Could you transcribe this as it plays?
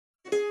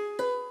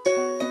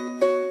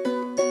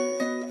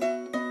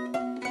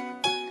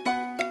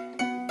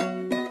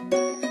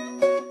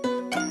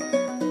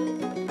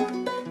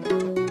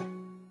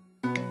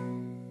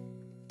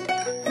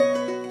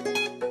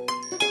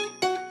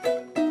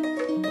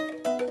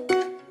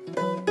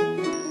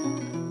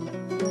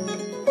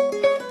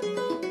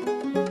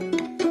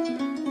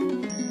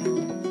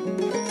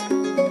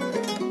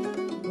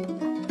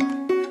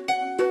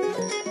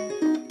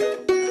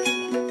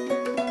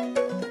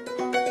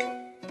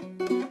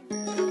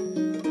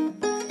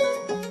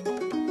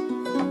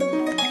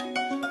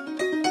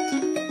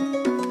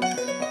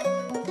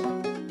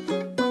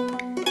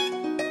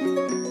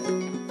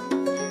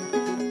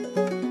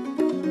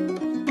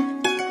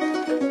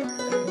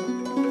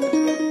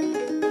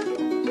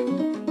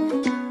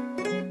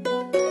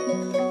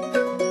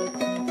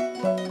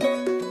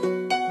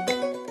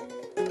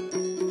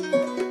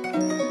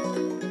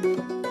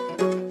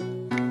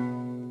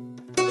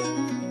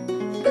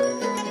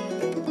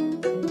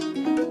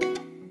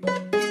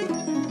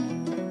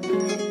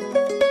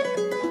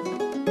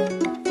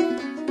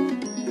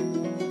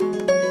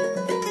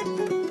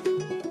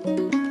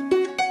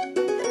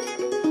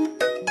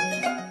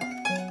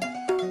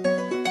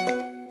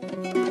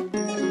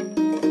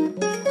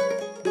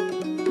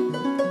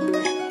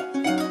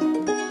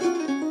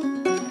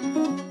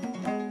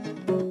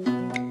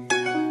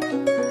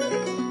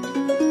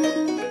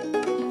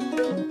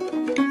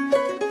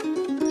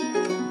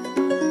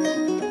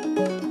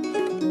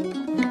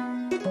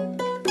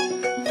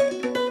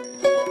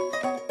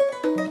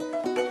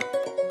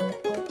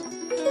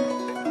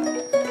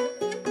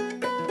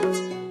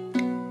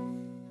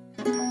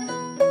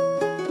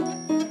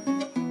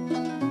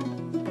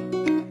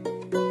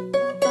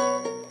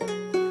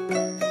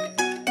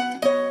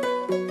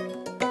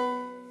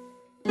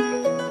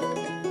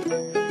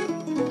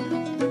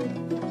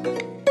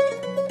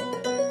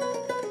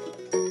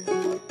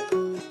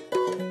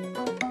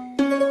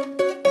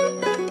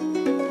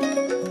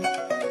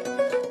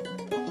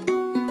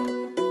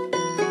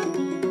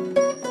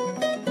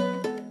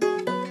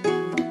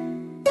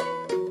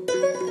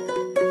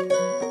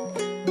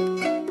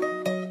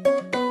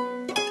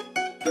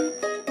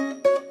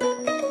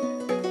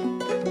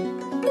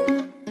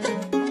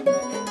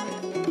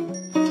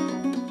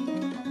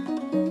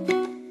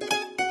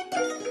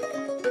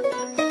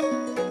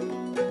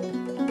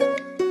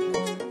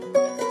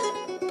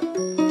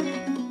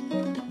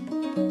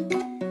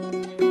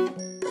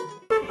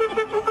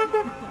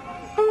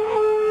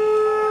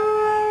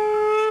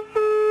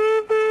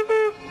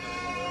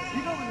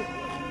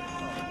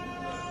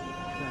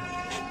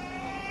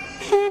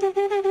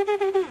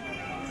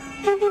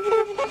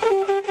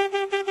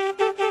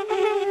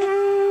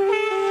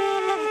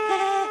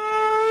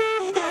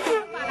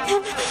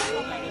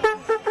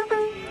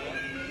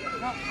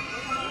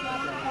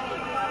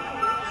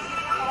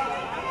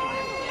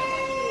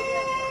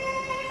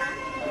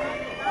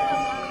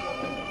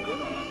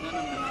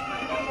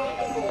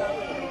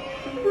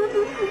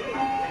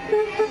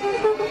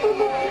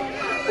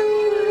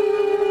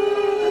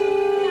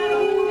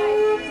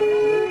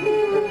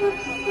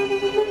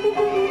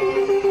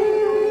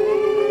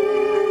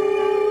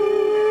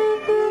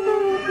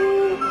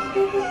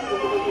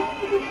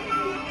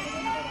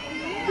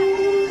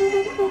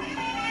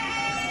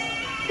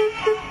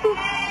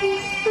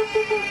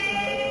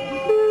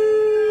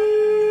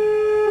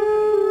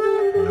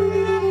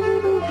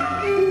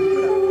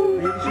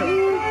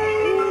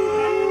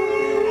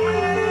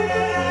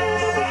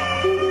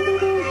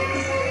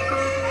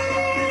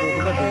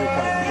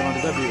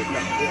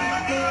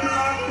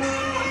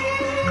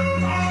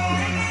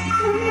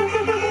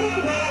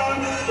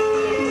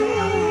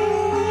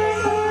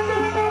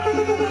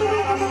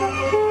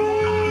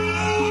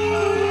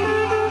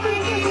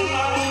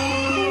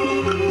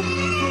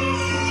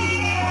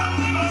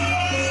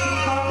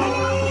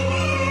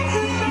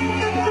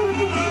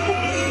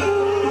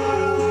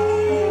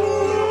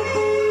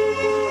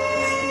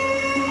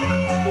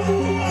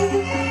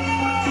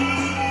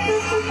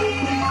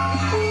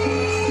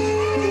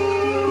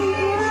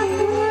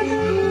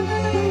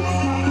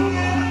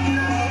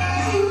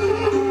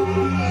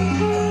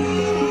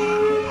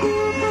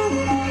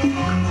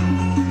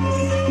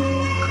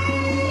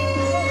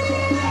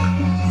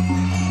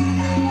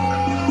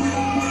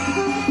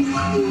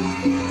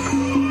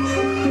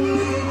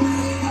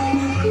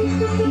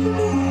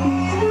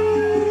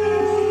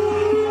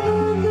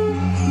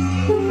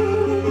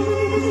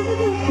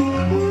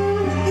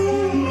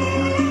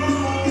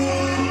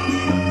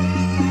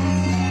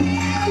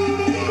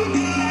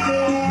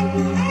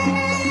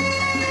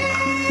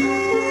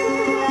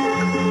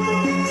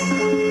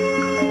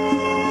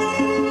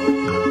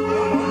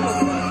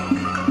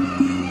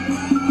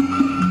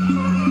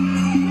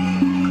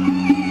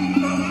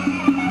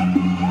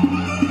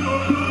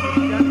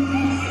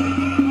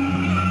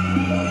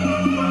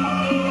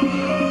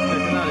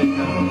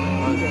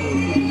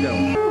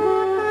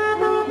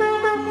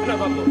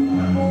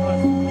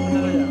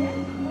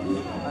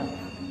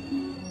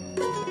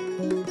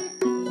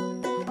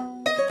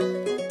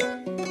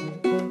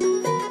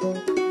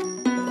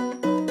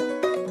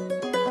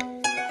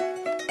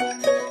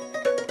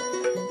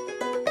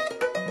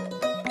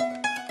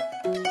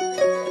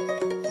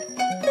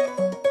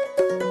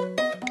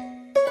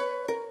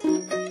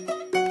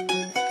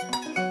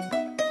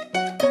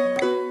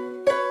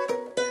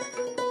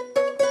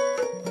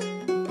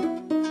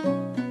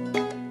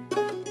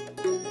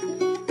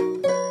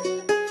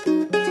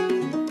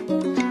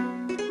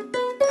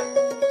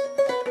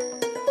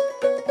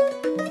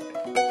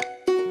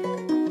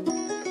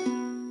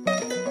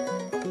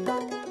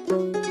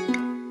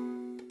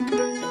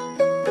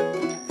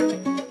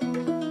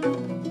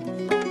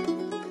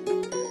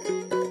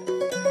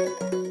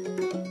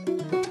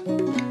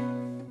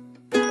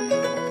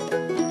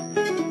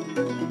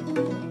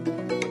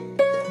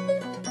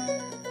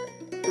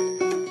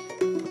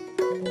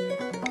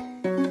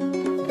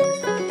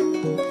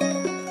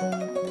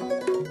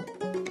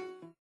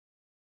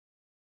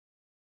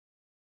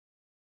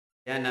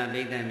Yana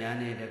Bigam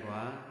Yane de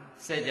Gua,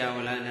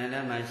 Sajawala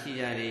Nandama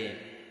Shijari,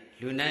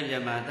 Lunan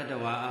Jama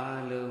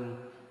Tatawa Alu,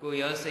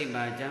 Kuyo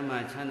Siba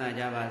Jama Chana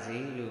Java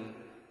Zilu,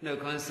 no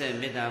concept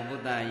Meta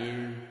Buddha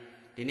Yin,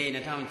 the name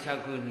of town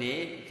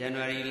Chakune,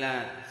 January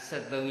La,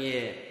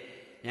 Satonye,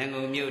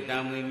 Yango Mu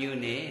Damu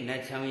Mune,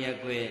 Nacham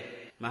Yakwe,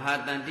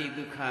 Mahatanti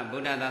Duka,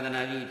 Buddha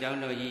Dadanayu,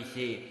 Jano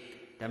Yishi,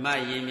 Dhamma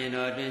Yemen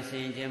or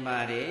Drensin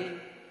Jambare,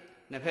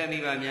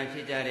 Napemi Bamya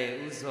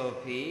Chijare,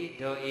 Usopi,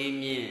 Do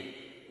Emin.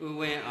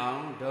 Uwen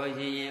on, do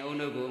yin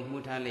onogo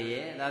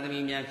mutale,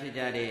 Ladami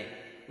Machijade,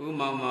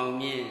 Umau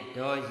Mien,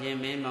 do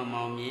yin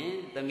mamma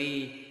mien, the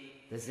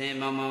me, the same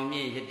mamma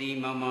mien, Yeti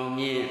mamma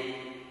mien,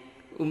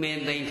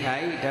 Umen Dain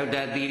Tai,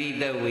 Dauda Diri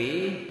the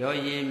way, do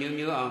yin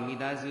Mumu on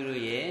Midazuru,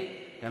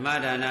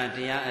 Damadana,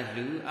 Dia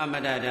Aslu,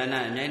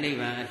 Amadadana,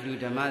 Nanivan Aslu,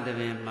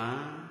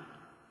 Damadavema,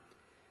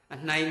 a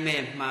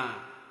nightmare ma,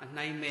 a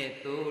nightmare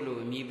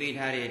tolu, me beat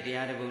her at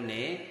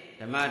Diadabune,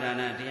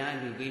 Damadana, Dia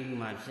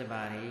Lubima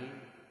Shabari.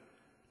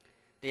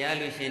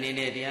 Dialution in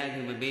a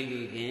dialu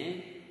baby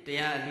again,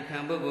 Dia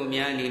Lucambo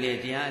Miani,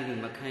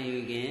 Dialu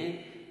Macayu again,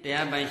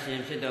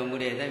 Diabashan Shadow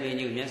Mude, that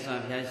menu,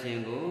 Messa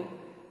Yashingo,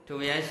 to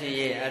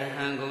Yashi,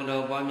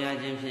 Arahango, Bomia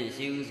Jimson,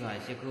 Shiuza,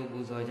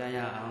 Shikubu,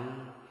 Jaya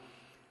on.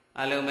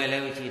 Alo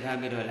Melo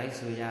Chitabido like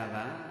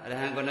Sujava,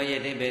 Arahango,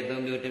 Yet,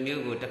 Bedomu, the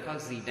Mugu, the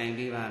Coxy,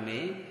 Dangiva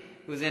me,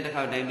 who's at the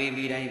how they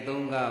baby, I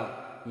don't go,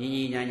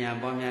 Yini Nanya,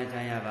 Bomia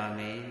Jayava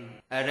me,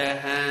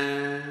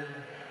 Arahan.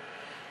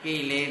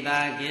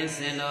 Kileda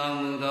Gisino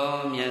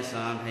Mudo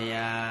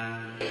Miasampaya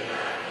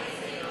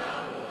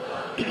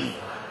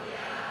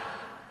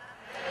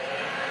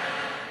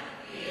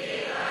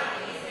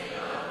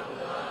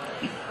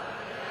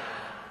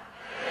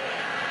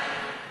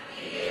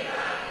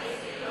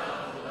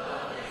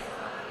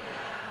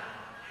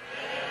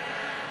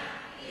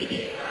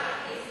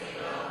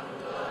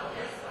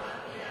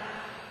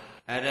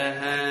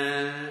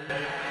Arahan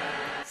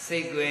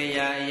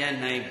Sigwaya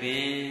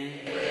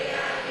Yanaipin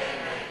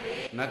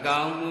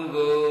Macau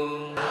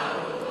Mugo,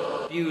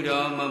 Budo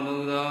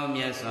Mamudo,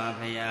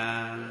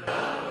 Miasapaya.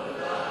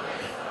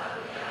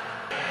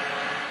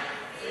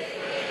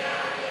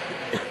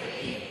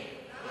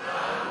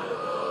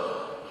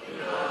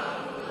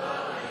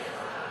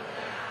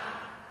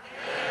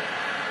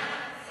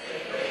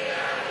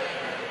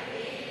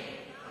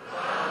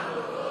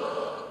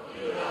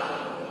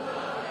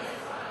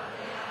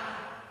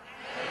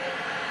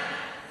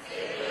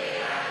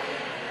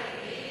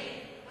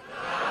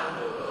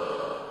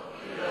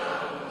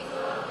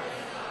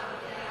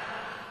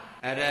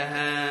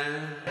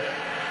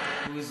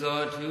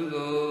 ထု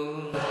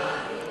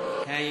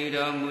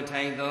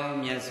ကိုခံယူတော်မူထိုက်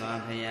သောမြတ်စွာ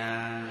ဘု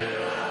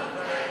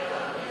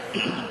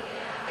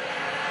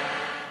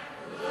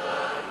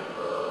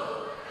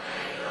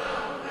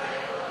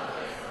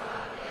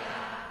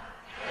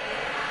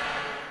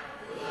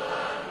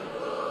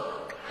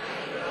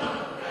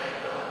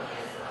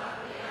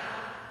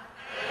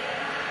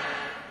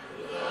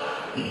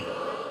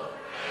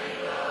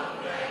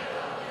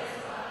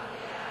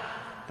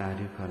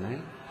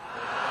က်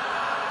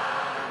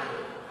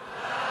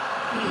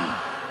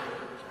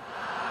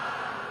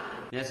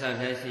မြတ်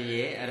စွာဘုရားရှင်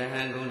ရဲ့အ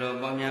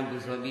ရဟံဂုဏ်တော်ပေါ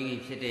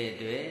င်းများပူဇော်ပြီးဖြစ်တဲ့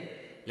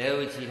အတွက်လက်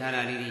ဥချီ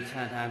ထားတာလေး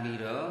တွေချထားပြီး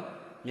တော့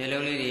မျက်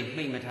လုံးလေးတွေ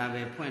မှိတ်မ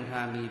ထားပဲဖွင့်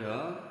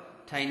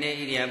ထားပြီးတော့ထိုင်တဲ့ဣ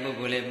ရိယာပုဂ္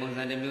ဂိုလ်လေး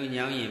ပုံစံတစ်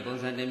မျိုးညောင်းရင်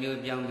ပုံစံတစ်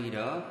မျိုးပြောင်းပြီး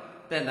တော့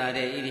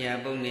တက်တာတဲ့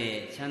ဣရိယာပုနဲ့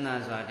ချ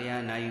မ်းသာစွာ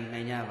တရားနာယူ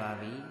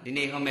နိုင်ကြပါပြီဒီ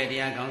နေ့ဟောမယ့်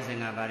တရားကောင်း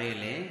စဉ်ကဘာ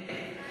တွေလဲအ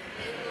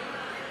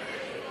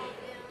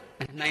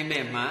နှို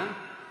င်းမဲ့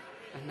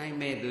မှာအနှို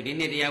င်းမဲ့သူဒီ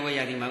နေ့တရားဝဲရ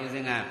ဒီမှာဦးစ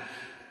င်းက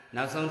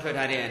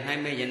နောက်ဆုံးထွက်ထားတဲ့အနှို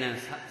င်းမဲ့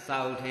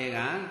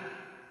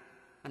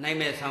ယနံစာအုပ်ထဲကအနှိုင်း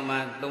မဲ့ဆောင်းပါ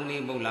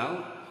3-4ပုဒ်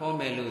လောက်ဟော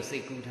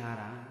မယ်လို့စိတ်ကူး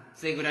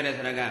ထားတာစိတ်ကူးထားတဲ့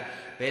ဆိုတာက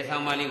ဘယ်ဆော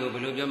င်းပါလေးကိုဘ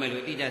ယ်လိုပြောမယ်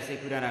လို့အတိအကျစိတ်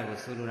ကူးထားတာ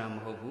ကိုဆိုလိုတာမ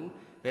ဟုတ်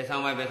ဘူးဘယ်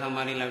ဆောင်း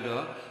ပါလေးလောက်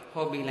တော့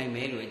ဟောပြီးလိုက်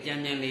မယ်လို့အ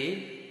ကြံဉာဏ်လေး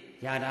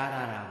ရထား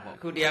တာပေါ့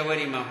အခုတရားပွဲ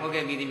ဒီမှာဟော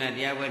ခဲ့ပြီးဒီမှာ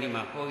တရား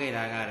ပွဲဒီမှာဟောခဲ့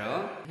တာ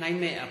ကတော့နှိုင်း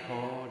မဲ့အ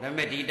ဖို့ဒါပေ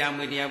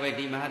မဲ့ဒီတာမွေတရား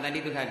ပွဲဒီမဟာ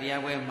တန်တိဒုက္ခ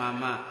တရားပွဲမှာ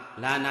မှ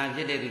လာနာဖြ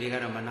စ်တဲ့သူတွေ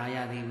ကတော့မနာ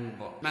ရသေး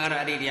ဘူးပေါ့မှန်ကတော့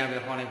အဲ့ဒီတရားပွဲ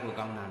ဟောလိုက်ဖို့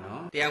ကောင်းတာ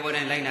နော်တရား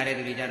ပွဲတိုင်းလိုက်နာ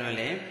တဲ့သူတွေကြတော့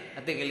လေ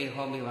အတိတ်က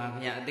လေးဟောမိပါ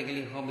ဗျာအတိတ်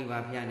ကလေး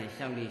ဟောမိပါဗျာ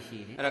နဲ့ရှောက်လို့ရှိ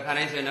တယ်အဲ့တော့ခါ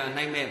တိုင်းဆိုရင်တော့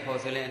အနှိုင်းမဲ့အဖို့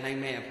ဆိုလဲအနှို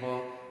င်းမဲ့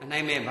အဖို့အနှို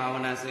င်းမဲ့ဘာ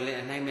ဝနာဆိုလဲ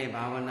အနှိုင်း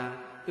မဲ့ဘာဝနာ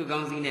သူ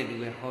ကောင်းစည်း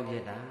နဲ့သူပဲဟောပြ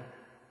တာ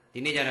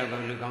ဒီနေ့ကျတော့ဘယ်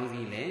လိုကော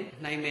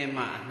င်းစီလဲအနှိုင်းမဲ့မှ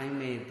အနှိုင်း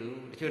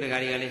မဲ့သူတချို့တ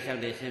ကားတွေကလည်းလျှော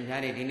က်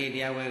တယ်ရှင်ဖျားတယ်ဒီ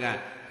နေ့တရားပွဲ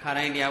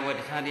ကခါတိုင်းတရားပွဲ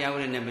တခြားတရားပွဲ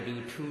တွေနဲ့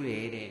မတူထူး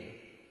တယ်တဲ့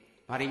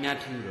ဘာ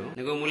တွေများထူးတော့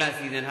ငကိုမူ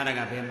လစီစဉ်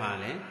ထားတာကဘယ်မှာ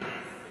လဲ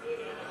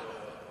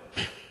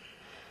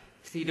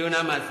စီ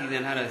ဒိုနာမှာစီ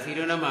စဉ်ထားတော့စီ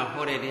ဒိုနာမှာ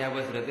ဟောတဲ့တရား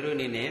ပွဲဆိုတော့သူတို့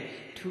အနေနဲ့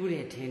ထူးတ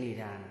ယ်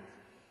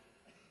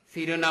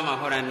ထင်နေတာစီဒိုနာ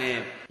မှာဟောတာ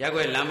နဲ့ရ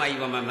က်ွက်လမ်းမကြီး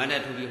ပေါ်မှာမန္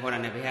တထူပြီးဟောတာ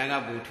နဲ့ဘယ်ဟာ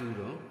ကပူထူး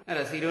တော့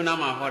အဲ့တော့စီဒိုနာ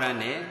မှာဟောတာ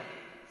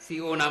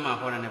နဲ့စီအိုနာ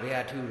မှာဟောတာနဲ့ဘယ်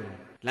ဟာ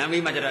ထူးတော့လ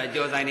မ်းမေးမှာကျတော့အ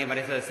ကျော်ဆိုင်နေပါ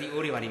တယ်ဆိုတော့ CO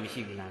တွေဘာတွေမရှိ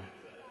ဘူးလား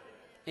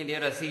အင်းဒီ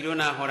တော့ CO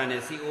နာ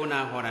ဟောတာနဲ့ CO နာ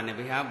ဟောတာနဲ့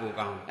ဘယ်ဟာပို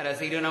ကောင်းအဲ့ဒါ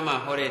CO နာ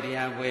မှာဟော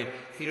တဲ့တရားပွဲ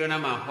CO နာ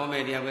မှာဟော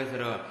မဲ့တရားပွဲ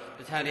ဆိုတော့တ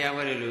ခြားတရား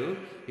ပွဲတွေ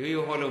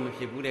လိုရိုးရိုးဟောလို့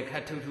မဖြစ်ဘူးတဲ့ခ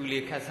တ်ထူးထူး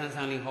လေးခတ်ဆန်း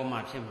ဆန်းလေးဟောမှ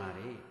ဖြစ်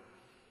မှာလေ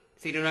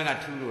CO နာ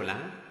ကထူးလို့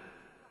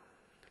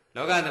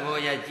လားလောကသ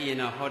ဘောအရကြည့်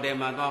ရင်တော့ဟို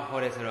တယ်မှာသွား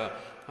ဟောတယ်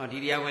ဆိုတော့ဟောဒီ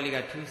တရားပွဲလေး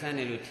ကထူးဆန်း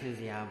တယ်လို့ထင်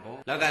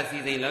စရာပေါ့လော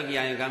ကစီစိန်လောကီ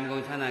ယာယကာမဂု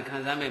ဏ်ချ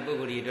မ်းသာခံစား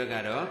မဲ့ပုဂ္ဂိုလ်တွေအတွက်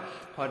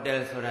ကတော့ဟို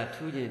တယ်ဆိုတာ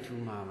ထူးခြင်း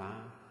ထူးမှာပါ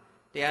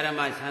တရား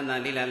ဓမ္မချ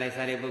မ်းသာလိလာလိုက်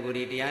စားတဲ့ပုဂ္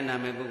ဂိုလ်တွေတရားနာ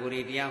မဲ့ပုဂ္ဂိုလ်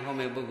တွေတရားဟော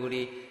မဲ့ပုဂ္ဂိုလ်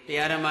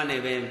တွေတရားဓမ္မနဲ့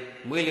ပဲ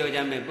မွေး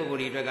လျော်ကြမဲ့ပုဂ္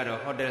ဂိုလ်တွေအတွက်ကတော့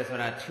ဟောတယ်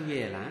ဆိုတာထူး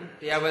ရဲ့လား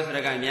တရားပွဲဆို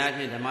တာကအများချ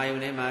င်းဓမ္မယုံ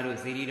ထဲ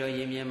မှာတို့ဇီရီတော်ရ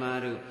င်မြင်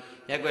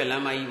မှာတို့ရက်ွက်လ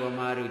မ်းမကြီးပေါ်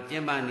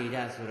မှာတို့ကျင့်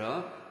ပနေကြဆိုတော့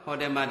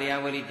ဟောတယ်မှာတ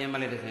ရားပွဲလေးကျင့်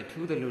ပလိုက်တဲ့ဆို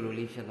ရင်ထူး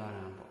တယ်လို့လေးဖြစ်သွား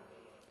တာပေါ့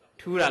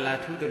ထူးတာလား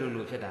ထူးတယ်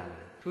လို့ဖြစ်တာ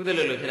လားထူး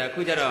တယ်လို့ဖြစ်တာအ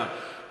ခုကျတော့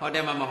ဟောတ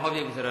ယ်မှာမ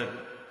ဟောပြဘူး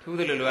ဆိုတော့ထူး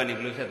တယ်လို့ကနေ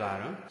ဘယ်လိုဖြစ်သွား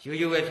တော့ရိုး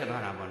ရိုးပဲဖြစ်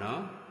သွားတာပေါ့နော်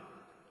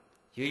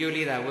ရိုးရိုး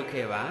လေးသာဝတ်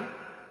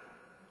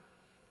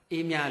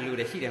ခဲ့ပါအေးမြလူ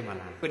တဲ့ရှိတယ်မ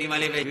လားခုဒီမှာ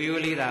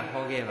လေးပဲရိုးရိုးလေးသာ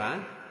ဟောခဲ့ပါ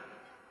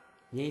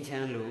ငြိမ်းချ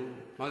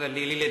မ်းလို့ဟောတော့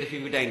လေးလေးလေးတဖြ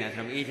ည်းဖြည်း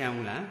တိုက်နေတာဆိုတော့အေးချမ်း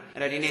ဘူးလား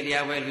အဲ့တော့ဒီနေ့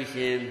တရား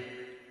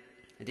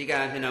ပွဲလူရှင်အဓိ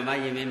ကအဖြစ်တော့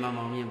မရင်မင်း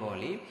မောင်မောင်မြ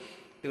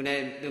င့်ပေါ့လေသူနဲ့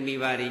သူမိ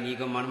ဘတွေညီ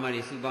ကောင်မောင်နှ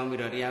မတွေစုပေါင်းပြီး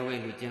တော့တရား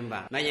ပွဲလူကျင်းပါ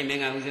မရင်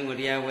မင်းကဦးစင်းကို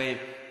တရား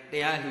ပွဲတ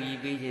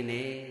ရားလူကြီးပေးခြ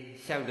င်းနဲ့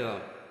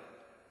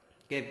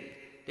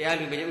လျှောက်တော့ကဲတ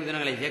ရားလူပေးခြင်းဦးစ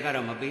င်းကလည်းရက်က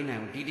တော့မပေး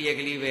နိုင်ဘူးဒီတရက်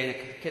ကလေးပဲ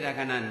ခေတ္တခ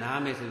ဏနား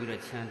မယ်ဆိုပြီးတော့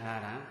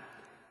ခြံထားတာ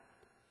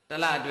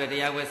တလ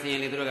အတွက်တရားပွဲစီ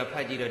ရင်လေသူတို့က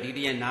ဖတ်ကြည့်တော့ဒီ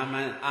တရက်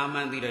နားမှန်းအာမှ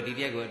န်းပြီးတော့ဒီတ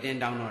ရက်ကိုအတ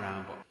င်းတော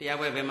င်းတော့တာပေါ့တ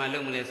ရားပွဲဘယ်မှာလု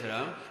ပ်မလဲဆို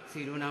တော့စီ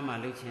ရိုးနာ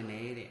မှာလုပ်ချင်တ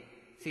ယ်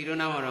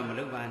တဲ့စီရိုးနာမှာတော့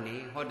မလုပ်ပါနဲ့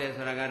ဟိုတယ်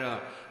ဆိုတာကတော့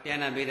တရား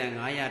နာပေးတာ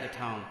900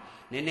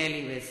 1000နည်းနည်း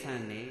လေးပဲဆ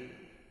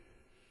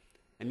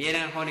န့်နေအမြဲတ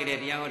မ်းဟောနေ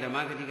တဲ့တရားဟောဓမ္မ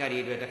ဂတိက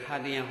တွေအတွက်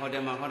တစ်ခါတည်းဟော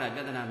တယ်မှာ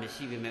ဟောတာပြဿနာမရှိ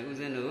ပေမဲ့ဥ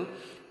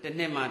စဉ်တို့တစ်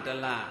နှစ်မှ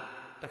တစ်လ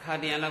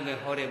တစ်ခါတည်းလောက်ပဲ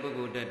ဟောတဲ့ပုဂ္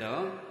ဂိုလ်အတွက်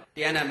တော့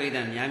တရားနာ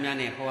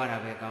ပေးတာများများနဲ့ဟောရတာ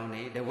ပဲကောင်း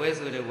တယ်တ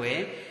ပွဲဆိုတပွဲ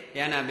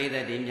တရားနာ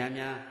ပေးတဲ့ဒီများ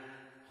များ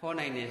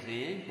ဟောနိုင်နေ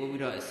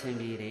စဉ်ပို့ပြီးတော့အ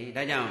ဆင်ပြေ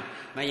တယ်ဒါကြောင့်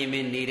မယင်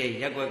မင်းနေ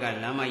တဲ့ရက်ွက်က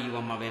လမ်း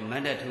မကြီးပေါ်မှာပဲ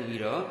မတ်တက်ထူ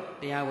ပြီးတော့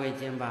တရားဝဲ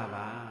ကျ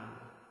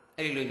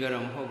င်းပါအဲ့ဒီ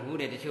လိုပြောတော့မဟုတ်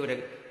ဘူးတဲ့တချို့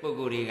ပုဂ္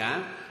ဂိုလ်တွေ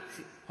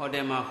ကဟော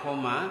တယ်မှာ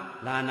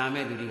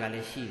ဟောမှလာနာမဲ့သူတွေက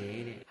လည်းရှိတ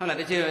ယ်တဲ့ဟုတ်လား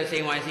တချို့အချိ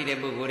န်ဝါရှိတဲ့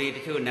ပုဂ္ဂိုလ်တွေ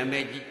တချို့နာ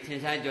မည်သ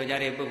င်္ချာ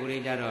ကြော်ကြတဲ့ပုဂ္ဂိုလ်တွေ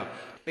ကြတော့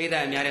ပိ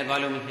ဋကအများနဲ့သွား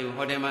လို့မဖြစ်ဘူး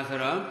ဟောတယ်မှာဆို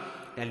တော့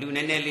လူ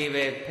နည်းနည်း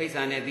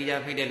လေးပဲဖိတ်စာနဲ့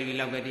တီးကြဖိတ်တဲ့လူ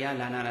တွေလောက်ပဲတရား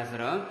လာနာတာ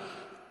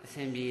ဆိုတော့အ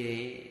ဆင်ပြေ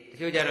တယ်တ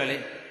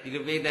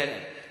ချို့ကြတော့လေဒီလိုပိဋက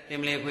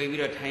တင်မလဲ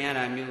ခွေပြီးတော့ထိုင်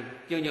ရတာမျိုး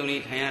ကြုံကြုံ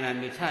လေးထိုင်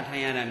ရတာမျိုးချ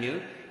ထိုင်ရတာ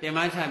မျိုးတင်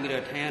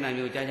မချပြီးတော့ထိုင်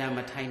ရတာမျိုးကြာကြာ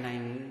မထိုင်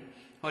နိုင်ဘူး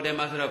ဟောတယ်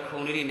မှာဆိုတော့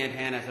ခုံလေးတွေနဲ့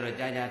ထိုင်ရတာ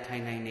ဆိုတော့ကြာကြာထို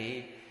င်နိုင်တယ်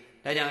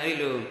ဒါကြောင့်အဲ့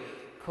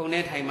လိုခုံ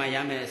နဲ့ထိုင်မှ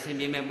ရမယ်အဆင်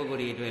ပြေမဲ့ပုဂ္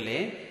ဂိုလ်တွေ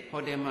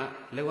အတွက်လေဟောတယ်မှာ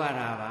လောက်ရ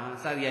တာပါ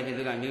စသည်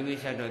အဖြစ်သူကမျိုးမျိုး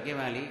ရှောက်တော့ကဲ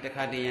ပါလေ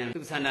တခါတည်းရန်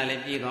သူဆန္ဒ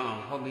လည်းပြေသွားအော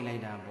င်ဟောပြလို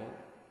က်တာပေါ့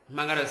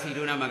အမှန်ကတော့စီ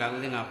ဒိုနာမှာ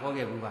ကဦးစင်းက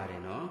ဟောခဲ့ဘူးပါတယ်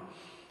နော်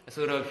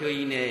အဆိုတော်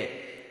ဖြိုးကြီးနဲ့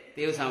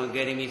Tiêu Sang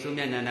Academy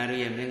Sumia Nanaru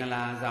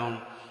Mingala Sound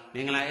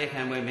Mingala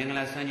Ekamwe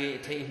Mingala Sanji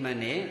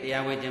Taitmane the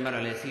Awe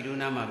Jambara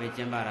Siduna Mabe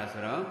Jambara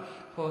Soro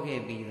Hoge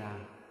Bida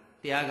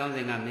the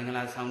Agamzinga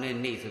Mingala Sound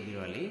and Nates of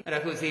Biroli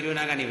Raku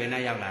Siduna Gani Vena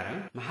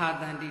Yavlara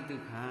Mahatandi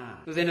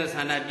Duka Uzeno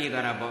Sana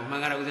Bigarabo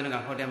Mangara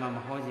Uzena Hotema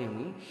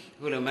Mahojimu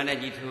Gulu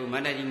Manaji to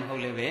Manajim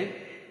Holeve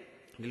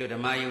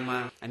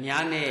Ludamayuma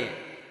Anyane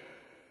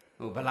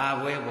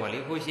Balawe Boli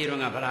who she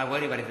rung a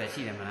Balawari but it's a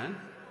Shidama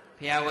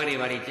Piawari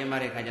Bari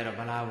Jemare Kajara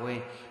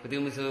Balawe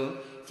Udumusu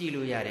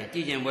Chilu Yare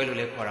Tijan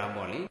Welu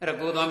Koraboli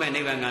Ragodoma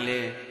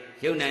Nevangale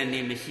Jona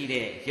name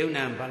Shide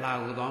Jona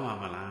Balagudoma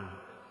Mala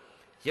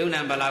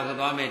Jona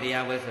Balagudome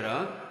Dia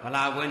Wesero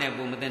Balawene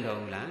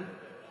Bumutendula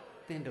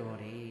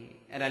Tendori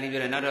and I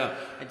leave another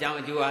a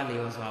Jam Jua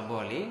Leos or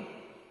Boli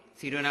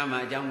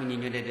Sidonama Jamuni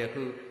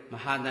Deku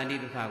Mahadani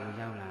Dukagu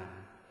Jala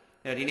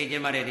the Dini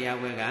Jemare Dia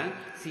Wega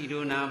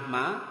Sidona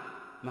Ma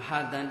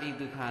Mahadandi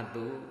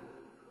Dukatu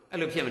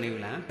Alupia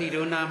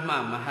Sidona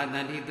Ma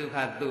Mahadandi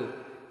Dukatu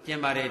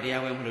Jembare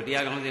Dia Wemu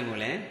Dia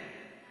Gonzimule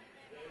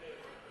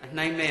a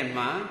nightmare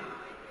ma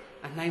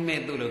a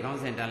nightmare Dulu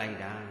Gonzenta like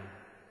that.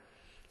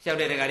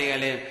 Shouted a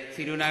Garigale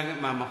Siduna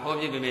Mamma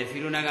Hobby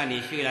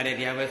Sidunagani Shula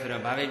Dia Westra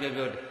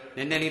Babe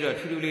Nenelito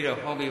Tulito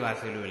Hobby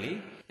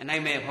Vasululi a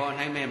nightmare for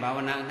nightmare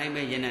Bavana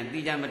nightmare Yena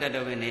Dija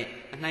Matadovene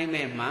a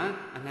nightmare ma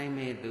a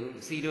nightmare do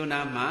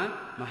Sidona Ma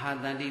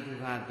Mahadandi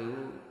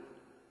Dukatu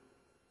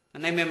a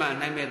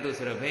nightmare do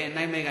sort of a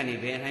nightmare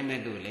Ganibe, a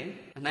nightmare dule,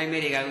 a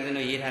nightmare Gazano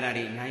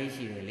Yetari,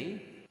 Naishi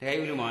really, the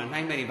Uluma,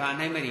 nightmare Ba,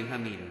 nightmare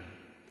Hamido.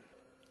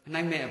 A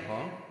nightmare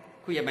for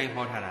Kuyaban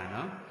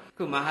Hotarano,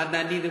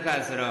 Kumahadandi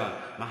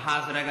Dukasoro,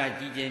 Mahasuraga,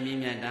 Gije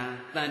Mimiada,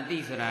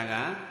 Tanti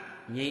Suraga,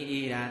 Nye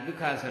Ira,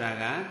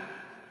 Dukasuraga,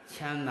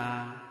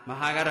 Chanda,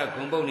 Mahagara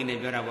Gumbo in the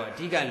Jurabo,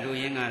 Tiga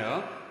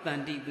Luyangaro,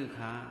 Tanti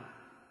Duka,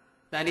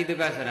 Tanti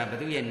Dukasura,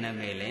 Baduyan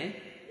Namele.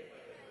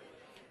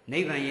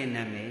 Nevan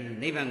Yename,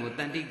 Nevan would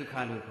Tanti to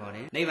Kalu for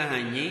it.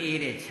 Nevan ye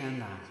ate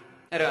Chanda.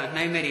 A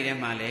nightmare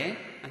Male,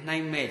 a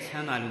nightmare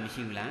Chana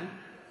Lumishula.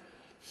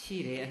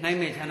 She a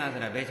nightmare Chana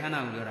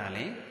Bechana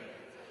Urale.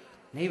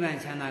 Nevan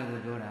Chana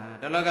Gudura.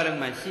 The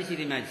Logaluma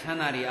Shishima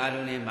Chanari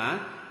Alunema,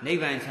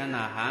 Nevan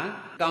Chana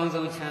Ha,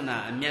 Council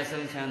Chana, and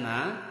Meso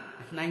Chana,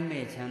 a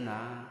nightmare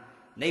Chana.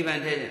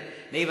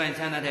 Nevan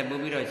Chana de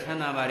Bubiro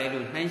Chana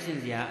Varelu,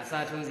 Nationsia,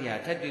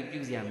 Satuzia, Tatu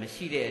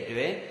Machide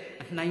Due,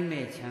 a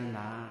nightmare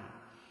Chana.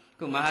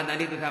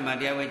 Mahadani to come at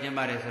the away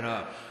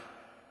Jambaresoro.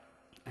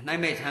 A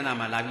nightmare Chana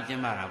Malabi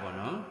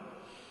Jambarabono.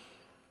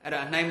 At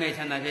a nightmare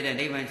Chana Jed and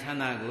Davan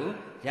Chanagu,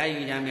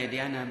 Jayu Jame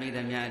Diana made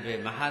them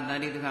yadre,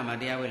 Mahadani to come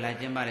at the away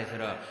like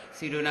Jambaresoro,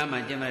 Siduna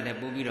Majama de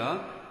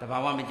Bubiro, the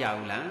Bawama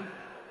Jaula,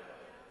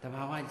 the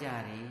Bawa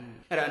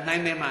Jari. At a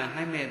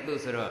nightmare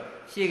Dusoro,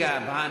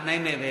 Shiga Ba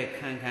nightmare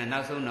Kankan,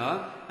 now so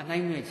no, a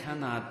nightmare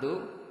Chana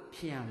do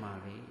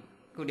Piamavi.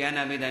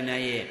 Kudiana made them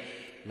yae,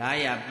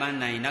 Laya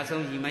Banai, now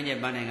so he might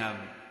banning up.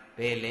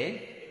 Bele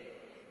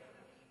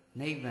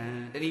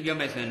Nevan, the Libya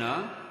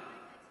Messono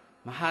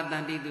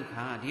Mahadandi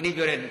Duka,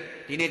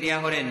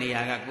 Dinidia Hore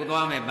Niaga,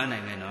 Gudwame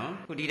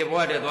Banameno, who did the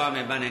water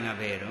Dwame Bananga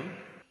Vero.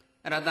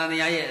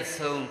 Radania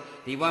so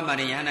the one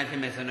Mariana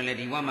Chimesonale,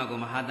 the one Mago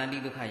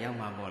Mahadandi Duka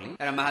Yama Boli,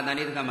 and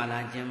Mahadani Duka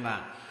Mala Jemba.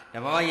 The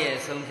boy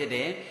is some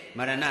today,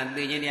 Marana,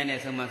 the Indian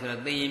so much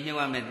of the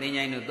Yama, the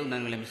Yan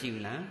Dunan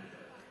Shivla.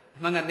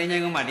 Among the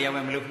Yango Madia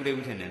when we look for the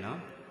no?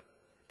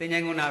 The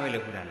Yango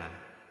Navelupurala.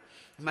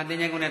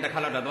 Madinaguna the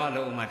color of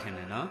all Martin,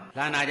 no?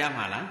 Lana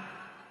Jamala.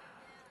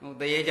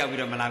 The age of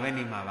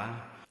Malaveni Mava.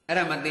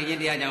 Era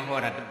Madidia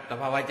Jamhora, the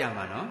Pava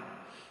Jamano.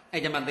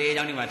 Ejama the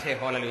Janima take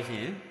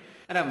Holalution.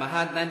 Era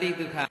Mahadandi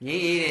Duka,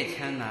 Ye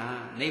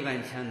Chana,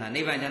 Nevan Chana,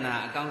 Nevan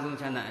Jana, Council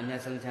Chana, and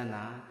Yasun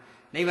Chana.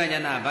 Nevan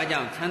Jana,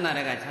 Bajam,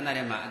 Chana,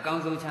 Chanarema,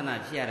 Council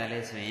Chana, Chiara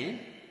Leswin.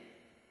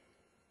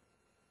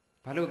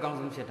 Palu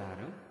Council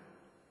Chetaro.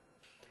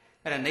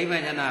 At a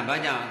Nevana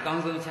Baja,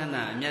 Council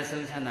Chana,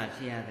 Yasun Chana,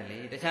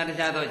 Chiadali, the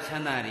Chadajado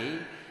Chanari,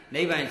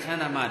 Nevan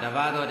Chanama, the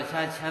Vado, the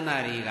Chad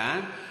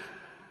Chanariga,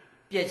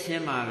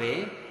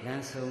 Piachemave,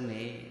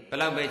 Lansone,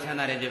 Palabe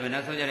Chanari,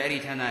 Jevanaso, Eri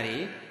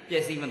Chanari,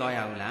 Piesi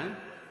Madoyaula,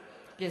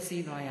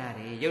 Piesi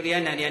Doyari,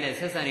 Yodiana,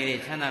 Sesani,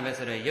 Chana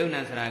Vesera,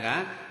 Yonan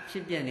Saraga,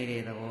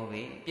 Chipiani the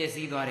Hobby,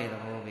 Piesi Dore the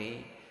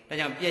Hobby, the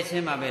young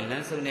Piachemave,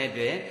 Lansone,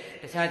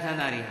 the Chad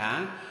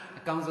Chanariha.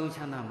 Council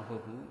Chana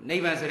Mahoku,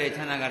 Neighbors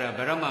Chanagara,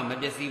 Barama,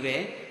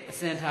 Majasive,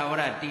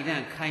 Sentawara,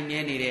 Titan,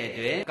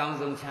 Kaimani,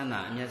 Council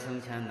Chana,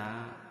 Yasun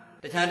Chana.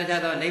 The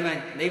Chadajado,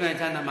 Nevan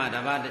Chana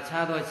Madava, the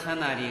Chado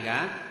Chana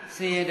Riga,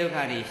 Saint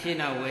Dogari,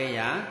 Shina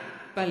Weya,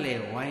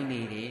 Pale,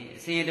 Wainidi,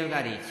 Saint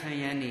Dogari,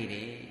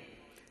 Chayanidi.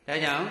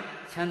 Dajam,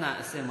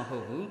 Chana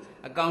Semahoku,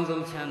 a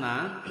Council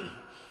Chana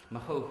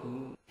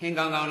Mahoku,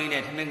 Hingang only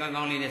that Hingang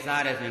only the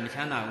Saras,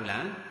 Chana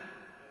Ula,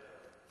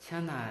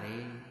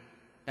 Chanari.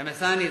 The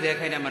Masani is a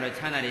kind of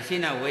Chana, the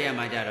Shina Waya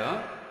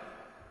Majaro.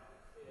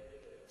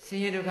 See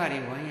you to carry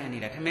Wayani,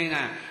 the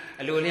Kamanga,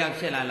 a Lulia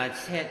Chela, la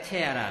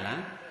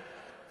Chearala,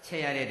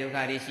 Cheare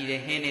Ducari, she the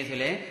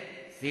Henesule,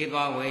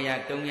 Ziba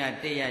Waya,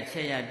 Tonya, Tea,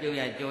 Chea,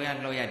 Joya, Joya,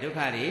 Loya,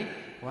 Ducari,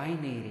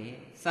 Wainidi,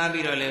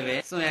 Sabiro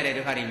leve, Sonia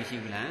de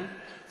Harimishibla,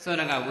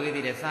 Sonaga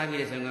with the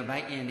Sabi Sunga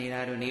by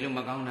Indira, Nilu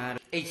Magona,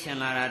 Echan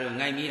Lara,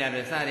 Naimira,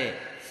 Sade,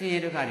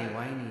 Senior Ducati,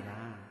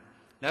 Wainida.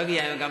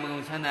 Logia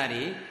Gamu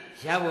Chanari,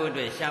 Shabu,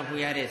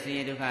 Shapuyade,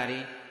 Senior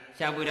Ducati,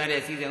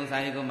 Shabudade, Season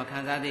Sadigo,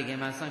 Makanza, the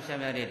Gama,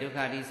 Sunshabade,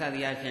 Ducati,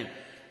 Sadi Ashin,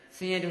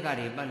 Senior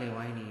Ducati, Bale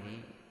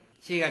Wainidi.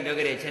 She got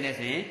Dogare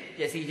Chenese,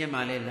 Jessie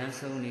Jamale,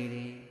 Lanso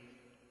Nidi.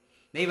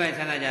 Neighbor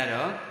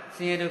Chanajaro,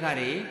 Senior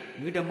Ducati,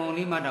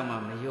 Mutamoni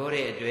Madama,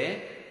 Majore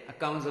Adre.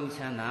 Council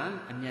Chana,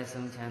 and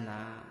Yason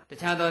Chana. The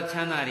Chado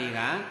Chana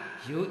Riga,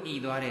 you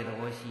eat water the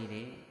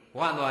washiri,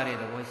 one water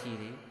the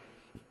washiri.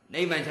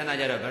 Neighbor Chana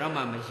Jara,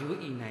 Barama, you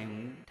eat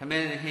nine.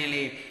 Taman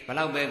Henley,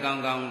 Palaube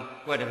Gong,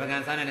 what the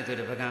Pagan Sana to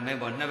the Pagan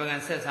Mebo, never can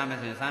set some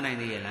in Sana in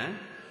the Elan.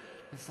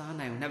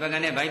 Sana, never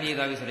can buy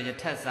the office of the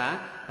Tessa,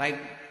 by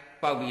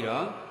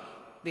Paubiro,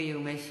 the you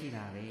may see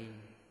that.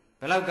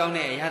 Palau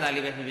Gone, Yada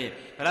Live,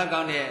 Palau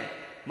Gone,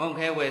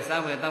 Monk West,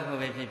 South of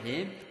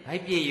Pipi, I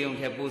pay you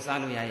have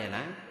Busanu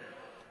Yayana.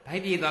 I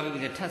did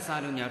with the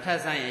Tassalun, your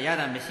Tassa and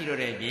Yada Meshiro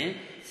Rebin,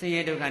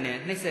 saying to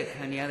Gane, next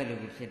can the other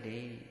look at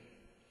day.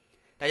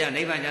 Taya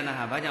Neva Jana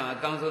Havaja, a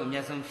council of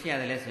Yason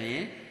Shia the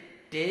lesson,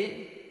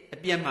 day, a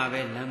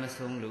Piamavel,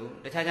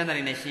 Lamasung, the Tajana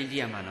in a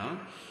Shidiamano,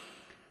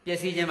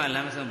 Piasijama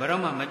Lamason,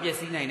 Baroma,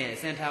 Majesina,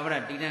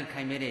 Santa didn't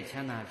Chimere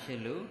Chana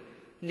Shilu,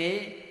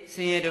 Ne,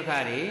 saying to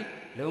Kari,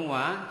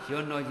 Luma,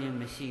 Jonojin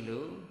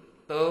Meshilu,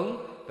 Tom,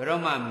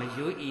 Baroma,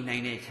 Maju in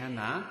Nine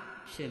Chana.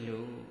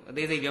 Shilu,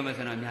 they say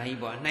Jomason on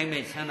Yahibo,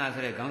 Name Chana,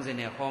 the Gons in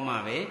a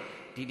Homave,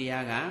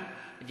 Didiaga,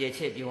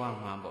 Jeche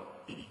Joambo.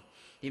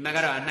 The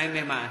Magara,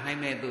 Naimema,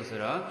 Naime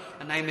Dusoro,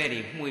 and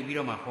Naimeri,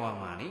 Muibiroma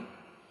Hoamani.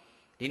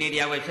 The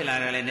Nidia Chella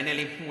and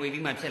Nelly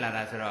Muibima Chella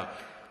Lazaro,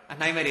 and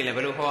Naimeri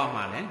level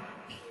Hoamale.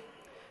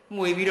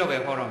 Muibiro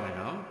be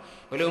Horomano,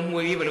 Balloon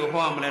Muibibo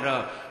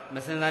Hoamero,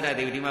 Masanda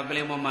de Dima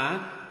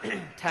Belemoma,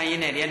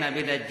 Tayin at Yana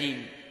Bida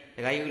G.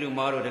 The guy you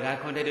tomorrow, the guy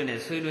contented in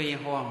Sulu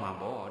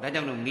Hoamabo, that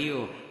don't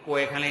know.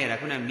 Coe Calera,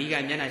 Kuna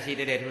Miga Yana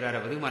seated at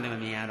Hurabuma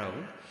Miaro.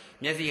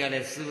 Yasiga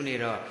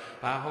Suniro,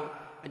 Paho,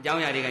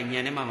 Jauya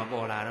Yanema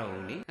Bola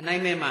only. And I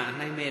may ma,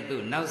 and I may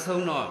do, now so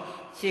no.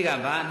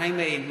 Shigaba, and I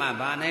may ma,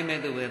 and I may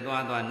do with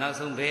Dua, now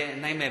so be,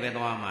 and I may be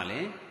Dua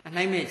Male, and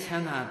I may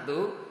Chana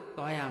do,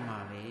 Doya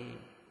Mave.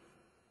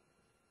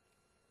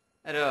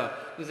 Ero,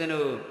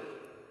 Uzano,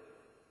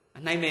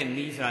 and I may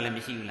miss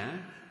Ralamishula.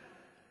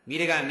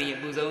 Miraga me,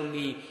 Buzo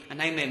me, and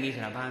I may miss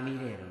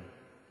Rabami.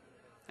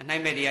 And I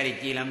made the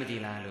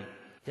Gilamadilalo.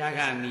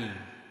 Jaga me.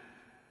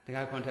 The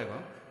guy contact.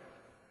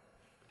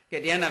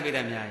 Get the end of it,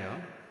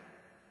 Amiayo.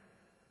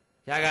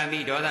 Jaga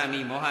me, Doda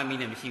me, Mohammed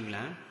and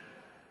Shivla.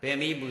 Bear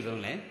me,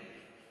 Buzole.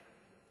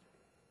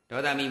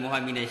 Doda me,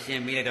 Mohammed and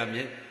Shem, made of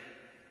it.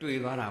 Do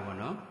you want to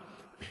know?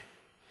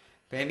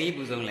 Bear me,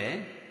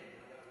 Buzole.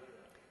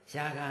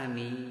 Jaga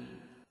me.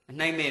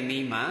 And I made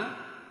me, ma.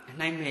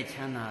 And I made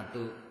Chana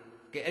to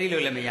get a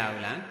little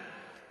Lemiaula.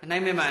 And I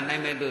made my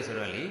name those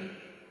early.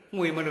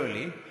 Muy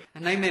Maroli,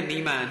 and I may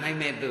Mima, and I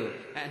may do,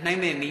 and I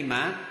may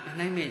Mima,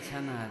 and I may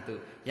Chana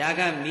do.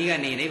 Yaga Miga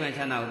need even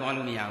Chana of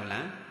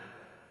Olumiaula,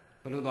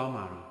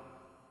 Buludamaro.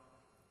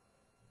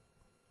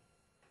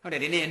 How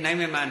did it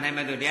name man, I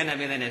may do Diana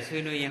with an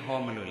Sunu in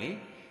Homoluli?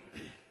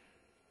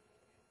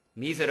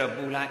 Misera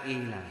Bula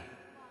Ila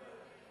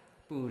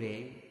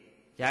Pure,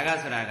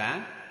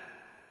 Yagasraga,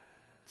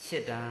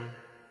 Chita,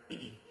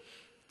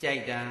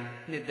 Jaida,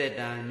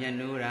 Nideta,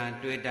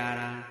 Yanura,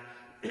 Duetara.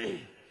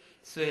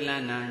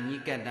 Suelana,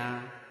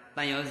 Nikada,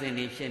 Tayos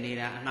and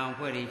Shenira, now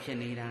where is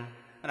Shenira,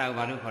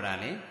 Ravalu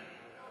Corale,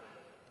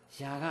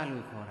 Yaga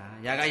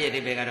Lucora, Yaga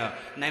Yeti Begaro,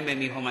 Name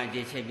me home, I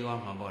just check you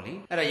on my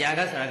body. At a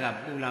Yaga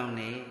Saraga,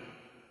 Pulane,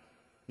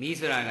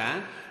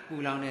 Misuraga,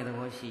 Pulane the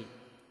washi,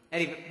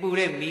 Eric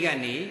Pure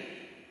Migani,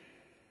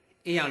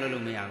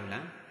 Ianolumiaula.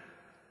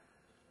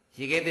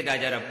 She get the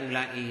Dajara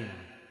Pula in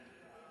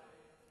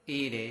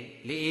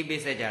Ide, Li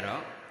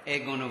Bisajaro,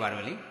 Egono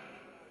Baroli.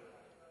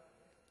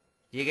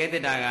 You get the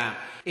daga,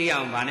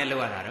 Iam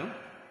Vanello,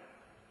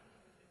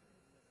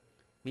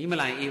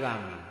 Mimala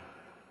Ivam,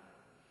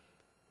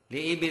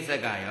 Li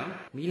Ibisagayo,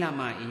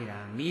 Milama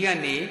Ira,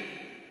 Migani,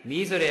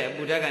 Misore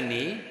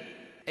Budagani,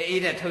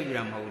 Ada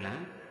Togram Hola,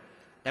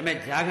 the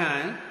met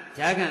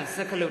Jagan,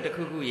 circle of the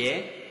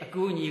Kukuye, a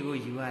goony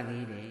you are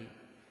the day.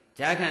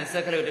 Jagan,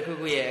 circle of the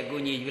Kukuye, a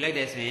goony you like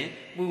the same,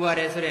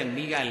 Buvaresore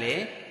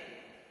Migale,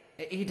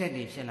 Ida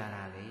de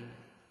Shalaravi.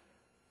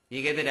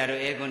 You get the Dado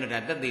Egon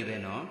that they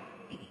know.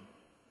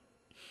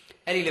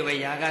 Anyway,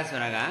 Yaga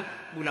Soraga,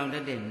 Bulang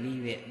de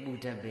Mive,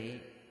 Butabe,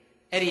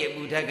 Eddie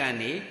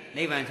Butagani,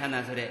 Nevan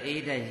Chana Sore,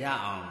 Ada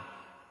Yaon,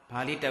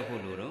 Palita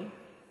Puluru,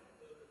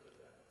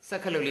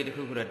 Sakaloli the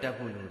Kukura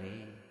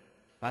Tapuluri,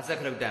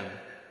 Pasakal Dam.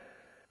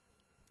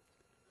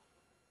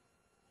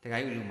 The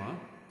guy Uluma,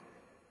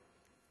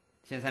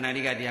 since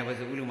Anadiga Dia was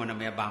a Ulumana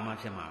Bama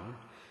Shamau.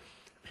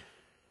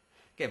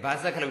 Get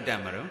Pasakal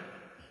Damaro,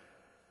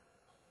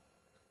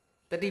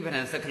 the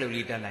different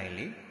Sakaloli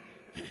Dalai.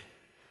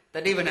 The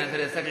difference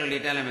is the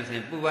Sakaloli Dalamas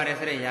and Puvares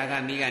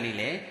Yaga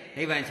Miganile,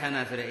 Nevan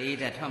Chana Sore,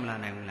 Ada Tomla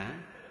Nagula.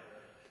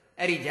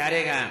 Eri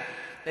Jarega,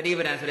 the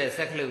River so the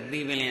Saklu,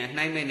 Divin, a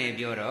nightmare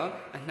bureau,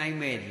 a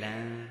nightmare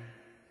land.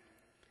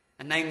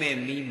 A nightmare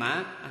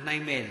Mima, a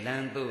nightmare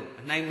Landu,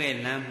 a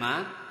nightmare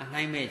Lama, a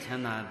nightmare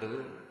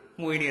Chanadu,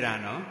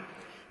 Muirano.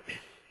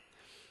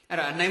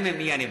 A nightmare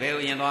Miani Bell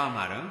in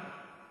Amaro.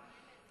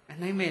 A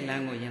nightmare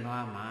language in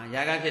Lama,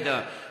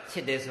 Yagapido,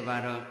 Chides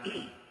Ovaro,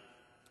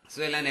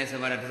 Swellan is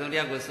over,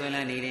 Zodiaco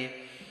Swellan needed.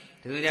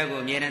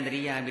 Zodiaco Mieran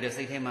Ria, be the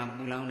second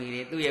Bulan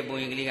needed, 2 year boy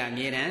Liga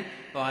Mieran,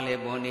 Pale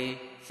Boni,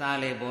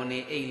 Sale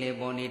Boni, Ele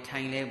Boni,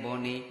 Tine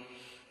Boni,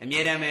 a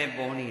Mierame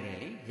Boni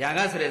really.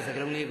 Yagas is a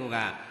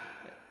Glunga,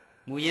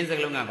 Muyens a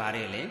Glunga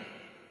Barele.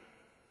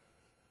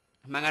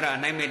 Mangara,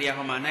 Nightmare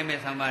Homa, Nightmare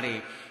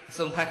somebody,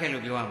 some packet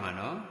of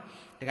Yuamano.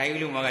 The guy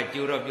who was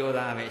Europe,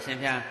 Yoda,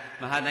 Champion,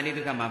 Mahadani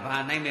to come up,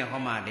 Nightmare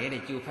Homa, the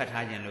Jew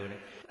Patajan Lud.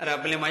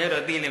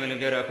 Arabelemayo, the level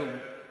of Europe,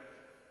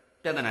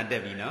 Tadana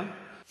Devino.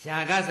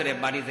 Yagas or a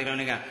body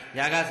Zalonica,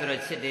 Yagas or a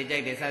chit, they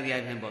take the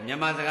Sadia Temple,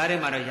 Yamazagare,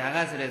 Maro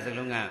Yagas or a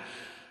Zalunga.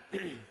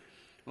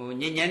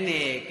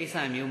 Ninyane,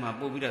 Kisam Yuma,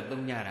 Bubida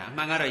Dumyara,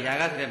 Mangara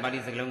Yagas or a body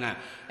Zalunga,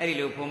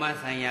 Erilu Puma,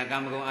 Sanya,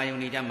 Gamgo,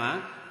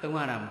 Ayunijama,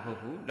 Tumaram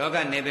Hoku,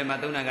 Doga Nebe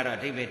Maduna Gara,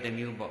 David the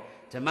Mubo,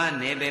 Jaman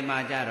Nebe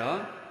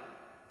Majaro.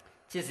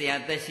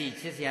 Chisia Tashi,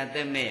 Chisia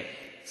Teme,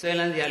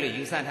 Swelan Yalu,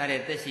 Yusa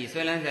Tade Tashi,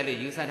 Swelan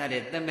Yalu, Yusa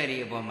Tade,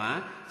 Temeri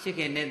Obama,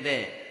 Chicken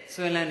Nede,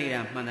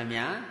 Swelanira,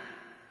 Madamia,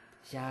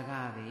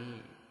 Yagavi.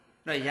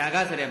 No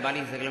Yagas or a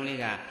body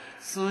Saglonica,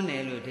 Sun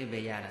Elu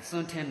Tibeyara,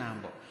 Sun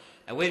Tenambo.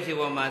 A wealthy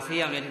woman,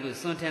 see on it with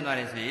Sun Ten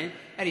Dollars, and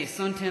it is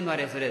Sun 10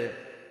 Dollars for the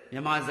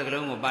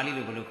Yamazaglomo, Bali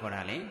Lulu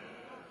Corale.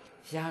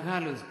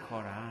 Yagalus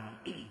Cora.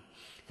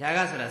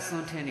 Yagas or a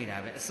Sun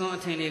Tenida, Sun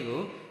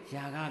Tenigo,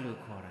 Yagalu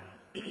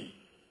Cora.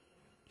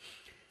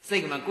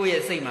 Sigma,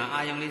 Goya Sigma,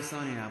 I only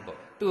son in a book.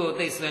 2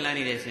 days when I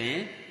need a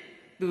sin.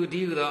 2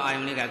 do the I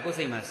only got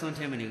Cosima, son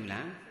Temanula.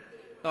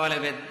 All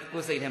of it,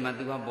 Cosima,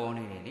 do a born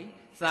in it.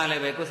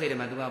 Salave,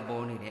 Cosima, do a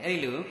born in it.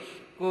 Elu,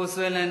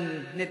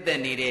 Coswellan,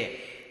 Nitten needed.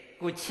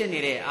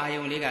 Cuchinide, I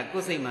only got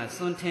Cosima,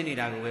 son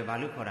Tenida, with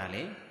Balu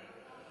Corale.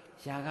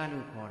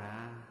 Yagalu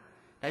Cora.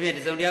 I mean,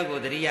 the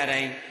Zodiaco, the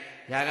Ria,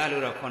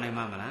 Yagalu of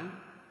Conemamala.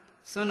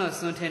 Son of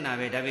Son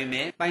Tenave,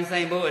 Davime, Pine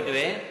Sign Bo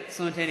away,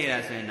 Son Tenida,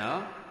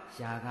 no.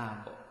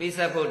 Yaga,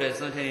 Pisa put a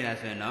Sontenina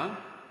Sveno,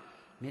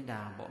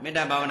 Medabo,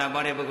 Medabana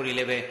Body Boguri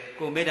Leve,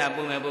 go Meda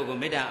Bumabo,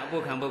 Meda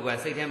Bokambo,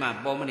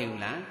 Setema,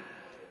 Bomuniula,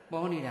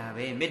 Bonida,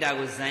 Meda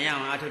was Zayan,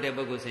 out of the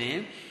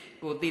Bogusin,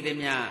 go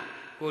Tidemia,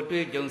 go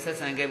to Jones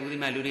and gave with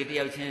my Ludi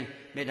of Chin,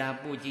 Meda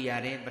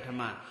Pujiare,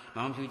 Batama,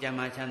 Mount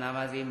Jama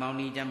Chanavazi,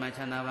 Mouni Jama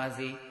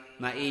Chanavazi,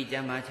 Mai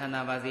Jama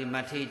Chanavazi,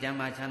 Mati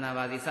Jama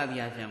Chanavazi,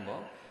 Sadia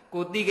Jambo,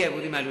 go dig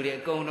with my Ludi,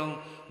 Gono,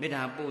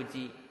 Meda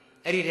Puji.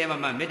 Every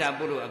time I met a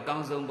bulu, a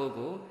council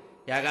bogo,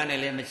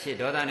 Yaganele Machi,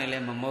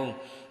 Dodanele Mamon,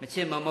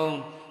 Machi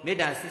Mamon, made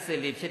a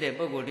Sicily Chede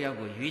Bogo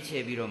Diago,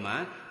 Vice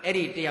Biroma,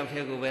 Eddie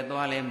Diago, where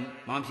Doale,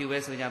 Mamsi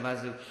West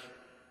Jabazu,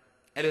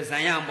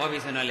 Elusayam Bobby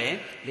Sonale,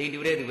 they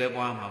do it with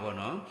one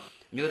Mabono,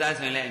 Muda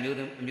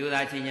Swele,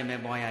 Muda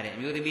Chinyame Boyare,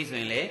 Mudibi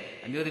Swele,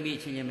 and Mudibi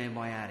Chinyame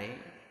Boyare.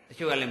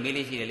 Sugar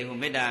Milici, who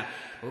made a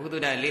who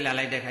do that Lila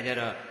like the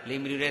Kajaro,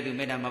 Limure to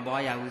Meda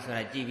Maboya, who's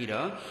a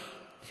Gibido.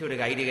 Should the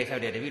guy get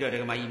out the video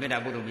of my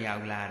Medabulumia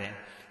Ulare.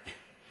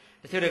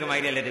 The should have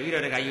made the video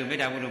of you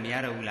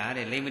Medabulumia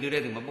Ulare, lay me to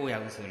the Maboya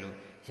Usulu.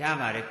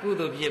 Yama, the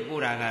good of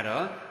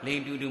Puragaro,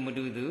 lay to do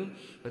Mudu,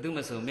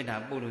 Badumaso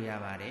Medabulu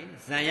Yavare,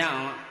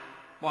 Zaya,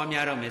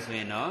 Pomiaro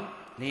Mesueno,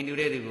 lay to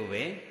the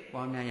Gove,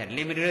 Pomia,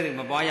 limited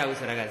Maboya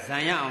Usaraga,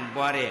 Zaya on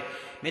Bore,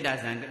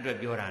 Medazan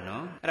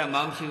Drabiorano,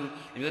 Ramamshu,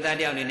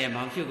 Yudadia in a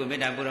Mamshu,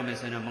 Medabura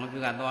Mesueno, Mamshu,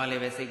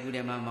 Doale,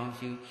 Segudema,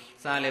 Mamshu,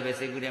 Saleve,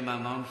 Segudema,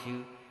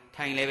 Mamshu.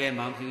 Time level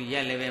monk you,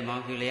 yell level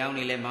monk you,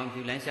 Leoni le monk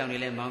you, Lanshaw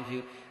le monk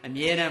you, and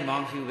Yena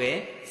monk you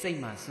way, say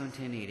my son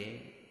tenere.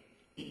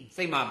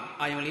 Say my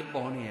I only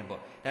born here,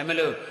 but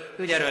Damelo,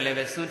 to Jaro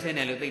level soon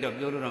tenelu, big of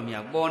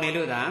Yoromia, born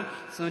eluda,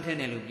 soon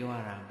tenelu, you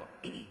are rambo.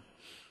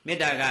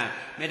 Medaga,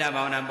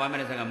 Medabana,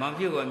 Bomasaga, monk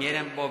you, or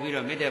Medan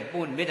Bobiro, made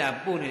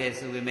a poon in a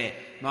suime,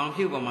 monk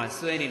you, but my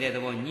sweating at the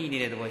one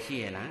needed was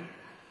she,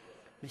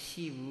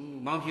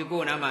 Mashivu, Mampu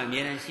go Nama,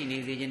 Miran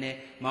Shini Zine,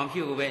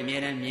 Mampu,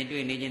 Miran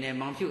Midu Nijine,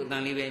 Mampu,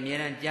 Danlive,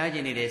 Miran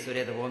Jajini, so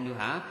that the one you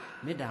have,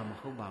 Medam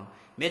Hobam,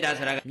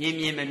 Medasra,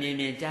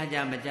 Mimi,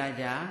 Jaja,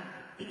 Majaja,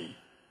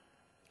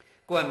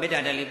 go and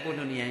Medadali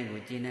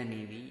Putunia, Gina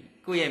Nivi,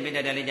 go and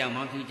Medadalija,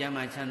 Mampu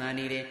Jama Chana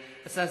Nide,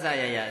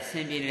 Sasaya,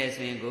 Sembi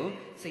Swingo,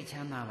 say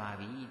Chana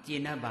Babi,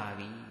 Gina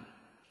Babi.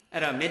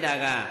 Era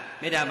Medaga,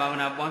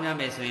 Medabana, Bomia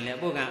Meswin,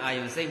 Bogan,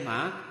 Ion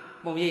Sema,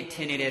 Bomi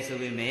Tenide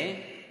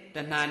Subime.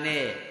 The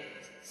Nane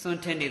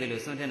Sunteni the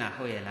Lusuntena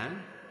Hoyela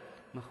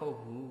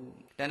Maho.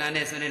 The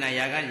Nane Sunena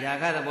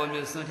Yaga, the bomb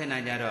you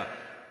Suntena Jaro.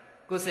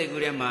 Go say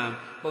Gurema,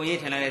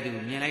 Boyetana do,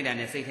 Mianida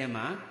and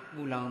Setema,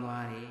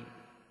 Mulanwari.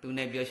 Do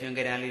ne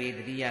Bioshangari,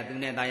 the Dia, do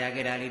ne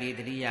Diagarali,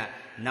 the Dia,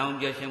 now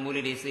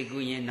Bioshanguli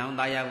Seguin, now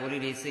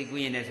Diagoli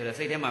Seguin, as the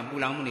Setema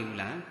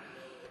Bulamula.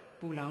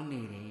 ပူ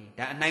လောင်နေတယ်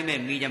ဒါအနှိုက်မဲ့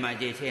မီးကြမှာ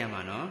အခြေချဲရ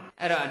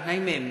မှာနော်အဲ့တော့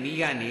အနှိုက်မဲ့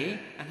မီးကနေ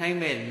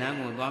အနှိုက်မဲ့လမ်း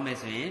ကိုသွားမယ်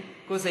ဆိုရင်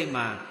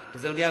ကိုယ်စိတ်မှာ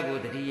တစုံတယောက်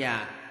ကိုတတိ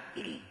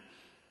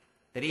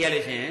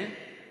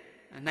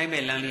ယလို့ရှင်အနှိုက်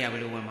မဲ့လမ်းလေးကဘ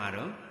ယ်လိုဝင်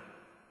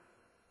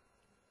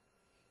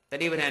မှာတော့တ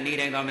တိပဋ္ဌာန်ဤ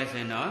တိုင်းသွားမယ်ဆို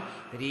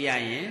ရင်တော့တတိ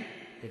ယရင်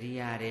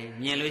တတိယ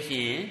တယ်မြင်လို့ရှိ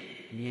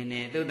ရင်မြင်တ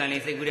ယ်သုတ်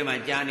တန်လေးစိတ်ကူးထဲမှာ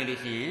ကြားနေလို့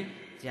ရှိရင်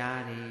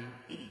ကြား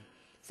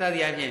တယ်စ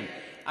သည်အပြင်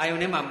အာယုန်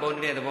ထဲ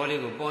မှာပေါ်နေတဲ့သဘော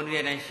လေးကိုပေါ်နေ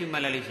တဲ့အတိုင်း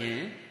ရှုမှတ်လိုက်လို့ရှိရ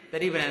င်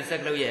တတိပဋ္ဌာန်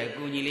စက်ကလုံးရဲ့အ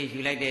ကူအညီလေးယူ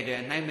လိုက်တဲ့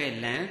အတွက်အနှိုက်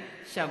မဲ့လ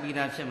မ်းလျှောက်ပြီး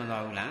သားဖြစ်မ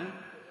သွားဘူးလား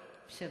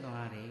ဖြစ်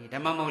သွားတယ်ဓ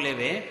မ္မမဟုတ်လည်း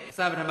ပဲ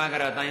စပထမ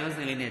ကတော့တန်ရုံး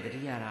စင်လေးနဲ့တ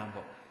တိ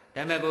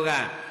ယတာပေါ့ဒါပေမဲ့ကိုက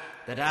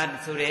တရား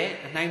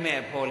ဆိုတဲ့အနှိုက်မဲ့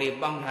အဖော်လေး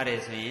ပေါင်းထားတယ်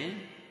ဆိုရင်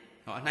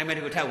ဟောအနှိုက်မဲ့တ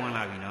ခုထပ်ဝင်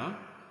လာ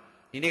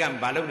ပြီနော်ဒီနေ့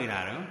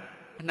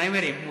ကဘာလုပ်နေတာတော့အနှိုက်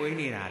မဲ့တွေ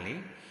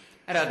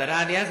မှုေးနေတာလေအဲ့တော့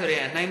တရားတရားဆိုတဲ့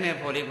အနှိုက်မဲ့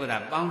ဖော်လေးကိုသာ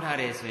ပေါင်း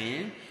ထားတယ်ဆိုရ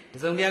င်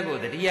တစုံတယောက်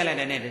ကိုတတိယလိုက်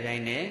တဲ့ဒီတို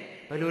င်းနဲ့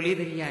ဘယ်လို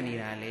လေးတတိ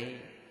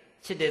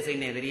ယနေတာလဲချစ်တဲ့စိတ်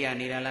နဲ့တတိ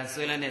ယနေတာလား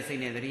ဆွဲလန်းတဲ့စိတ်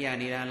နဲ့တတိ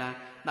ယနေတာလား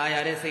ตายရ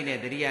တဲ့စိတ်နဲ့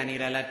တတိယနေ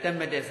တာလားတက်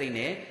မဲ့တဲ့စိတ်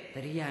နဲ့တ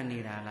တိ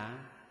ယနေတာလား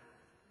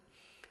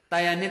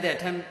ตายရနေ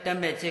တဲ့တက်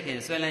မဲ့ချစ်ခင်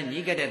ဆွဲလ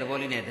န်းညီးကတဲ့သဘော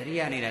လေးနဲ့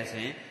တတိယနေတာ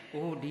ဆိုရင်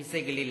အိုးဒီစိ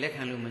တ်ကလေး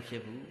လက်ခံလို့မဖြ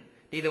စ်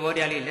ဘူးဒီသ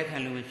ဘောတရားလေး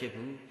လက်ခံလို့မဖြစ်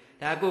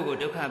ဘူးဒါကိုယ့်ကို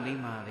ဒုက္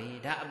ခပြီးမှာပဲ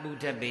ဒါ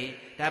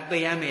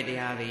အပူဓာတ်ပဲဒါပိတ်ရ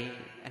မယ်တ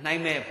ရားပဲအနှို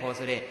က်မဲ့အဖို့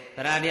ဆိုတဲ့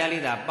တရားတရား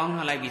လေးသာပေါ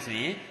င်းထားလိုက်ပြီ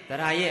ဆိုရင်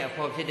တရားရဲ့အ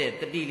ဖို့ဖြစ်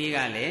တဲ့တတိလေးက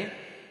လည်း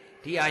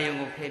ဒီအာ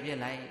ယုံကို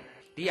ဖယ်ပြစ်လိုက်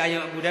ဒီအာ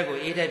ယုံအပူဓာတ်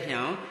ကိုအေးဓာတ်ဖြစ်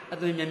အောင်အ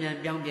သွင်မြန်မြန်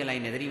ပြောင်းပြစ်လို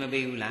က်နေသတိမ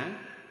ပေးဘူး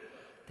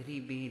လားသတိ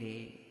ပေးတ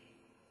ယ်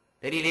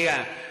သတိလေးကအ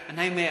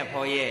နှိုက်မဲ့အ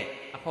ဖို့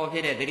ရဲ့အဖို့ဖြ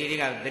စ်တဲ့သတိ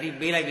လေးက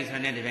သတိပေးလိုက်ပြီ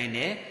ဆိုတဲ့ဒီပိုင်း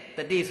နဲ့တ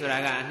တိ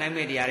ဆိုတာက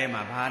အနှိုက်မဲ့တရားထဲ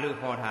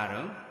မှာဘာလို့ခေါ်ထား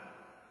တော့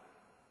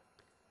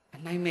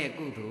အနှိုက်မဲ့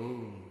ကု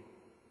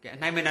သိုလ်ကဲအ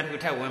နှိုက်မဲ့နောက်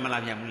တစ်ခုထပ်ဝင်မလာ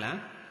ပြန်ဘူးလား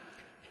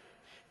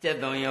ကြက်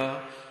သွန်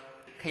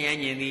ရောခရမ်း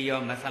ညင်သီး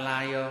ရောမ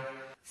ဆလာရော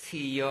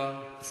စီ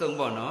ရောအ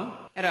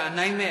စုံပေါ့နော်အဲ့တော့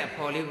အနှိုက်မဲ့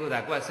အဖော်လေး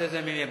ကိုသာကိုယ်ဆွဲဆွဲ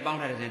မြဲမြဲပေါင်း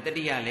ထားတယ်ဆိုရင်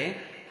တတိယလည်း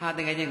ဟာ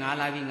တကယ်ချ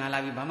င်းငါလာပြီ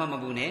ဘာမှ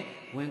မပူနဲ့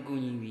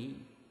ဝင်ကူညီပြီ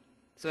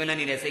ဆွဲလ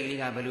န်းနေတဲ့စိတ်ကလေး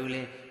ကဘယ်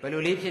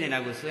လိုလေးဖြစ်နေတာ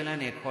ကိုဆွဲလန်း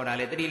နေခေါ်တာ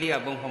လေတတိလေး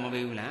ကပုံဖော်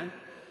မပေးဘူးလား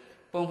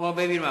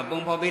ပုံဖော်ပေးပြီးတော့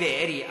ပုံဖော်ပေး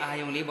တဲ့အဲ့ဒီအာ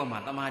ယုံလေးပေါ်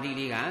မှာတမာတိ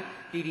လေးက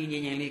တီတီ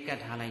ငြိမ်ငြိမ်လေးကတ်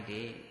ထားလိုက်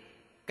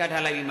တယ်ကတ်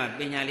ထားလိုက်ပြီးမှ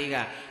ပညာလေး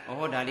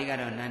ကဒါလေး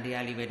ကတော့နန္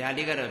တရား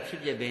လေးပဲဒါလေး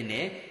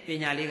ကတော့ဖြစ်ဖြစ်ပဲနဲ့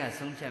ပညာလေး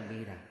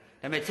ကဆုံးဖြတ်ပေးတာ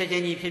ဒါပေ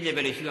မဲ့ချက်ချင်းကြီးဖြစ်ဖြစ်ပဲ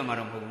လို့ရှုရ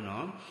မှာတော့မဟုတ်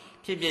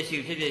ဘူးနော်ဖြစ်ဖြစ်ရှု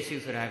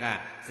ဆိုတာက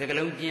စက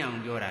လုံးကျင်းအော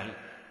င်ပြောတာ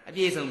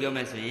အပြည့်စုံပြောမ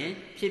ယ်ဆိုရင်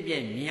ဖြစ်ဖြ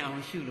စ်မြင်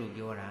အောင်ရှုလို့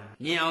ပြောတာ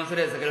မြင်အောင်ဆို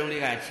တဲ့စကလုံးလေး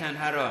ကခြံ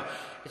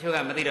ထားတော့တချို့က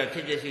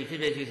မသိတော့ဖြစ်ဖြစ်ရှု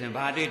ဆိုရင်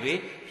ဘာတွေ့ဖြစ်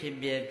ဖြ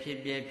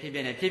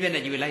စ်နဲ့ကြည့်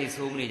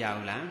လိုက်ဆိုးမနေကြ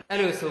ဘူးလား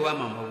အဲ့လိုဆိုရ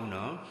မှာမဟုတ်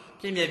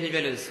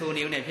ဘူးနော်ဖြစ်ဖြစ်လို့ဆို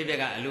နေဦး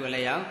နဲ့ဖြစ်ဖြစ်ကအလို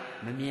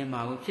အလျောက်မမြင်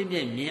ပါ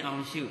ဘူးဖြစ်ဖြစ်မြင်အော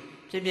င်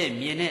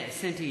ရှုဖြစ်ဖြစ်မြင်တဲ့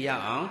အဆင့်ထိရော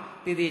က်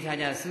အောင်တည်တည်ချာ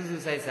ချာစူး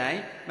စူးဆိုင်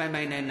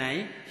ပိုင်နိုင်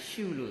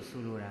ရှုလို့ဆို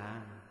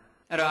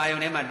လိုတာအဲ့တော့အာယု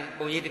န်ထဲ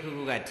မှာပုံရိပ်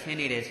တစ်ခုခုကထင်း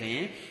နေတယ်ဆို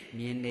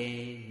ရင်မြင်တ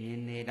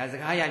ယ်ဒါ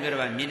စကား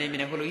ရပြောတော့မြင်တ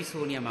ယ်ဟိုလိုကြီး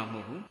ဆိုနေရမှာမဟု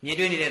တ်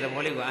ဘူးမြင်တွေ့နေတဲ့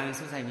သဘောလေးကိုအာယုန်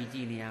စူးဆိုင်ပြီးကြ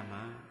ည့်နေရ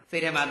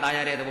မှာစိတ်ထဲမှာตายရ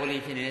တဲ့သ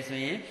ဘောလေးဖြစ်နေတယ်ဆို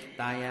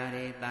ရင်ตายရတ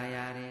ယ်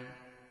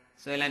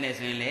ဆွဲလ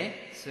န်းနေဆိုရင်လ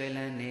ည်းဆွဲ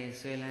လန်း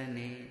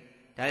နေ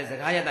ဒါ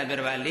စကား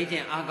ရတာပြောတော့အ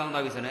လေးချင်းအားကော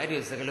င်းသွားပြီဆိုတော့အဲ့ဒီ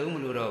စကလုံး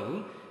မလို့တော့ဘူး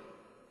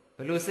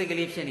ဘလို့စိတ်က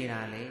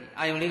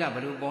လေးဖြစ်နေတာလေအာယုန်လေးကဘ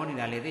လို့ပေါ်နေတာ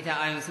လေတေ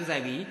ချာအာယုန်စူး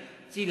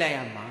ဆိုင်ပြီးကြည့်လိုက်ရ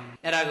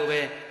မှာအဲ့ဒါ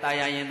ကိုပဲตาย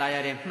ရင်ตาย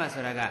ရတယ်မှတ်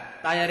ဆိုတာက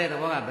ตายရတဲ့သ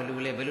ဘောက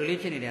ဘလို့လေး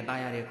ဖြစ်နေတယ်ตาย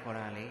ရတယ်ခေါ်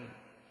တာလေ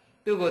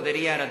သူ့ကို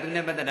တတိယတော့သူ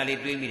နဲ့ပတ်သက်တာလေး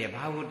တွေးမိ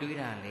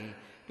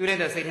တယ်ဘာလို့တွေးတာလဲတွေးလိုက်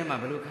တော့စိတ်ထဲ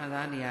မှာဘလို့ခံ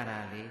စားနေရတာ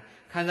လေ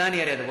ခံ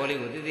စားနေရတဲ့သဘောလေး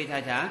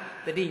ကိုသေချာ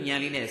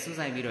တတိဉာဏ်လေးနဲ့စူး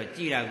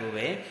စိုက်ပြီးတော့ကြည်တာကို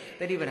ပဲ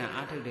တတိပဋ္ဌာန်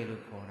အားထုတ်တယ်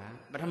လို့ခေါ်တာ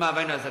ပထ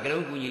မပိုင်းတော့စ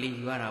ကလုံးကူညီလေး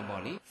ယူ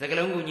ရတာပေါ့လေစ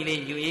ကလုံးကူညီလေး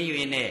ယူ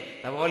ရင်နဲ့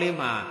သဘော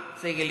လေးမှာ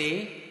စိတ်ကလေး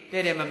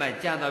တဲ့မ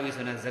မတ်ကြာသွား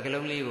ပြီဆိုတော့စက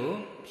လုံးလေးကို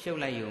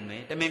ဖြုတ်လိုက်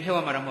ရုံပဲတမင်ဖြုတ်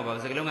ရမှာတော့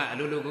မဟုတ်ပါဘူးစကလုံးကအ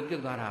လိုလိုကိုပြုတ်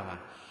သွားတာပါ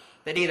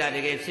တတိသာတ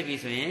ကယ်ဖြစ်ပြီ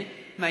ဆိုရင်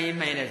မှန်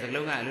ရင်တဲ့စက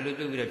လုံးကအလိုလို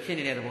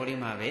ပြုတ်ပြီးတော့ဖြစ်နေတဲ့သဘော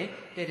လေးမှာပဲ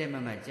တဲ့မ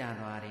မတ်ကြာ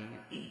သွား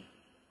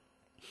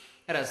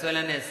တယ်အဲ့တော့ဆွဲလ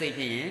န်းတဲ့စိတ်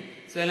ဖြစ်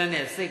ရင်ဆွဲလန်း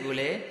တဲ့စိတ်ကို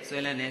လည်း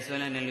ဆွဲလ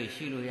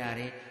န်းနေလို့ရှုလို့ရတ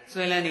ယ်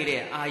ဆွဲလ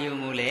န်းနေတဲ့အာ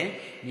ယုံကိုလည်း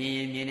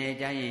မြင်နေ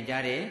ကြား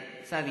ရင်ကြားတယ်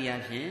စသည်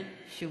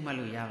အဖြစ်ရှုမှတ်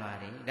လို့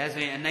ရပါတယ်ဒါ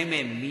ဆိုရင်အနိုင်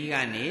မဲ့မီး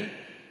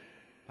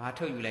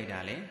ကနေဘာထုတ်ယူလိုက်တာ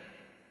လဲ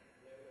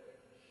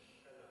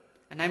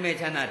အနိုင်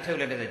မဲ့ချမ်းသာထုတ်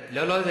လိုက်တဲ့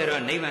လောလော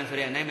ဆယ်တော့နိဗ္ဗာန်ဆို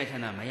တဲ့အနိုင်မဲ့ချ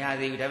မ်းသာမ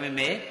ရသေး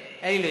ဘူးဒါပေမဲ့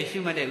အဲ့ဒီလို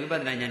ရှုမှတ်တဲ့ဝိ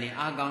ပဿနာဉာဏ်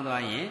နဲ့အားကောင်း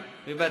သွား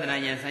ရင်ဝိပ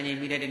ဿနာဉာဏ်ဆ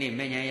န်းကျင်ပြီးတဲ့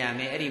နေ့မဲ့ဉာဏ်ရမ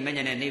ယ်အဲ့ဒီမဲ့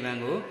ဉာဏ်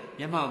နဲ့နိဗ္ဗာန်ကို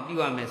မျက်မှောက်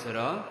ပြုရမယ်ဆို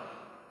တော့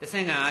တဆ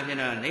င့်က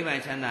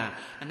အဖြစ်တော့နိဗ္ဗာန်ချမ်းသာ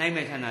အနိုင်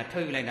မဲ့ချမ်းသာထု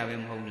တ်ယူ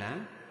လိုက်တာပဲမဟုတ်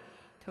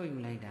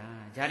လားထုတ်ယူလိုက်တာ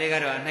ဂျာတဲ့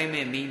ကတော့အ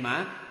နိုင်မဲ့မီးမှာ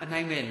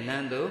အနိုင်မဲ့လ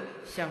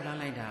မ်းသို့ရှောက်လ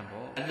န်းလိုက်တာ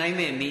ပေါ့အနိုင်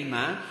မဲ့မီး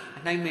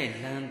မှာအနိုင်မဲ့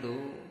လမ်း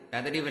သို့ဒါ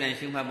တတိပဋ္ဌာန်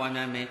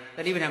ရှုမှတ်ပွားများမယ်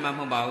တတိပဋ္ဌာန်မှာမ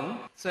ဟုတ်ပါ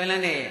ဘူးဆွဲ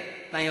လန်း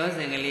တဲ့တန်ရောစ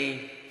ဉ်ကလေး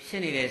ရှ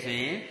င်းနေတယ်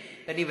ဆိုရင်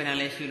တတိပဋ္ဌာန်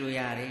လည်း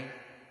ရှုလို့ရ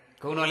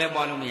တယ်ဂုံတော်လည်း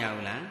ပွားလို့မရ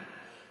ဘူးလား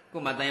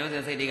ကို့မှာတန်ရောစ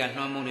ဉ်စိတ်တွေက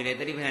နှွမ်းမှုနေတယ်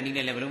တတိပဋ္ဌာန်နည်း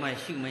နဲ့လည်းဘယ်လို့မှ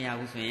ရှုမ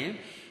ရဘူးဆိုရင်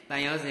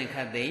တန်ရောစဉ်ခ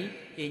တ်သိ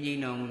မ်းအ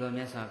င်းကြီးတော်မူသော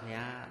မြတ်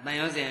စွာဘုရား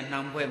တန်ရောစဉ်အ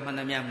နှောင်ဖွဲ့မှန်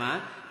သမျှ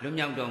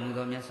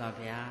မှာလွတ်မြောက်တော်မူသောမြတ်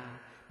စွာဘုရား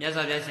မြတ်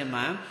စွာဘုရားရှင်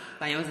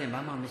မှာတန်ရောစဉ်ဘာ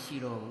မှမရှိ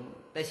တော့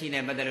ဘူးတက်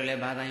ရှိနဲ့ပတ်သက်လို့လည်း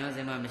ဘာတန်ရော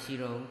စဉ်မှမ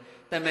ရှိတော့ဘူး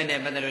တက်မဲ့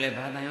နဲ့ပတ်သက်လို့လ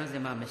ည်းဘာတန်ရောစ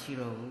ဉ်မှမရှိ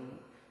တော့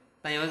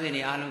ဘူးတန်ရောစဉ်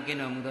တွေအားလုံးကင်း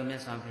တော်မူ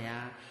သောမြတ်စွာဘု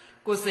ရား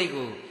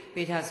ကိုယ်စိတ်ကို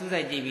တေချာစူး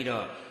စိုက်ကြည့်ပြီး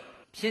တော့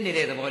ဖြစ်နေ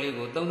တဲ့သဘောလေး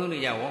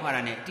ကိုသုံးနေကြဝေါဟာ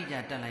ရနဲ့အတိအကျ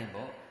တက်လိုက်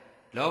ပေါ့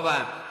လောဘ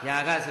ຢာ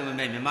ကဆိုပေ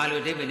မဲ့မြမ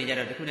လိုအဓိပ္ပာယ်နေကြ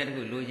တော့တစ်ခုနဲ့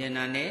တစ်ခုလိုချင်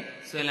တာ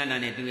နဲ့ဆွဲလန်းတာ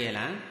နဲ့တူရဲ့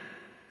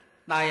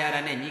လားตาย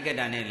ရတာနဲ့ညှိကပ်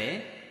တာနဲ့လ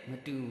ည်းမ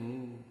တူ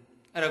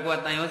ဘူးအဲ့တော့ကိုက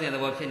တန်ရောစဉ်သ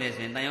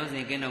ဘောဖြစ်နေဆိုရင်တန်ရောစ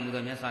ဉ်ကင်းတော်မူ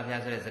သောမြတ်စွာဘု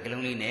ရားဆိုတဲ့စ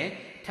ကားလုံးလေး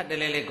နဲ့ထပ်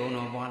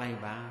တလဲလဲဂုဏ်တော်ပွားလိုက်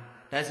ပါ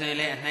ဒါဆိုရင်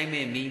လည်းအနှိုင်း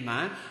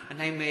မဲ့မိမှအ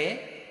နှိုင်းမဲ့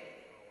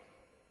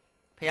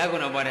ဘု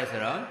ရားဂုဏ်တော်ပွားတယ်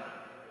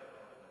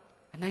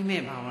ဆိုတော့အနှို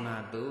င်းမဲ့ဘာ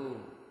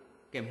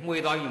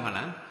ဝနာသူကဲမှွေသွားပြီ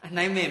မလား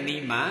အနှိုင်း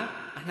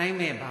မဲ့မိမှအနှို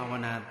င်းမဲ့ဘာ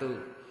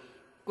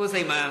ဝနာသူကိုယ်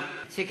စိတ်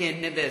မှာချစ်ခင်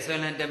နှစ်သက်ဆွဲ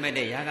လန်းတက်မဲ့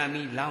တဲ့ယာဂ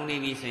မီ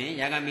လောင်နေပြီဆိုရင်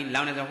ယာ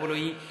ဂမီလောင်နေဆိုဟို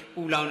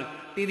လိုကြီးပူလောင်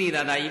တိတိသာ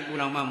သာကြီးပူ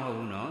လောင်မှမဟုတ်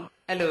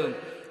ဘူးနော်အဲ့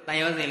လိုတန်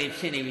ရောစဉ်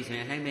လေးဖြစ်နေပြီဆိုရ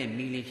င်အနှိုင်း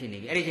မဲ့မီး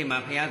လေးဖြစ်နေပြီအဲ့ဒီအချိန်မှာ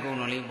ဘု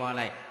ရားဂုဏ်တော်လေးပွား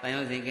လိုက်တန်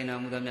ရောစဉ်ကင်းတော်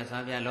မူသောမြတ်စွာ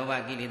ဘုရားလော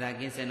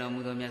ဘကိလေသာကင်းစင်တော်မူ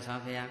သောမြတ်စွာ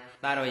ဘု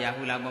ရားသားတော်ရာ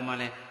ဟုလာပေါ်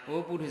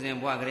မှာလဲအိုးပုထုဇဉ်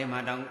ဘဝကလေး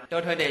မှာတောင်းတော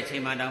ထွက်တဲ့အ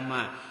ချိန်မှာတောင်းမှ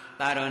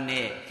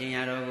သားတော်နဲ့ကျင်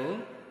ရတော်ကို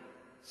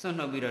စွ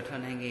န့်နှုတ်ပြီးတော့ထွ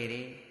က်နိုင်ခဲ့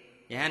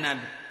တယ်ယ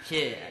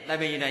ဟနာဖြစ်တ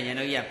ပည့်ရယန္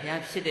တုကြီးကဘုရား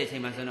ဖြစ်တဲ့အ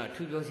ချိန်မှာဆိုတော့အ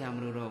ထူးပြောစရာ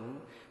မလိုတော့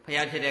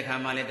ဘူးဘုရားဖြစ်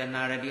တဲ့ခါမှာလဲ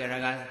တဏှာရတိအ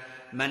ရဂ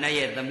မန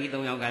ရဲ့သ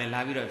မီး၃ယောက်ကလည်းလာ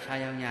ပြီးတော့ဖြား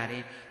ရောက်ကြတ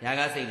ယ်။ယာ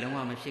ကစိတ်လုံးဝ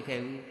မဖြစ်ခဲ့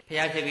ဘူး။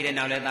ဖျားဖြစ်ပြီး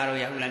တဲ့နောက်လဲ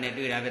သားတော်ရဟုလာ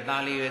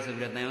နဲ့တွေ့တာပဲသားလေးရွယ်ဆို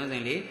ပြီးတော့တန်ရုံးစ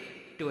င်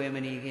လေးတွေ့မ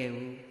နေ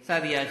ခဲ့ဘူး။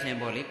စသည်အချင်း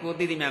ပေါ့လေ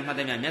ကိုသိသိမြတ်မှတ်တ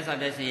ယ်မြတ်မြတ်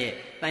စွာဘုရားရှင်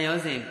ရဲ့တန်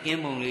ရုံးစင်က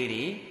င်းမုံ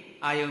လေးတွေ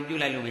အာယုံပြု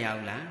တ်လိုက်လို့မ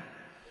ရဘူးလား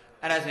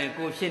။အဲ့ဒါဆို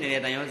ရင်ကိုဖြစ်နေ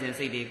တဲ့တန်ရုံး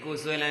စင်စိတ်တွေ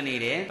ကိုဆွဲလန်းနေ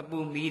တဲ့အပူ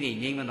မီးတွေ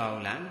ငြိမ့်မသွားဘူး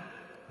လား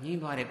။ငြိမ့်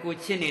သွားတယ်ကို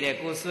ချစ်နေ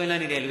တဲ့ကိုဆွဲလ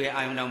န်းနေတဲ့လူ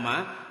ရဲ့အာယုံ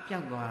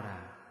တောင်မှပျောက်သွားတာ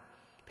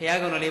။ဖျား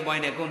ကုံတော်လေးပွို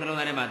င်းတဲ့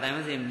ကိုနှလုံးသားထဲမှာတန်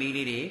ရုံးစင်မီး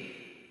လေးတွေ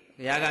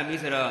ရာဂမီး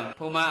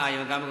ဆိုတော့ဖုံးမအာ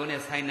ယုံကာမဂုဏ်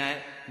နဲ့ဆိုင်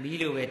တဲ့မီး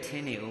လိုပဲထ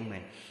င်းနေအောင်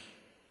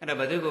မယ်အဲ့တော့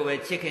ဘသူကိုပဲ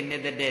ချစ်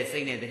ခင်နေတဲ့စိ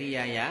တ်နဲ့တတိ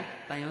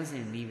ယရာတန်ရုံး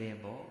စင်မီးပဲ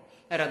ပေါ့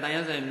အဲ့တော့တန်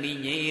ရုံးစင်မီး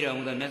ငြိမ်း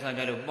အေးတော်မူသောမြတ်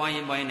စွာဘုရားတို့ပွား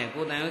ရင်နဲ့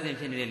ကိုတန်ရုံး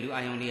စင်ဖြစ်နေတဲ့လူ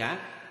အာယုံလေး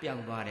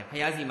ကပျောက်သွားတယ်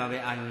ဖျားစီ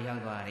မှာပဲအာယုံ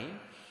ရောက်သွားတယ်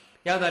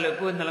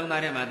ရောက်သွားလို့ကိုယ်နှလုံး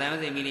သားထဲမှာ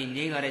တန်ရုံးစင်မီးလေး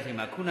ငြိမ်းသွားတဲ့အ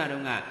ချိန်မှာခု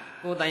နတုန်း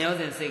ကကို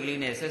တန်ရုံးစင်စိတ်ကလေး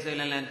နဲ့ဆွဲ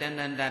ဆွဲလန်းလန်းတန်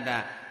တန်တ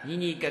တညှိ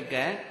ညှိကက်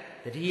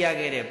ကက်တတိ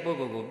ယခဲ့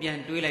တဲ့ပုဂ္ဂိုလ်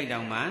ကိုပြန်တွေးလိုက်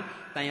တော့မှ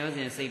တန်ရုံးစ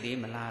င်စိတ်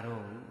တွေမလာ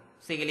တော့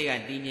ဘူးစိတ်ကလေးက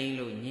တည်ငြိမ်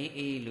လို့ငြိမ်း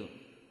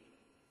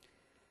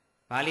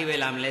အေးလို့ဘာလေးပဲ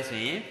လာမလဲဆို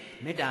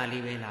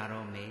ရင်မေတ္တာလေးပဲလာ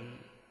တော့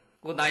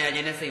မယ်ကိုယ်ตายရခြ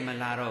င်းနဲ့စိတ်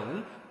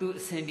မလာတော့ဘူးသူ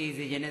အစဉ်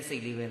ပြေစေခြင်း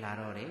နဲ့စိတ်လေးပဲလာ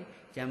တော့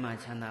တယ်ကျမ်းမာ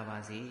ချ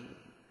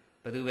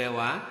မ်းသာပါစေဘသူပဲ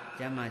ဝါ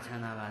ကျ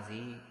မ်းမာချမ်းသာပါစေ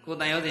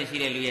ကိုယ်တန်ရောစဉ်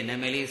ရှိတဲ့လူ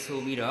ရဲ့နာမည်လေးဆို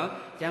ပြီးတော့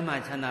ကျ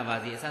မ်းမာချမ်းသာပါ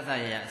စေအဆ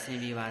ဆရရအ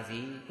စဉ်ပြေပါစေ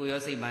ကိုရော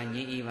စိတ်ပါ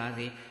ငြိမ်း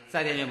အေးပါစေစ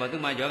သည်ဖြင့်ပေါ့သူ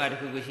မှယောဂ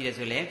တစ်ခုခုရှိ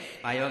တယ်ဆိုလေ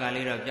ဘာယောဂ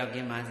လေးတော့ပျောက်က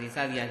င်းပါစေစ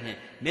သည်ဖြင့်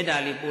မေတ္တာ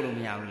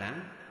လေးပို့လို့မရဘူး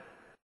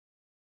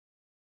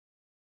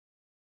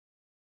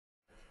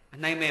လားအ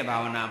နှိုင်းမဲ့ဘာ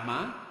ဝနာမှာ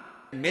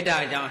မေတ္တာ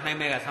ကြောင့်အနှို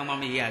င်းမဲ့ကဆောင်းမ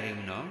မရရသေး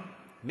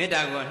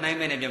ဘူးနော်မေတ္တာကိုအနှိုင်း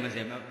မဲ့နဲ့ပြောမစ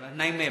င်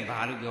အနှိုင်း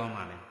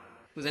မဲ့ဘာလို့ပြောမှာလဲ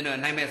ဦးဇင်းတို့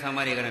အနှိုင်းမဲ့ဆောင်းမ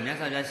တွေကတော့မြတ်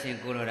စွာဘုရားရှင်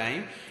ကိုယ်တော်တိုင်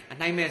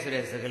အနှိုင်းမဲ့ဆို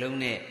တဲ့စ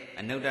ကားလုံးနဲ့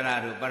အနုတ္တ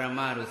ရတို့ပရမ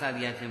တို့စသ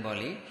ည်အချင်းပေါ့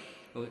လေ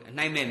ဟိုအ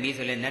နှိုင်းမဲ့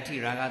မီးဆိုလဲ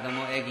နတ္ထိရာဂ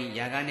သမောအေဂိ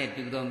ယာဂနဲ့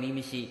တူသောမီး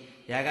မရှိ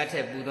ယာဂထ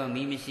က်ပူ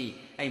သောမီးမရှိ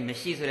အဲ့မ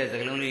ရှိဆိုတဲ့စ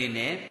ကားလုံးလေး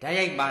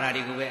နဲ့ဓာတ်ရိုက်ပါတာ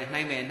တွေကိုပဲ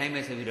အနှိုင်း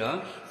မဲ့ဆိုပြီးတော့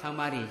ဆောင်း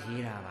မတွေ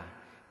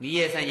ရေးတာပါမီး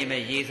ရဲ့ဆိုင်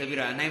ရင်ပဲရေး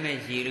ဆိုပြီးတော့အနှိုင်းမဲ့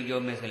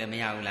ရေးလို့ပြောမယ်ဆိုလည်းမ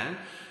ရဘူး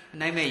လားအ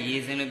နိုင်မဲ့ရေ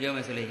စင်လို့ပြောမ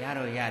ယ်ဆိုလေရ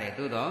တော့ရတယ်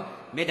သို့တော့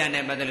မေတ္တာ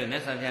နဲ့ပတ်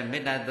သက်လို့မြတ်စွာဘု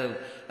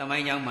ရားမေတ္တာသုတ်သ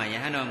မိုင်းကြောင်းမှာ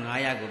ယဟန်တော်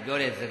900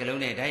ကိုပြောတဲ့စကားလုံး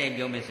နဲ့ဓာတ်ရိုက်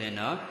ပြောမယ်ဆို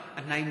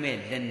ရင်တော့အနိုင်မဲ့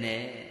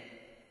လက်နဲ့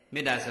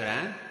မေတ္တာ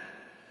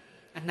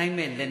ဆိုတာအ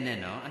နိုင်မဲ့လက်နဲ့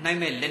နော်အနိုင်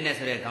မဲ့လက်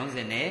နဲ့ဆိုတဲ့ခေါင်းစ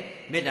ဉ်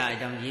နဲ့မေတ္တာအ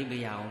ကြောင်းရေးပြ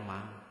ရအောင်ပါ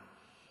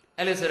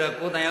အဲ့လို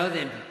ဆိုတော့ကိုယ်တန်ရော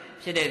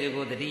စဉ်ဖြစ်တဲ့သူ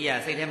ကိုတတိ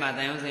ယစိတ်ထဲမှာ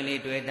တန်ရောစဉ်လေး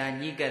တွေ့တာ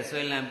ညှိကက်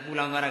ဆွဲလ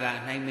န်းပူလောင်သွားတာကအ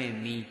နိုင်မဲ့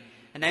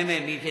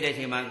မီးဖြစ်တဲ့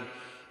အချိန်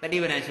မှာတတိ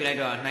ပဒံရှု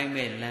လိုက်တော့အ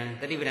နိုင်မဲ့လမ်း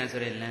တတိပဒံ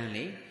ဆိုတဲ့လမ်း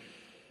လေ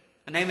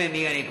အနိုင်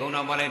မဲ့မိကနေဂုဏ်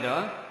တော်ပွား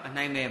လိုက်တော့အ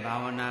နိုင်မဲ့ဘာ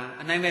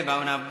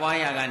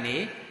ဝနာပွားရ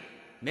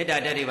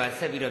ကနေမေတ္တာတက်တွေပါဆ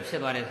က်ပြီးတော့ဖြစ်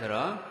သွားတယ်ဆို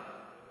တော့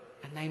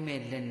အနိုင်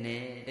မဲ့လက်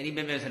နဲ့တတိပြ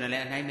ပြဆိုတော့လ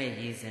ည်းအနိုင်မဲ့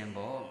ရည်စင်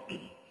ပေါ့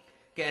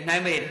ကဲအနို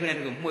င်မဲ့တစ်ခုနဲ့တ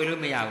စ်ခုမှွေ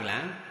လို့မရ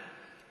ဘူးလား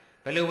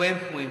ဘယ်လိုပဲ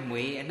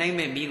မှွေအနိုင်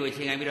မဲ့မိကို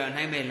ချိန်ခံပြီးတော့အ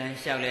နိုင်မဲ့လမ်း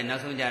လျှောက်လဲနော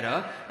က်ဆုံးကြတော့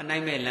အနို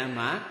င်မဲ့လ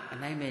မ်းမှာ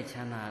အနိုင်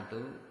မဲ့ချမ်းသာသူ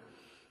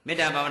မေတ္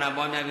တာဘာ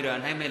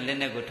ဝနာပွားများပြီးတော့အနိုင်မဲ့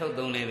လက်နဲ့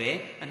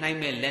ကိုထုတ်သုံးလဲပဲအ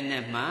နိုင်မဲ့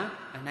လက်နဲ့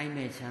မှာအ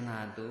နိုင်မဲ့ချ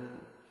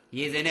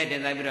မ်းသာသူရေစင်နဲ့တ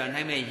င်စားပြီးတော့အ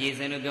နှိုင်းမဲ့ရေ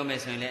စင်လို့ပြောမယ်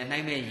ဆိုရင်လည်း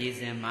အနှိုင်း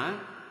မဲ့ရေစင်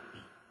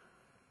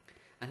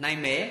မှာအနှို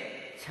င်းမဲ့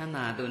ချ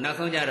မ်းသာသူနောက်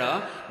ဆုံးကြတော့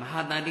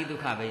မဟာတန်တိဒု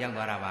က္ခပဲရောက်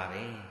သွားတာပါပဲ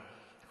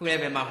အခုလ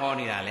ည်းပဲမှာ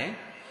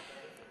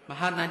ဟောနေတာလေမ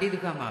ဟာ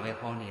တန်တိဒုက္ခ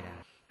မှာပဲဟောနေတာ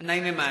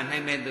အနှိုင်းမဲ့မှာ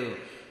အနှိုင်း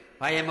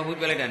မဲ့သူဘာရ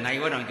မဟုတ်ပြောလိုက်တာ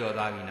နိုင်ဝတ်တောင်ကြော်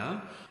သွား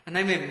ပြီနော်အ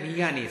နှိုင်းမဲ့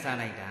မီးကနေ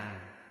စားလိုက်တာ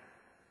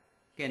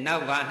ကဲ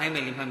နောက်ကအနှိုင်း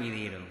မဲ့လေးမှတ်မိ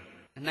သေးတယ်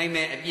အနှိုင်း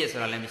မဲ့အပြစ်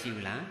ဆိုတာလည်းမ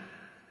ရှိဘူး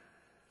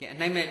လားကဲအ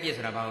နှိုင်းမဲ့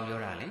အပြစ်ဆိုတာဘာ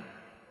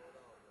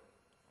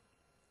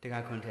ကိုပြောတာလဲတခါ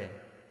ခွန်ထဲ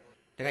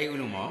တခါကြီးဥ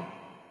လုံး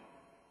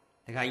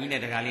မောတခါကြီး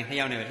နဲ့တခါ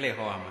လေးနှစ်ယောက်နဲ့ပဲလှည့်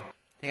ဟောရ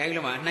မှာတခါကြီး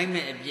လုံးမှာအနှို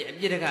င်းမဲ့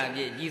အပြစ်တခါ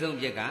အပြစ်အကြီးဆုံး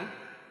အပြစ်က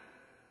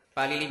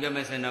ပါဠိလေးပြောမ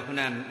ယ်ဆိုရင်တော့ခု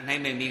နအနှို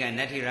င်းမဲ့မိ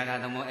ကနတ္ထိရာ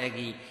ဂသ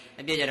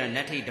မောအေဂိအပြစ်ကြတော့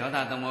နတ္ထိဒေါ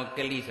သသမောက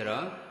လိ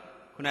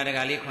ဆိုတော့ခုန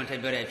တခါလေးခွန်ထဲ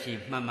ပြောတဲ့အဖြစ်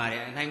မှန်ပါ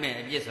တယ်အနှိုင်းမဲ့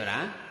အပြစ်ဆိုတာ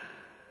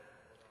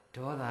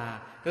ဒေါသ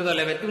သို့တော်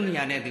လည်းပဲ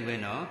သူ့နေရာနဲ့သူပဲ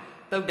နော်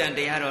တုတ်တန်တ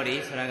ရားတော်တွေ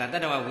ဆိုတာက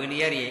တတ္တဝဝိန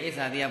ည်းရဲ့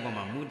ဣစ္ဆာတ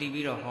ရားပေါ်မှာမူ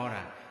တည်ပြီးတော့ဟော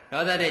တာ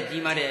ဒေါသ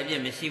တဲ့ကြီးမားတဲ့အပြ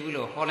စ်မရှိ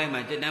ဘူးလို့ဟော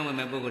လိုက်မှကျွတ်တန်း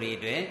ဝင်မဲ့ပုဂ္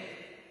ဂိုလ်တွေ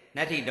အတွက်န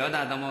တ္ထိဒေါသ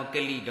သမော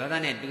ကလိဒေါ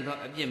သနဲ့တူ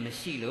သောအပြစ်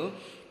မရှိလို့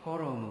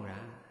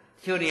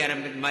ဟောတော်မူတာချို့နေရာ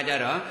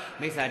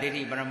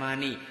မှာကြတော့မိစ္ဆာဒိဋ္ဌိပ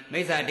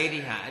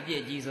ရမာဏိမိစ္ဆာဒိဋ္ဌိဟာအပြစ်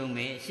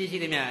အကြီးဆုံးပဲရှိ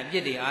ရှိသမျှအပြ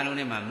စ်တွေအားလုံး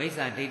ထဲ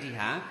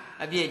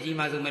မှာမိစ္ဆာဒိဋ္ဌိဟာအပြစ်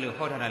အကြီးမားဆုံးပဲလို့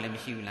ဟောထားတာလည်း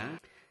မရှိဘူးလား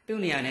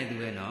သူ့နေရာနဲ့သူ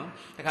ပဲနော်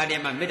တခါတ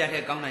ည်းမှာမေတ္တာ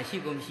ထက်ကောင်းတာရှိ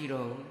ကုန်မရှိ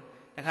တော့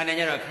ဘူးတခါတည်း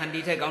ကျတော့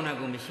ခန္တီထက်ကောင်းတာ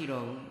ကိုမ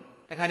ရှိတော့ဘူး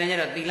တခါတ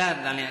ည်းကျတော့သီလ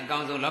တန်လည်းအ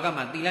ကောင်းဆုံးလောက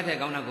မှာသီလ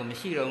ထက်ကောင်းတာကို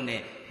မရှိတော့ဘူးနဲ့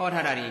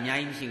ဟောထားတာတွေအများ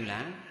ကြီးမရှိ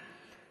ဘူးလား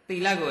သီ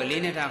လကို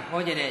အလေးနဲ့ထား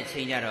ဟောခြင်းတဲ့အ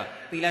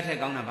ချိန်ကျတော့သီလ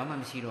ထက်ကော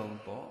င်းတာဘာမှမ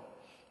ရှိတော့ဘူးပေါ့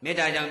မေတ္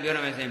တာကြောင့်ပြောရ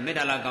မယ်ဆို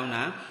ရင်မေတ္တာလောက်ကောင်း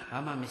တာဘာ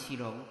မှမရှိ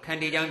တော့ဘူးခန္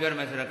တီကြောင့်ပြောရ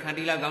မယ်ဆိုတော့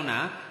ခန္တီလောက်ကောင်းတာ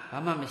ဘာ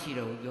မှမရှိ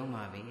တော့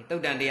ဘူးပြောမှာပဲတု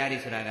တ်တန်တရားတွေ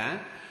ဆိုတာက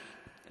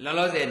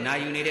လောလော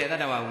ဆယ်နာယူနေတဲ့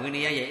သတ္တဝါဝိ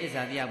နည်းရဲ့အစ္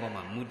ဆာတရားပေါ်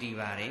မှာမူတည်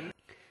ပါ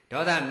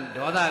တယ်ဒေါ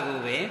သကို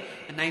ပဲ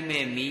အနိုင်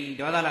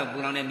မဲ့မိဒေါသလောက်ပူ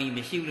လောင်တဲ့မိ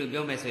မရှိ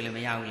ဘူးလို့ပြောမယ်ဆိုရင်လည်း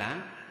မရဘူးလား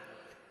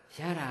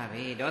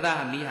ရတာပဲဒေါ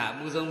သဟာမိဟာအ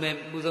ပူ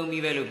ဆုံးမိ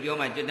ပဲလို့ပြော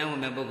မှကျွတ်တန်းဝ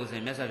င်မဲ့ပုဂ္ဂိုလ်ဆိုရ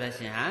င်မြတ်စွာဘုရား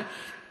ရှင်ဟာ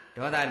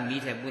ဒေါသမိ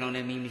ထက်ပူလောင်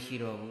တဲ့မိမ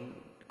ရှိတော့ဘူး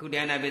ခု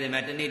တရားနာပြည်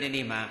တယ်မှာ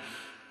တနေ့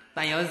မှာတ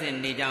န်ရောစဉ်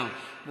နေကြော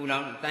င်းပူလော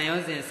င်တန်ရော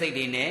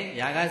စဉ်စိတ်တွေ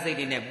နဲ့ຢာကစိတ်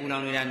တွေနဲ့ပူ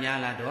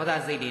လောင်နေတာများလားဒေါသ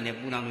စိတ်တွေနဲ့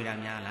ပူ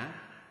လောင်နေတာများလား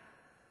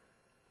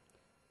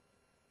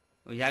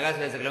ຢာ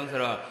ကဆိုတဲ့စကားလုံးဆို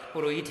တော့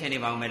ကိုလိုကြီး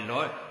ထင်နေပါအောင်မယ်တ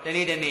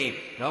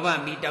နေ့လော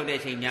ဘမီးတောက်တဲ့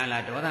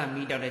ချိန်များလားဒေါသ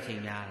မီးတောက်တဲ့ချိ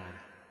န်များ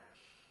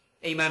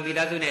လားအိမ်မှာမိ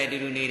သားစုနဲ့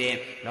အတူတူနေတယ်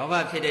လောဘ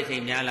ဖြစ်တဲ့ချိ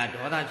န်များ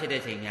လားဒေါ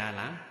သဖြစ်တဲ့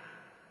ချိန်များလား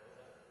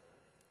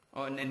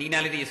နီ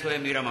နာလေးဒီဆွဲ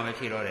ပြီးတော့မှ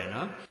မဖြစ်တော့တယ်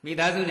နော်မိ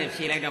သားစုနဲ့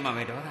ဖြေလိုက်တော့မှပဲ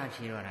ဒေါသဖြ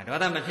စ်တော့တာ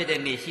ဒေါသမဖြစ်တဲ့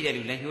နေ့ရှိ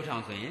တဲ့လူလည်းညှိုး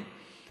ထောင်ဆို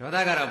ရင်ဒေါ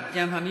သကတော့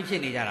ကြံဖန်ပြီးဖြ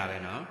စ်နေကြတာပဲ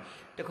နော်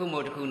တခုမဟု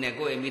တ်တခုနဲ့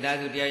ကိုယ့်ရဲ့မိသား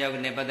စုတရား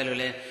ရောက်နဲ့ပတ်သက်လို့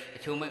လည်း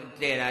အချိုး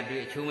မတဲ့တာ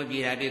တွေ့အချိုးမပြေ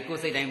တာတွေ့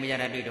ကိုယ်စိတ်တိုင်းမ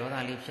ရတာတွေ့ဒေါ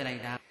သလေးဖြစ်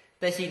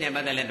လိုက်တာတက်ရှိနဲ့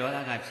ပတ်သက်လည်းဒေါသ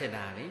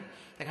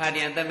ကဖြစ်တာပဲတခါ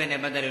တည်းတက်မဲ့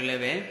နဲ့ပတ်သက်လို့လ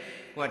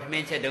ည်းပဲကိုယ်ထမ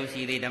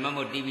င်းချက်တုံးရှိသေးဓမ္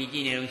မမို့ TV ကြ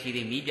ည့်နေတုံးရှိ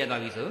သေးမီးပြတ်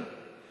သွားပြီဆို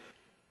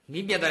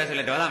မီးပြတ်သွားတယ်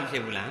ဆိုလည်းဒေါသမဖြ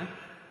စ်ဘူးလား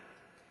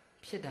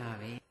ဖြစ်တာ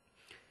ပဲ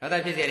ဒေါသ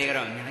ဖြစ်เสียတွေက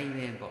တော့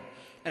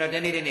အများကြီးပဲပေါ့အဲ့တော့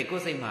တနေ့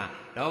ကိုယ်စိတ်မှာ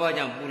လောဘ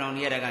ကြောင့်ပူလောင်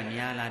နေရတာက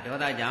များလားဒေါ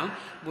သကြောင့်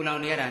ပူ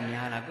လောင်နေရတာ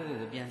များလားကို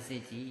ပြန်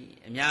စစ်ကြည့်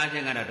အများအ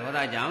ပြားကတော့ဒေါ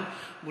သကြောင့်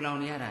ပူ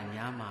လောင်နေရတာ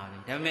များ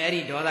မှာပဲဒါပေမဲ့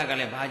အဲ့ဒီဒေါသက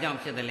လည်းဘာကြော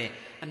င့်ဖြစ်တယ်လဲ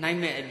အနိုင်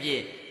မဲ့အပြစ်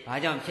ဘာ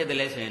ကြောင့်ဖြစ်တယ်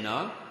လဲဆိုရင်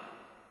တော့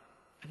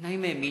အနိုင်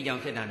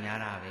မဲ့မိကြောင့်ဖြစ်တာများ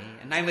တာပဲ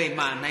အနိုင်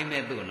မဲ့မှအ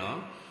နိုင်မဲ့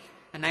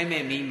သူ့နော်အ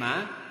နိုင်မဲ့မိမှ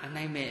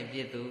အနိုင်မဲ့အပြ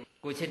စ်သူ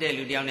ကိုချစ်တဲ့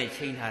လူတယောက်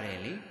နဲ့ချိန်ထားတယ်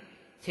လေ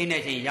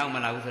ချိန်တဲ့ချိန်ရောက်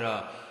မလာဘူး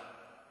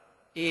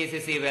ဆိုတော့အေး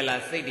စစ်စစ်ပဲ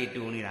လားစိတ်တွေတူ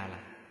နေတာ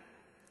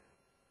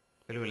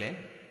လားဘယ်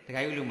လိုလဲတခါ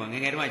ယူလူမငယ်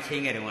ငယ်တုန်းကချိ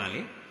န်ခဲ့တုန်း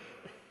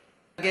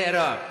ကလေကဲအဲ့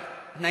တော့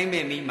အနိုင်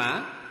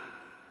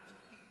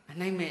မဲ့မိမှအ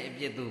နိုင်မဲ့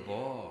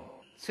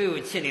အပြစ်သူပေါ့ဆွေ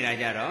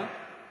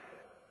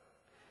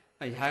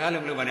ကိုချစ်နေတာကြတော့ဟာက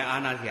လည်းမလို့ပါနဲ့အာ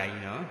နာ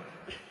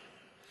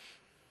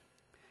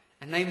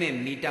စရာကြီးနော်အနိုင်မဲ့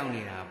မိ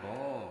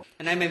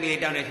တောက်နေတာပေါ့အနိုင်မဲ့မိ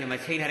တောက်တဲ့အချိန်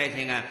မှာချိန်ထားတဲ့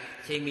အချိန်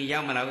ကချိန်မီ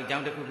ရောက်မလာဘူးအကြော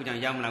င်းတစ်ခုခုကြော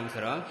င့်ရောက်မလာဘူး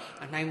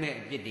ဆိုတော့အနိုင်မဲ့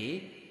အပြစ်တွေ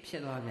ဖြ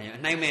စ်သွားပြန်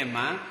ရောအနိုင်မဲ့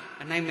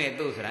မှာအနိုင်မဲ့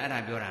တို့ဆိုတာအဲ့ဒါ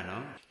ပြောတာ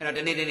နော်အဲ့တော့တ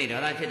နေ့ဒေါ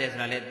သဖြစ်တယ်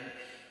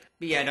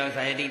ဆိုတာလေပိယ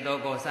ဒေါဇာယတိ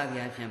သောကောစသ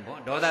ည်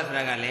အဖြစ်ပေါ့ဒေါသဆို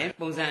တာကလ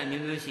ည်းပုံစံ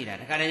အမျိုးမျိုးရှိတာ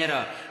တခါတ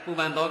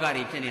ည်းကျတော့ပူပန်သောက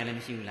တွေဖြစ်နေရလည်း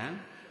မရှိဘူးလား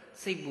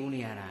စိတ်ပူနေ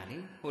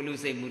ရတာလေဟိုလူ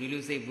စိတ်ပူဒီလူ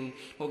စိတ်ပူ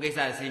ဟိုကိစ္စ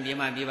အစဉ်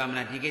ပြေမှပြေပါ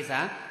မလားဒီကိစ္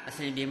စအ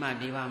စဉ်ပြေမှ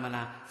ပြေပါမ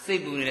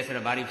လားစိတ်ပူနေတယ်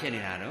ဆိုတော့ဘာတွေဖြစ်နေ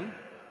တာတော့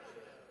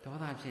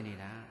ဒေါသဖြစ်နေ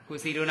တာ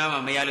ကိုစီတိုနာ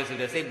မှာမရလို့ဆို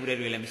တော့စိတ်ပူ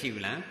တဲ့တွေလည်းမရှိ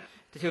ဘူးလား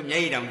တချို့မျက်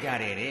ရည်တောင်ကျ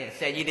တယ်တဲ့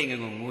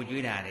ဆက်ကြီးတိတ်ငုံ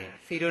ငိုကြွေးတာ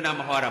တဲ့စီတိုနာ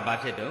မဟောတာဘာ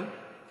ဖြစ်တော့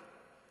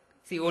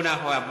စီ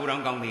အိုနာဟောတာပူ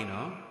တောင်ကောင်းသေး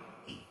နော်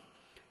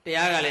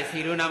တရားကလ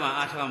ည်းစီတိုနာ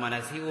မှာအားထုတ်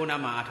မှာလားစီ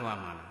အိုနာမှာ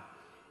အားထုတ်မှာ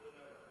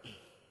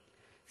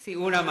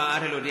လားစီအိုနာမှာအား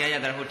ထုတ်လို့တရား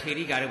ရတာဟိုထေ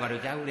ရိကာတို့ဘာ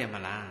လို့ကြားဘူးတယ်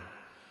မလား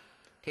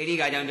ထေရိ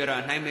ကာကြော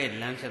င့်ပြောတော့အနိုင်မဲ့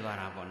လမ်းဖြစ်သွား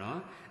တာပေါ့နော်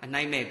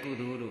အနိုင်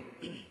မဲ့ကုသိုလ်တို့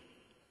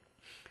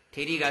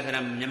ထေရိကာ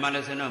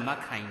ဆိုတာမြန်မာလိုဆိုတော့မ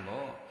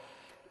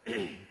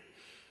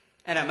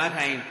ခိုင်ပေါ့အဲ့ဒါ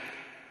မခိုင်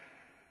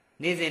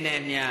နေ့စဉ်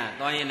နဲ့အ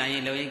မျှသွားရင်လာ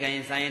ရင်လုံရင်ကိုင်းရ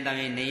င်စားရင်တောင်း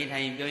ရင်နေရင်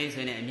ထိုင်ရင်ပြော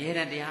ရင်ဆိုရင်အမြဲတ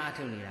မ်းတရားအ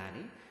ထုတ်နေတာ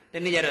လေ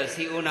တနေ့ကျတော့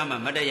စီအိုနာမှာ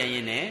မတ်တရရ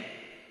င်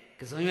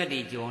နဲ့ကစွန်ရွက်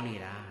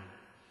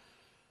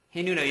တွေကြောနေတာဟ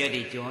င်းနုနယ်ရွက်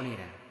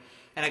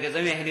တွေကြောနေတာအဲ့ဒါ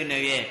ကစွန်ရွက်ဟင်းနုန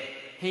ယ်ရွက်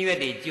ဟင်းရွက်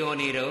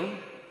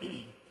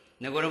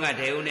တွေကြောနေတော့ငကိုတော့က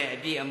ဒေဦးနဲ့အ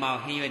ပြည့်အ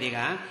မောက်ဟင်းရွက်တွေ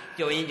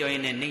ကကြော်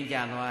ရင်နဲ့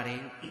နှိမ်ကြသွားတယ်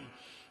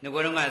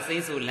ငကိုတော့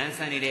ကစိမ့်ဆူလန်း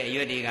ဆန်းနေတဲ့အရွ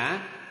က်တွေက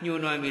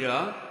ညှိုးနွမ်းပြီး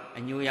တော့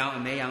အညိုရောင်အ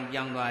မဲ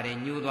ရောင်ပြောင်းသွား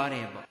တယ်ညှိုးသွား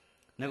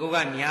တယ်ပေါ့ငကိုက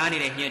များနေ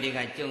တဲ့ဟင်းရွက်တွေ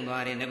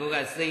ကကျုံသွားတယ်ငကို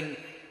ကစိမ့်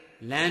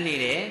လန်းနေ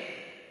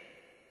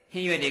တဲ့ဟ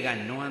င်းရွက်တွေ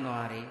ကနွမ်း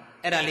သွား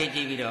တယ်အဲ့ဒါ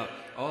လေးကြည့်ပြီးတော့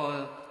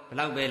ဩဘ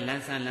လောက်ပဲလ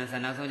န်းဆန်းနော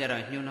က်ဆုံးကြတော့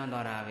ညှိုးနွမ်း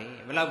သွားတာပဲ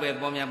ဘလောက်ပဲ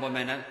ပေါ်များ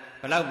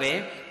ဘလောက်ပဲ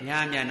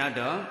များ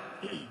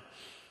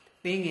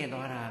နောက်တော့သိငယ်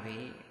သွားတာပဲ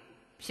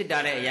ဖြစ်တာ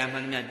တဲ့အရာမှ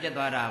န်သမျှပြတ်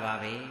သွားတာပါ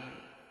ပဲ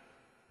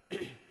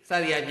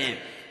စသည်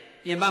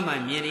အပြင်ပြင်ပ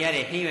မှာမြင်ရ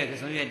တဲ့ဟင်းရွက်က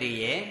စွန်ရွက်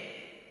တွေရဲ့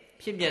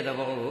ဖြစ်ပြ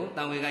သဘောကိုတ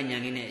န်ဝေ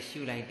ကဉာဏ်လေးနဲ့ရှု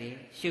လိုက်တယ်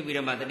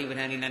ရှုပြီးတော့မှတတိ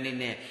ပဋ္ဌာန်လေး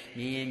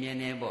နဲ့မြင်ရင်မြင်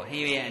နေပေါ့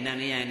ဟင်းရွက်ရဲ့အ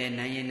နန္တရရင်လည်း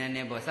နာ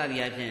ရင်နာနေပေါ့စ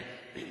သည်အပြင်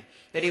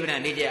တတိပဋ္ဌာ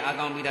န်လေးကျအား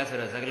ကောင်းပြီးသားဆို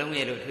တော့စကလုံး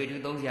ရဲ့လို့ထွေ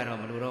ထူးသုံးစရာတော့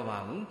မလိုတော့ပါ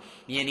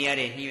ဘူးမြင်နေရ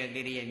တဲ့ဟင်းရွက်က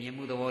လေးတွေ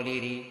ရဲ့မြင်မှုသဘော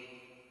လေးတွေ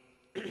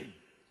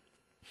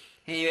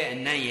ဟင်းရွက်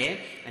အနံ့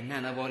ရဲ့အ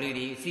နံ့သဘောလေး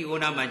တွေစီအို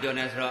နာမှာကြော်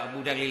နေဆိုတော့အပူ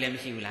တက်ကလေးလည်းမ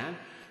ရှိဘူးလား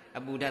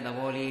အပူဓာတ်သ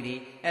ဘောလေး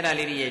တွေအဲ့ဒါ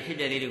လေးတွေ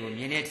ရဲ့ဖြစ်ပျက်လေးတွေကို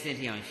မြင်တဲ့တစ်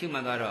ထီအောင်ရှုမှ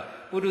တ်သွားတော့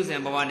ပုထု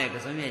ဇဉ်ဘဝနဲ့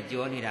ကစုံ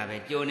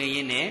မြဲကြောနေတာပဲကြောနေရ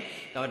င်းနဲ့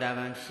သောတာပ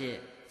န်ဖြစ်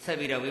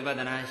ဆက်ပြီးတော့ဝိပ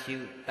ဿနာရှု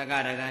တက္က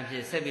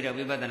ရကံဖြစ်ဆက်ပြီးတော့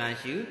ဝိပဿနာ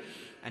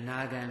ရှုအ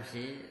နာဂံဖြ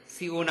စ်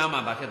စီအိုနာမှာ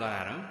ဘာဖြစ်သွားတာ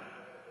တော့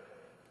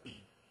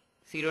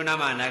စီ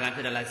ရိုနာမှာ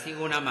အနာဂံဖြစ်တာလားစီ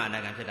အိုနာမှာ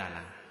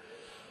အနာဂံဖြစ်တာလား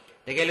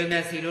တကယ်လို့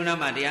များစီ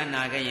ရိုနာမှာတရား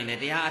နာခဲ့ရင်လည်း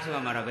တရားအထော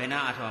က်မှာတော့ဘယ်နာ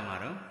အထောက်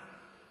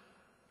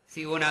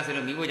မှာတော့စီအိုနာ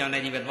ဆိုလို့မိဖို့ကြောင့်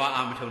လည်းကြီးပဲသွား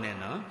အားမထုံနဲ့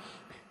နော်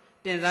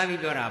တင်စား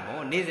ပြီးပြောတာ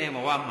ပေါ့နေ့စဉ်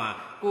ဘဝ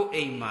မှာကိုယ်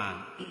အိမ်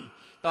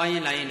မှာတောင်းရ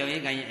င်လာရင်လုံ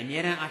ရင်ကန်ရင်အ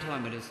မြဲတမ်းအားထုတ်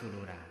ရမယ်လို့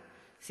ဆိုလိုတာ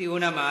စီ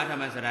အိုနာမှာ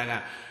အားထုတ်မှဆိုတာ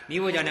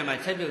ကမိဖို့ကြောင့်လည်းမှ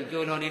ချက်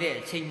ပြုတ်ကြိုးလွန်နေတဲ့အ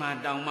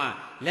ချိန်မှတော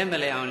င်းမှလက်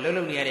မလဲအောင်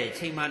လှုပ်လှုပ်နေရတဲ့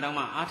အချိန်မှတောင်း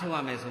မှအားထုတ်ရ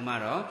မယ်ဆိုမှ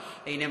တော့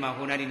အိမ်ထဲ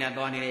မှာဟိုနာဒီနာ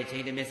သွားနေတဲ့အ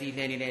ချိန်တမျက်စိ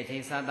လှည့်နေတဲ့အချိ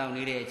န်စားတော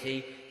င်းနေတဲ့အချိန်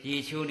ရေ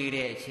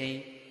ချိုးနေတဲ့အချိန်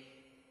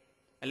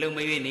အလုံးမ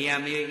ရွေးနေ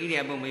ရမရွေး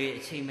ဣရိယာပုမရွေး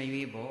အချိန်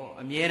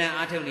မရွေးပေါ့အမြဲတ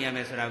မ်းအားထုတ်နေရမ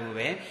ယ်ဆိုတာကို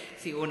ပဲ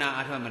စီ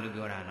အိုနာအားထုတ်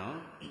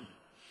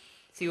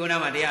မယ်လို့ပြောတာနော်စီအိုနာ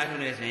မှာတရားအားထုတ်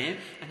နေတယ်ဆို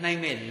ရင်အနှိုက်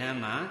မဲ့လ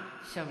မ်းမှာ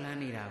ရှောက်လန်း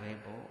နေတာပဲ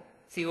ပေါ့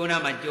စီ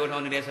အိုနာမှာကြော်ထော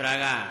င်နေတယ်ဆိုတာ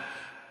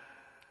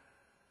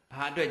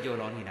ကဘာအတွက်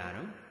ကြော်ထောင်နေတာ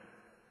တော့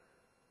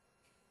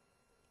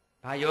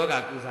ဘာယောဂ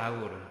ကု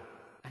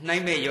စားဖို့တော့အနှို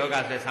က်မဲ့ယော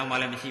ဂဆိုဆောင်းပါ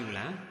လည်းမရှိ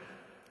ဘူးလား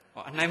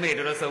ဟောအနှိုက်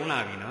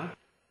မဲ့တော်တော်ဆုံးလာပြီနော်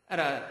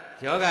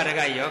အဲ့တော့ယောဂတ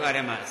ကယော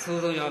ဂထဲမှာ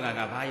အဆိုးဆုံးယောဂက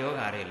ဘာ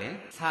ယောဂ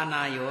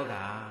တွေလဲသာနာယော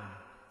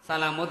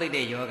ဂဆာလမုတ်တိတ်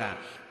တဲ့ယော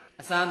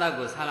ဂအစားအ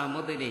သောက်ကိုဆာ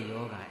လမုတ်တိတ်တဲ့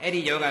ယောဂ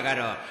အဲ့ဒီယောဂက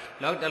တော့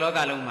တလော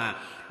ကလုံးမှာ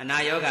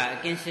အနာယောဂအ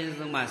ကင်းရှ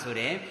င်းဆုံးမှဆို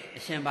တဲ့အ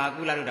ရှင်ဘာ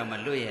ကုလတို့တောင်မှ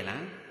လွတ်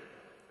ရဲ့လား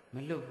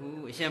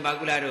မလွတ်ဘူး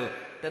အရှင်ဘာကုလတို့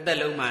တစ်သက်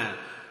လုံး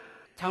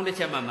မှာချောင်း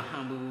တစ်ချက်မှမ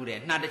ဟန်ဘူး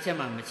တဲ့နှာ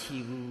တစ်ချက်မှမ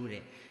ချီဘူး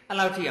တဲ့အဲ့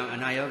လောက်ထိအောင်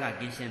အနာယော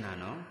ဂကင်းရှင်းတာ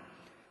နော်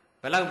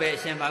ဘယ်လောက်ပဲ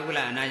အရှင်ဘာကုလ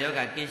အနာယော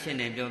ဂကင်းရှင်း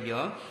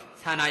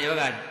တယ်ပြောဆာနာယော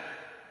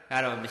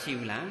ဂကတော့မရှိ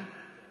ဘူးလား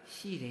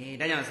ရှိတယ်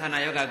ဒါကြော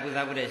င့်ဆာနာယော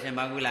ဂကုစားဖို့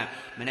တဲ့ရှင်ဘာကုလ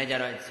မနေ့ကျ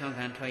တော့ဆွ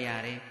မ်းခံထွက်ရ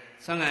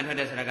တယ်ဆွမ်းခံထွက်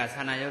တဲ့ဆိုတာ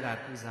ကဆာနာယော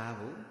ဂကုစား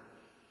ဖို့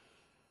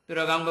သူ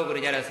တော်ကောင်းပုဂ္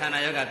ဂိုလ်တွေကျတော့ဆာနာ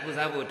ယောဂကု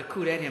စားဖို့တခု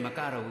တည်းတည်း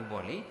မကတော့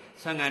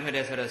ဘူးပေါ့လေဆွမ်းခံထွက်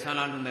တဲ့ဆိုတော့ဆွ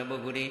မ်းလောင်းလူမဲ့ပု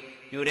ဂ္ဂိုလ်တွေ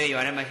မျိုးတဲ့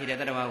ရွာထဲမှာရှိတဲ့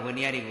တတ္တဝဝိန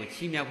ည်းတွေ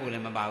ကိုချီးမြှောက်ဖို့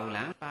လည်းမပါဘူး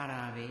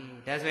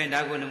လားပါတာပဲဒါဆို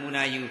ရင်ဒါကို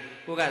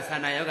နမူနာယူကို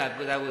ကဆာနာယော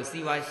ဂကုစားဖို့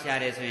စီးပွားရှာ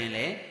တယ်ဆို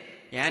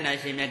ရင်လေယ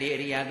ဟန္တာရှင်မြတ်ဒီအ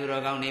ရိယာသူ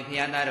တော်ကောင်း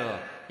တွေဖျားသားတော့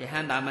ယဟ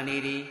န္တာ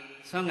မဏီတွေ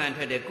ဆွ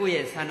မ်းခံထွက်တဲ့ကိုယ့်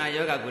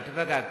ရဲ့ဆာနာယောဂကိုတစ်ဖ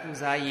က်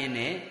ကကုစားရင်း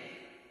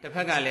နဲ့တစ်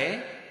ဖက်ကလည်း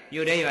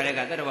မြို့တဲ့ရွာတဲ့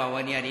ကတတ္တဝ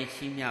ဝိနည်း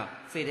တွေချီးမြှောက်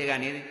စိတ်တွေက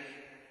နေ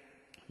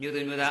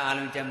မြို့သူမြို့သားအား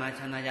လုံးကျ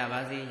မ်းမာချမ်းသာကြပါ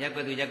စေ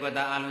ရပ်ကွက်သူရပ်ကွက်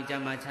သားအားလုံးကျ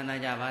မ်းမာချမ်းသာ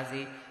ကြပါ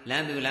စေ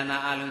လမ်းသူလမ်း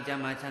သားအားလုံးကျ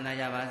မ်းမာချမ်းသာ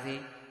ကြပါစေ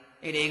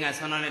အဲ့ဒီအိမ်က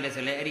ဆွမ်းလောင်းလိုက်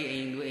တဲ့ဆိုလဲ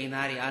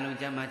အဲ့ဒီအိမ်လူအိမ်သားတွေအားလုံး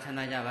ကျမ်းမာချမ်း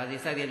သာကြပါစေ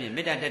စသဖြ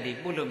င့်မေတ္တာတက်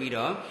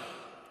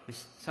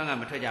တွေပို့လို့ပြီးတော့ဆွမ်း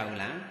ကမထွက်ကြ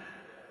ဘူးလား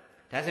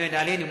ဒါဆိုရင်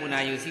ဒါလေးနမူနာ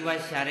ယူစီဝါ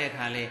ရှာတဲ့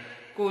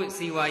အခါလဲကိုယ်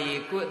စီဝါ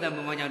ရေးကိုယ်အသက်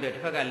မမောကြောင့်တ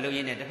စ်ဖက်ကလုံရ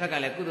င်းနဲ့တစ်ဖက်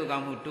ကလည်းကုသိုလ်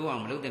ကောင်းမှုတိုးအော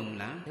င်မလုပ်သင့်ဘူး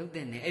လားလုပ်သ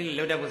င့်တယ်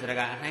အဲ့ဒီလုပ်တတ်ဖို့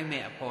ဆိုတာကအနှိုင်း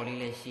မဲ့အဖို့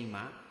လေးလည်းရှိမှ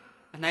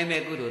အနှိုင်း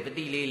မဲ့ကုသိုလ်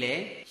တတိလေးလည်း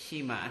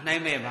ရှိမှအနှို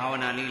င်းမဲ့ဘာ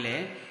ဝနာလေး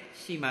လည်း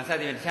ရှိမှစ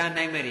သဖြင့်တခြားအ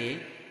နှိုင်းမဲ့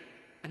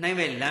တွေအနှို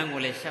င်းမဲ့လမ်း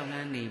ကိုလည်းရှောက်လ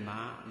န်းနေမှာ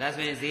ဒါ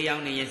ဆိုရင်ဈေးရော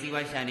က်နေ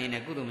ရစီဝါရှာနေ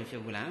နဲ့ကုသိုလ်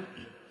မဖြစ်ဘူး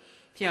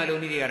လားဖြစ်အောင်လုပ်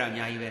နည်းတွေကတော့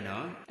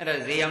အများကြီးပဲနော်အဲ့တော့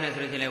ဈေးရောက်နေ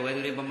ဆိုလို့ရှိရင်လည်းဝယ်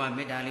သူတွေပမာ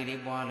မေတ္တာလေးတွေ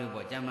ပွားလို့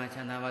ပေါ့ကျ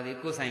မ်းမာချမ်းသာပါစေ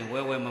ကိုယ်ဆိုင်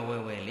ဝဲ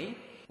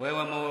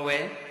မဝဲလေဝဲမဝဲ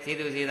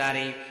ဈေးသူဈေး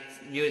သားတွေ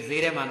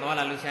မျိုးဈေးထဲ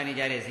မှာသွားလာလှူရှားနေ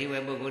ကြတဲ့ဈေး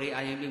ဝယ်ပုဂ္ဂိုလ်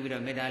တွေအာရုံ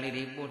ပြုပြီးတော့မေတ္တာလေး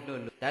တွေပို့လွှတ်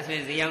လို့ဒါဆိုရ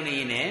င်ဈေးရောက်နေ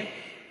ရင်လ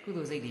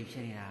ည်းကုသိုလ်စိတ်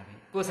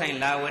တွေဖြစ်နေတာပဲကိုယ်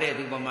ဆိုင်လာဝဲတဲ့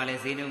သူပေါ်မှာလ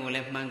ည်းဈေးနှုန်းကိုလ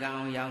ည်းမှန်ကန်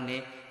အောင်ရောင်းတ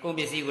ယ်ကုန်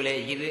ပစ္စည်းကိုလည်း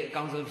ရည်သွေးအ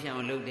ကောင်းဆုံးဖြစ်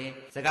အောင်လုပ်တယ်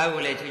စကား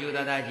ကိုလည်းချူ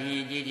ချူသား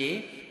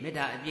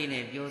သားကြီးကြီးမေတ္တာအပြ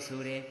ည့်နဲ့ပြော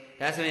ဆိုတယ်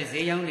ဒါဆိုရင်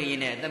ဈေးရောက်နေ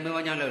ရင်လည်းအသမ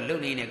ဝကြောင့်လု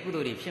ပ်နေ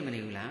တဲ့ကုသိုလ်တွေဖြစ်မနေ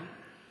ဘူးလား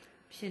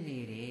ဖြစ်နေ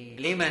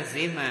တယ်အ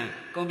လေးမှန်ဈေးမှန်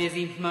ကုန်ပစ္စ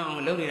ည်းမှန်အော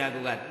င်လုပ်နေတာ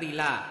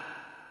ကသီလ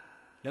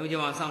လုံးကြ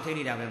အောင်စော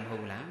င့်ထိန်နေတာပဲမဟုတ်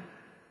ဘူးလား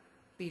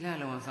သီ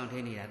လလုံးအောင်စောင့်ထိ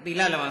န်နေတာသီ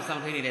လလုံးအောင်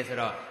စောင့်ထိန်နေတယ်ဆို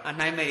တော့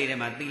အနှိုင်းမဲ့တွေထဲ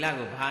မှာသီလ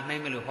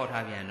ကိုဘာနှိုင်းမဲ့လို့ဟော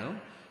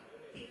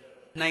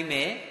ထားပြန်တော့နှိုင်း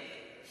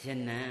မဲ့ယ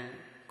နံ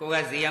ကိုက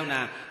ဈေးရောက်တာ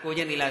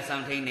ကိုချင်းသီလစော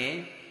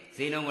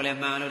င့်ထိန်နေဈေးနှုန်းကိုလ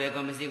ည်းမှန်အောင်လုပ်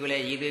တယ်ကွန်ပစ္စည်းကိုလ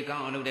ည်းရည်သွေး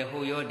ကောင်းအောင်လုပ်တယ်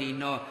ဟိုရောဒီ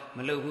နောမ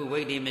လုပ်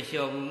ဘူးဝိတ်တွေ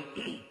မလျှော့ဘူး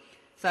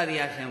စသည်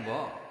အချင်း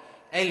ပေါ့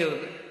အဲ့လို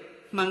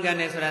မှန်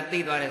ကန်တယ်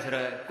ဆိုတာသိသွားတယ်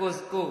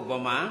ဆိုတော့ကို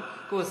ပေါ်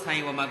မှာကို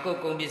ဆိုင်ပေါ်မှာ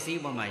ကိုကုန်ပစ္စည်း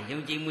ပေါ်မှာယုံ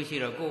ကြည်မှုရှိ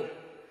တော့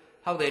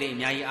ကိုဟောက်တယ်တွေ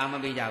အများကြီးအား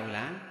မပေးကြ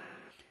ဘူးလား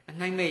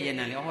အနှိုင်းမဲ့ရ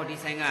နံလေဒီ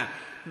ဆိုင်က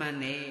မှန်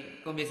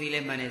တယ်ကုန်ပစ္စည်း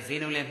လည်းမှန်တယ်ဈေး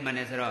နှုန်းလည်းမှန်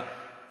တယ်ဆိုတော့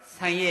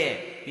ဆိုင်ရဲ့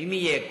မိမိ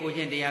ရဲ့ကိုချ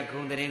င်းတ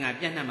ရားဂုဏ်သတင်း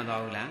ကပြန့်နှံ့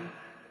မသွားဘူး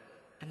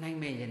လားအနှို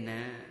င်းမဲ့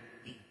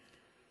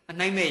ရနံအ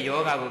နှိုင်းမဲ့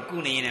ယောဂ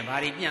ကိုကုနေရင်ဘာ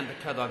တွေပြန့်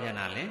ထွက်သွားပြန်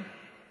တာလဲ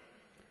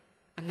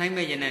အနှိုင်း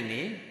မဲ့ရနံ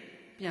နေ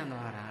ပြ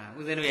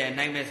န့်သွားတာဦးဇင်းတို့ရဲ့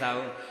အနှိုင်း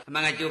မဲ့စာအုပ်အမှ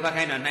န်ကကြိုဖတ်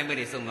ခိုင်းတော့အနှိုင်း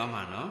မဲ့တွေ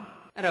စုံသွားမှာနော်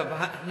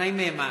အဲ့တော့ဘာအနှို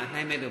င်းမဲ့မှာအ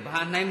နှိုင်းမဲ့သူဘာ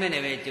အနှိုင်း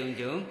မဲ့နဲ့ပဲကြုံ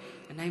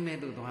အနှိုင်း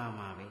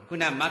မဲ့သူသွားမှာပဲခု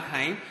နမက်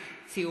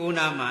ခိုင်စီအို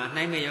နာမှာအ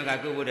နှိုင်းမဲ့ယောဂ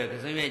ကုဖို့တဲ့က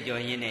စွန်းမဲ့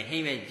ကြော်ရင်းနဲ့ဟိ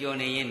မ့်မဲ့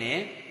ကြော်နေရင်းနဲ့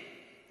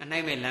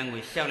အနှိုင်းမဲ့လ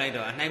မ်းကိုရှောက်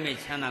လိုက်တော့အနှိုင်းမဲ့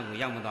ချမ်းသာကို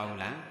ရောက်မသွား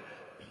ဘူးလား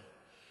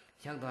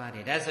ရောက်သွားတ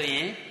ယ်ဒါဆိုရ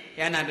င်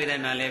ဉာဏ်ပိဋက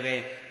မှာလ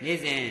ည်းပဲနေ့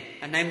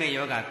စဉ်အနှိုင်းမဲ့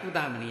ယောဂကု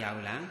သမနေ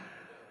ရဘူး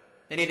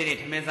လားဒီနေ့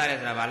ထမင်းစားရဲ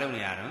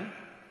ဆိုတာဘာလုပ်နေရတော့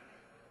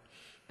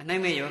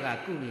အနှိုင်းမဲ့ယော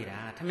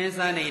ဂကုနေတာထမင်း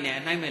စားနေရင်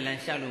အနှိုင်းမဲ့လ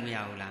မ်းလျှောက်လို့မရ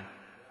ဘူးလား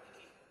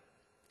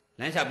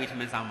လမ်းလျှောက်ပြီးထ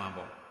မင်းစားမှာ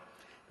ပေါ့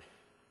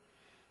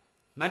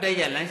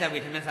Mataya Lansha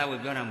with Temesa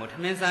with Jonamo,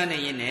 Temesa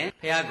Nayene,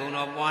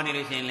 Peagono,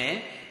 Buani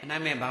Shinle, and I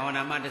may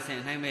Bawana Madison,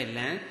 and I may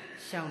land,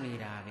 Shawnee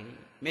Ravi.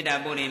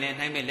 Meda Boni,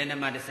 and I may Lena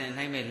Madison, and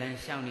I may land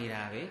Shawnee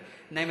Ravi,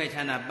 and I may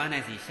Chana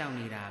Banasi,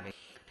 Shawnee Ravi.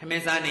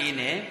 Temesa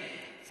Nayene,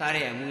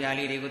 Sare,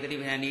 Muyali, go to the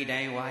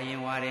Nida,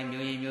 Wayan, Ware,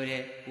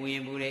 Mure,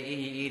 Uyambure,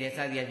 E.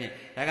 Sadia,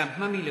 like a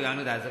Mami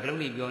Luano, that's a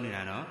gloomy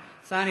Bionirano.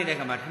 Sani de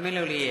Kama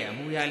Tameloli,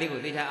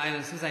 Muyali, they are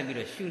iron suicide with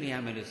a shooting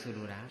Amalu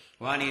Surura.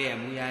 One area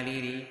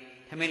Muyali,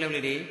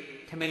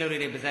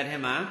 Tameloli beside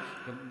him,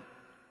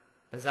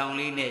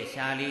 Bazaunline,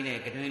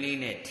 Shaline,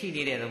 Katuline,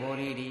 Tini, the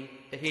Volidi,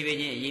 the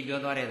Pivian,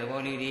 Yodore, the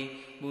Volidi,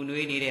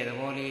 Munuidi, the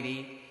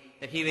Volidi,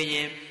 the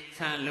Pivian,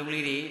 San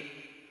Lumlidi,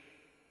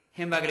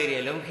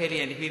 Hembagri,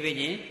 Lomkeri, and the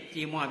Pivian,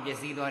 Jimwa,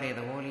 Jesidore,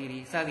 the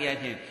Volidi, Sadia,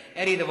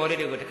 Eddie the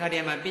Volidi with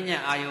Kadema,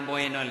 Pina, Iron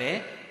Boy and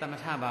Ole,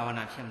 Tamataba,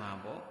 and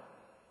Chamabo.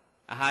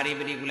 A Hari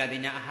particular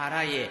Dina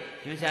Haraye,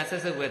 Yusha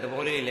Sessa with the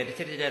Volidi, let the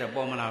citizen of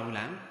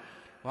Bomala.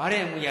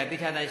 Ware we are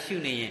the other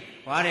shooting,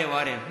 Ware,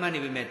 money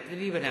we met,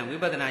 Riverham, we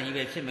better not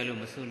even Shimelu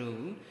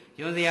Musulu.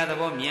 You the other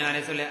one,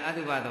 Mianesole,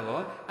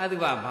 Aduba,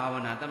 Aduba,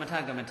 Bavana,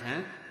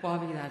 Tamataka,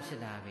 Bobby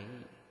Shadabi.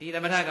 The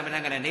Tamataka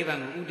and neighbor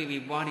would be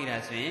born in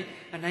us,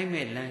 and I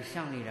made land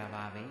shouting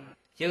Rababi.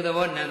 You the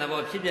one and the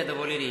boat ship at the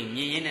Volidi,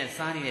 Yin and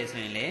Sunny as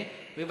Wenley,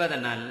 we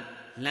better not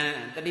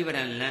land, the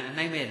Liberan land, and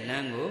I made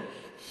Lango,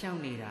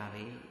 shouting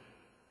Rabi.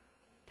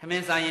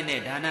 Tamen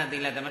Dana, the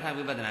Latamata,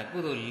 we better not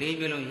good,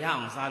 leave you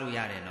young, Salu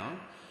Yareno.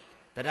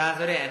 The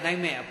Razore and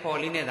Nightmare of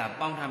Pauline that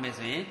bound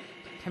Hamesin,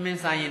 Tamen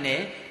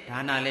Sayene,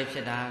 Dana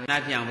Lepshada,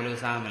 Napian Blue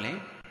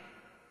Samale.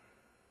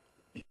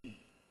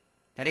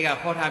 Tariga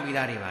Hota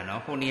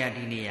Bidariva, Honia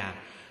Dinia,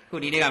 who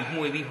did a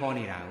movie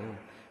Honira,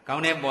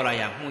 Gaune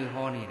Bolaya, Hui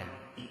Honira.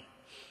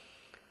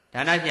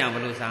 Danapian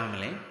Blue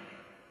Samale.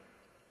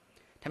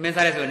 Tamen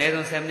Saris were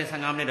Nathan 70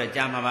 Sangamne,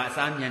 Jamava,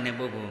 Samian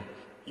Nebubu.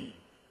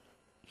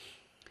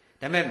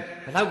 The men,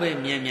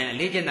 Palawe Mian,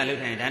 Legion, the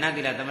Lieutenant, Dana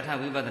de la Tamata,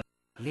 we were the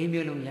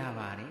Limulum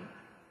Yavari.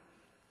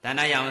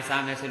 Dana Yam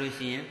Same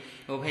Solution,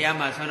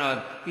 Opayama son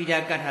of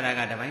Pija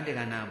Cataraga, the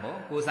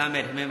Vindeganabo, who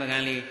Samet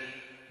Memagani,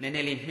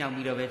 Neneli Miao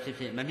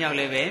Ship, Mamia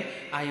Leve,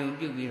 I am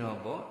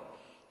Bubirobo.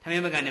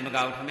 Tamagan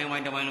Magaut,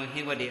 Taman the one who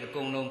Hingwadi,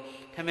 Gongum,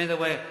 Taman the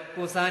way,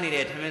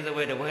 Kusani, Taman the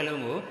way the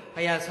Wellungu,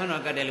 Paya son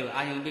of Gadelu,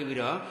 I am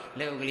Bibiro,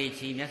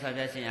 Leoglichi,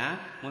 Mesavasina,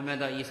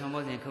 Momento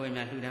Isomos and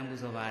Koyama, Ludan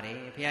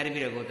Busovari,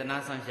 Piaribiro, the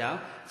Nasan Shao,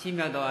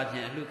 Chimio Dodge,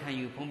 look can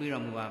you Pombiro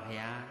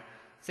Muvapia.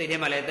 Say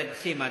them let that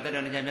Shima, that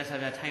on the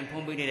Mesavia time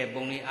Pombini,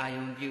 Boni, I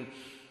am you.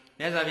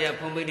 Mesavia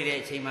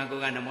Pombini, Chima,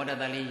 Gogan, the Moda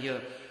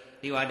Dalio,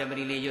 the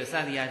Wadabri,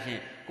 Sadiashin,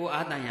 Go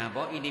Atanya,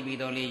 Bo,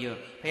 Idibidolio,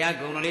 Paya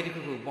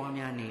Gonoletiku,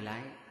 Bomia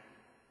Nilai.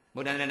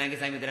 Buddha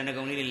Nagasai with the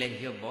only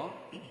let your bo.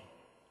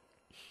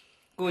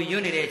 Go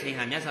unity,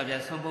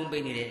 Hamyasa, some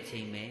Bombini,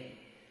 Chime.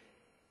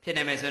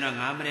 Penameson,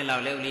 Amani,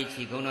 Lauli,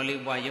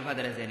 Chigonoli, why your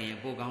father has any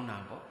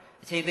Bogonabo.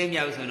 Say them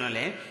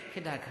Yasunole,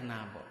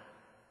 Hidakanabo.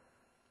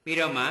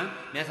 Piroma,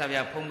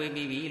 Mesavia Pombi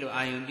Bibi,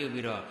 I am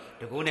Biro,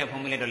 the Gune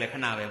Pomile de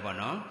Canave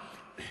Bono.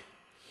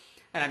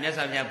 And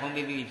Mesavia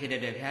Pombi Bibi, the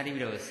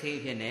Padiro,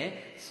 safe in a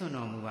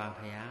Sono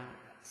Muvapia.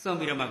 Some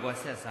Biroma was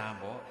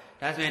Sabo.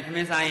 That's when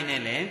Temesa in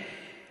Ele.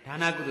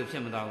 Dana good to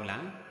Chimodogla.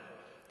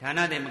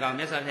 Dana de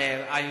Magames of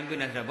I am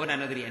goodness of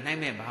Bodanogri and I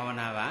may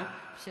Bavanava,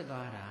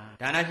 Shedara.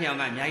 Dana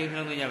Hiama,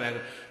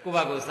 Yayu,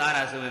 Kubago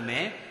Sara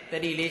Sume, the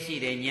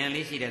Lishi, the Yan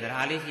Lishi, the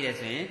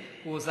Halishi,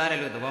 who Sara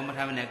the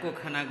Womatamana,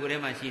 Cook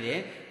Hanagurema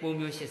Shide,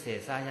 Bumu Shise,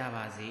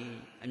 Sayavazi,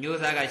 a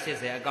Musaga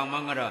Shise, a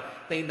Gomangaro,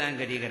 Tindan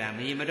Gadigram,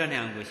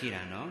 Yimadonang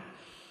Gushirano.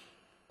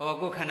 Or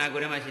Cook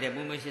Hanagurema Shide,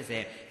 Bumu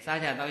Shise,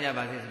 Saja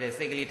Doyabas, the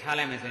Sigli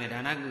Talamas and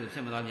Danagu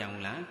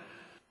Chimodogla.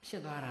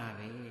 Shedara.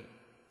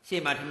 She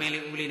might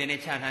mainly uli the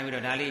nature time with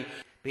Dali,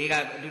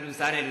 Biga do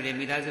Sare to the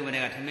Midazu when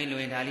I got Tamil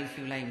and Dali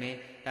few like me.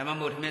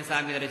 Tamamo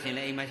Tamen with the Shin,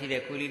 Imagine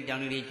Kuli,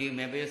 Johnny Jew,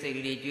 Maybe say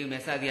Jew,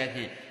 Messadia,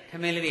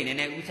 Tamilin,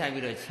 and Ucha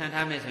with a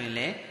Chantames and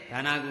Le,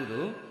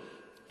 Danagudu,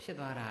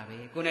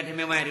 Shedarabi,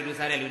 Gunatame to do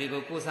Sare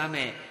Ludigo,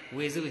 Kusame,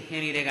 Wizu,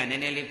 Henry Regan,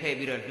 and Nelly pay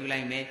with a few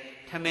like me,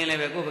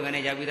 Tamele, go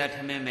Ganaja with a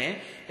Tameme,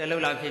 the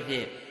Lola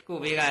Pipi, Go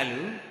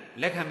Bigalu,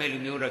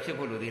 Lekamelu Mura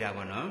Chipo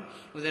Dirabano,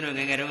 Uzeno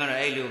Gangarunga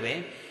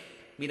Elube.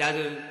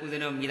 Midazu,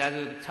 Uzeno,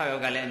 Midazu,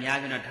 Chayogal, and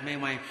Yazan,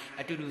 Tamay,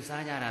 Atudu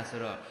Sajara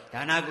Soro,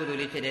 Danagu,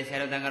 Lichede,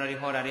 Saradangari,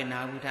 Hora,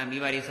 Nabuta,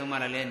 Mivari,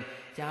 Somaliland,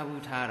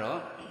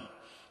 Jabutaro,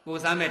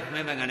 Usamet,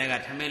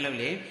 Mebaganega,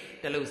 Tameloli,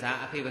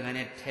 Telusa, a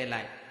Pibaganet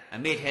taillight, a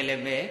made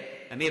Helebe,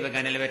 a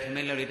Mebaganele,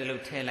 Tameloli, the little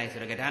taillights,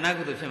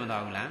 Danagu to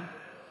Chemadogla.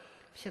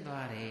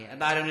 Shedware, a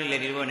Daroni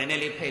lady, one and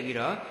Nelly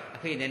Pebiro, a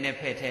paid and a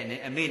pet,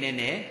 a maid and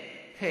a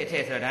pet,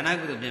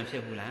 Danagu to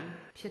Jemshebulan,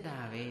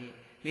 Shedave.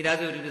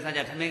 Midazu to such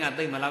a Tamanga,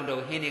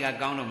 Malado, Heniga,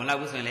 Gauno,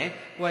 Malabusele,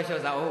 who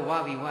shows our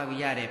Wabi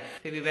Yare,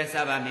 Pibi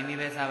Vesava, Mimi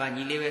Vesava,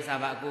 Nili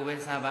Vesava, Go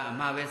Vesava,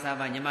 Ama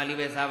Vesava, Yamali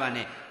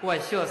Vesavane, who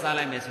shows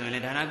Salames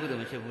and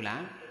Danagu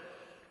Shebula.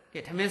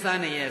 Get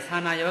Tamesana,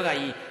 Sana Yoga,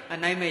 a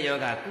Naime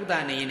Yoga,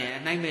 Kudani, a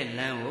Naime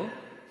Lango,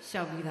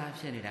 shall be that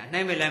Shenida.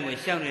 Naime language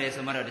shown in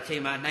some of the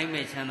Chema,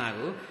 Naime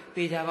Chanago,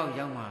 Tijava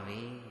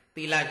Yamavi.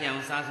 တီလာပြော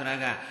င်စားဆိုတာ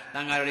ကတ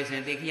န်ဃာတော်တွေဆို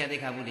ရင်သိခိယသိ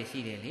က္ခာပုဒ်တွေရှိ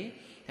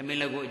တယ်လေသမင်း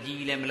လုပ်ကိုအ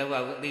ကြီးလည်းမလုပ်ရ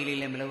ဘူးအသေးလေး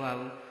လည်းမလုပ်ရ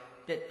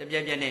ဘူးတပြ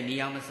က်ပြက်နဲ့မြေ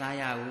အောင်မ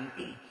စားရ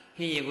ဘူးဟ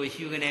င်းရည်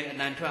ကိုရှူကနေအ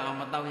တန်ထွက်အောင်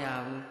မတောက်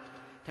ရဘူး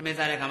သမ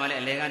င်းစားတဲ့ခါမှလ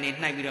ည်းအလဲ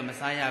ကနေနှိုက်ပြီးတော့မ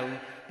စားရ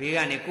ဘူးဘေး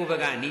ကနေကိုယ့်ဘက်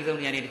ကအ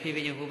နီးဆုံးနေရာနေတစ်ဖြ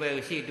ည်းဖြည်းချင်းဟို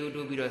ဘက်ကိုရှေ့တိုး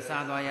ပြီးတော့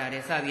စားသွားရ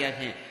တယ်စသည်အ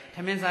ဖြစ်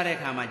သမင်းစား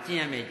တဲ့ခါမှာကျ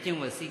င့်ရမယ်ကျင့်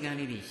ဝတ်စည်းက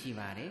မ်းလေးတွေရှိ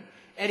ပါ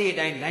တယ်အဲ့ဒီ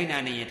အတိုင်းလိုက်နာ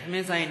နေရင်သ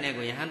မင်းစားရင်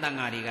နဲ့ကိုယဟန်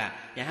တန်ဃာတွေ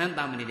ကယ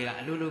ဟန်တာမဏိတွေက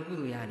အလို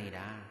လိုကုသိုလ်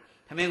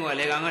ရနေတာသမင်းကိုအ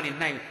လေကောင်ကနေ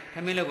နှိုက်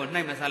သမင်းလုပ်ကို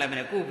နှိုက်မစားလိုက်မ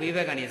နဲ့ကိုယ့်ဘေး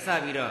ဘက်ကနေ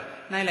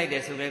စပြီးတော့နှိုက်လိုက်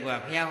တဲ့ဆိုပဲ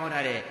ကဘုရား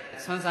ဟောထား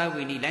တဲ့ဆွမ်း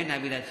စားဝိနည်းလိုက်နာ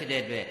ပြီး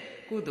သားဖြစ်တဲ့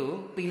အတွက်ကုသိုလ်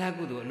သီ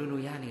လကုသိုလ်အလို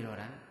လိုရနေတော့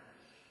တာ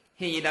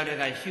ဟင်းရည်တောက်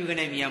တဲ့ကရှူက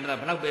နေမြင်အောင်မတော့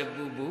ဘလောက်ပဲ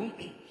ပူပူ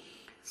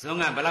ဇွ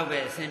န်းကဘလောက်ပဲ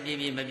အဆင်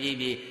ပြေမ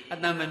ပြေအ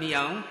တန်မမီ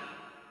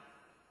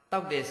အောင်တော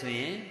က်တယ်ဆို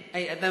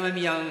ရင်အဲ့အတန်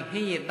မမီအောင်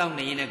ဟင်းရည်တောက်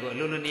နေရင်လည်းကို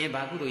အလို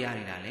လိုနေဘာကုသိုလ်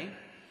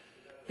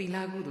ရနေတာလဲသီလ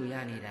ကုသိုလ်ရ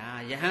နေတာ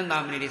ယဟန်တာ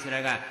မဏိတွေ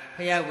ဆိုတာက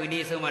ဘုရားဝိန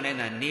ည်းဆုံးမ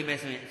တဲ့နေမယ်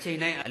ဆိုရင်အချိန်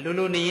တိုင်းအလို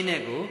လိုနေရင်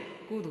လည်း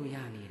ကိုကုသိုလ်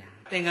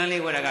ရနေတာသင်္က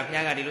န်းလေးဝတ်တာကဘု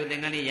ရားကဒီလိုသ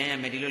င်္ကန်းလေးရမ်း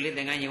ရမယ်ဒီလိုလေး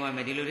သင်္ကန်းရင်ဝ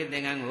မယ်ဒီလိုလေးသ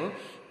င်္ကန်းကို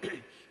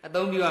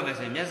အသုံးပြုရမယ်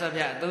ဆိုရင်မြတ်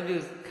စွာဘုရားအသုံးပြု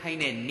ခိုင်း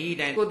တဲ့ဤ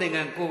တိုင်းကိုယ်သင်္က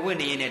န်းကို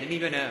ဝတ်နေရင်လည်းတန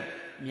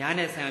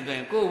ည်းပြောတော့များနဲ့ဆံပြော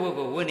ရင်ကိုယ်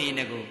ဝတ်ကိုဝတ်နေရင်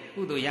လည်း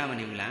ကိုကုသိုလ်ရမ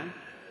နေဘူးလား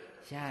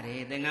ရတ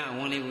ယ်သင်္ကန်းအဝ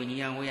န်းလေး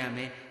ကိုညီအောင်ဝတ်ရ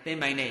မယ်သင်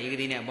ပိုင်တဲ့ဧက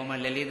တိနဲ့အပေါ်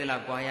မှာလက်လေးသ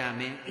လောက်ကွာ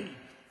ရမယ်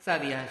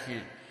စသည်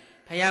အားဖြင့်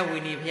ဘု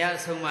ရားဝိနည်းဘုရား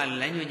အဆုံးအ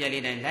မလမ်းညွှန်ချက်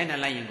လေးတိုင်းလိုက်နာ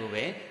လိုက်ရင်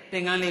ကိုပဲသ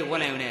င်္ကန်းလေး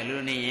ဝတ်လိုက်ရုံနဲ့အလို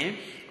လိုနေရင်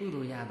ကု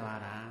သိုလ်ရသွား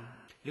တာ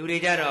လူ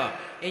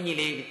တွေကြတော့အင်ကြီး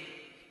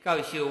လေးကော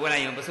က်ရှူဝတ်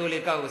လိုက်ရင်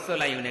ပစိုးလေး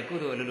ကောက်ဆွတ်လိုက်ရုံနဲ့ကု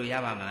သိုလ်အလိုလို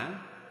ရပါမ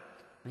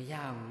လားမ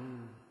ရဘူး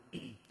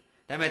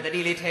ဒါပေမဲ့တတိ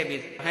လေးထ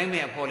ည့်ပြီးခို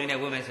င်းမဲ့အဖော်လေး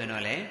နဲ့ဝတ်မယ်ဆို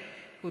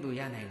ရင်တော့လေကုသိုလ်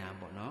ရနိုင်တာ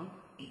ပေါ့နော်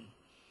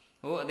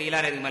ဟိုအ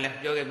သေးလာတဲ့သူမှလည်း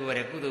ပြော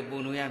ခဲ့ပြပါတယ်ကု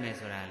သိုလ်ပူနိုးရ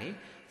မယ်ဆိုတာလေ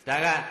ဒါ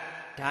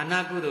ကဒါန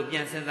ကု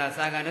သိုလ်ပြန်စဉ်းစား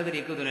စာကနုဒ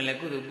တိကုသိုလ်နဲ့လည်း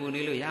ကု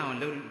သိုလ်ပူနေလို့ရ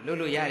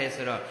အောင်လုပ်လို့ရ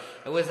တယ်ဆိုတော့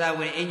အဝိဇ္ဇ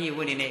ဝင်အင်ကြီး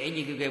ဝင်နေတဲ့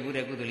အင်ကြီးပြုခဲ့ဘူး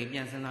တဲ့ကုသိုလ်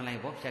လေးပြန်စဉ်းစား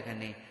လိုက်ပေါ့ဖြတ်က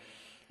နေ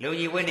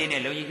လုံကြီးဝင်နေ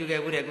တဲ့လုံကြီးပြုခဲ့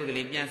ဘူးတဲ့ကု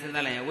သိုလ်လေးပြန်စဉ်း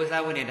စားလိုက်ရင်အဝိဇ္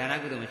ဇဝင်နေဒါ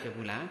နကုသိုလ်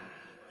မဖြစ်ဘူး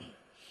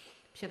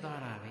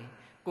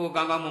လားဖြစ်သွားတာပဲကို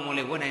ကောင်းကောင်းမွန်မွန်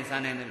လေးဝတ်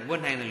နိုင်စားနိုင်တယ်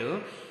ဝတ်နိုင်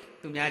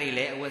တယ်လို့သူများတွေ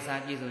လည်းအဝတ်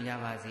စားပြည့်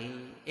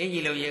စုံကြပါစေအင်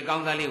ကြီးလုံကြီးအ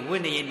ကောင်းသားလေး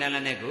ဝတ်နေရင်တန်း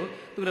လန်းတဲ့ကို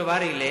သူတစ်ပါး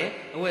တွေလ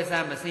ည်းအ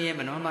ဝတ်စားမစ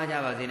င်းရဲမနှောပါကြ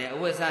ပါစေနဲ့အ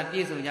ဝတ်စားပြ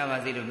ည့်စုံကြပါ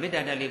စေလို့မေတ္တာ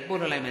တက်လေးပို့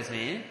ထုတ်လိုက်မယ်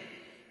ဆိုရင်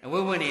အဝ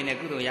တ်ဝတ်နေတဲ့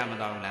ကုသိုလ်ရ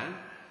မသွားဘူး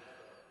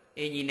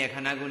လားအင်ကြီးနဲ့ခ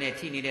န္ဓာကိုယ်နဲ့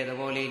ထိနေတဲ့သ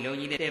ဘောလေး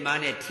လုံကြီးနဲ့တင်မား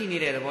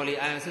နဲ့ထိနေတဲ့သဘော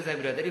လေးအာယုံဆွတ်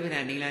ဆက်ပြီးတော့တတိ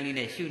ပဋ္ဌာန်နိလန်းလေး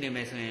နဲ့ရှုနေ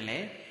မယ်ဆိုရင်လ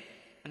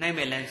ည်းအ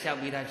နိုင်မဲ့လမ်း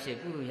လျှောက်ပြီးသားဖြစ်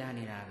ကုသိုလ်ရ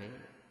နေတာပဲ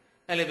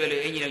အဲ့လိုပဲ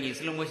လို့အင်ကြီးလုံကြီး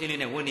slow motion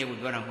လေးနဲ့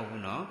ဝတ်နေဖို့ပြောတာမဟုတ်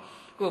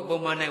ဘူးနော်ကိုယ်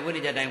ပုံမှန်နိုင်ဝိ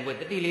နည်းကြတိုင်း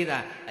ဝတ်တတိ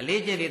လေးသာအ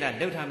လေးကျင့်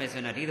လေးသာလှုပ်ထားမယ်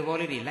ဆိုရင်ဒီသဘော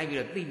လေးတွေ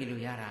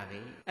လိုက်ပြီးတော့သိနေလို့ရတာပဲ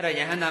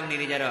အဲ့တော့ယဟန်တာမဏိ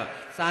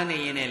တွေကြတော့စားနေ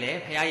ရင်လ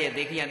ည်းဘုရား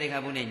ရဲ့သိခိယသိက္ခာ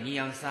ပုဒ်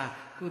နဲ့ညီအောင်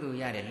စားကုသိုလ်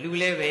ရတယ်လူ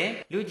လည်းပဲ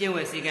လူကျင့်ဝ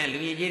တ်စည်းကမ်းလူ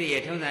ရည်ကြီးတွေ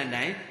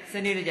ရဲ့ထုံးစံတိုင်းစ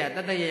နစ်တကျ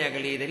တတ်ရရက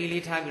လေးတတိ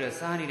လေးထားပြီးတော့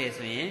စားနေတယ်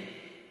ဆိုရင်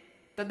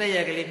တတ်ရ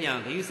ကလေးပြော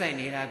င်းဂယု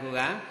ဆိုင်နေတာက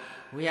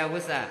ဝေယဝ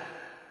စ္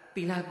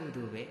စသီလကု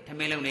သိုလ်ပဲထ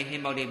မင်းလုံးနဲ့ဟ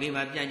င်းပေါက်တွေဘေး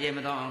မှာပြန်ကျဲ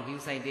မတော့အောင်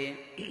ဂယုဆိုင်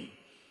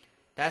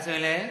တယ်ဒါဆို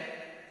ရင်လ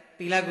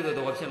ည်းသီလကု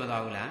သိုလ်တော့ဖြစ်မ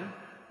သွား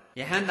ဘူးလား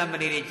ယဟန်တမ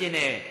ဏိတွေကျင့်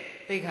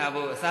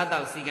တဲ့သိက္ခာပုဒ်အစားတော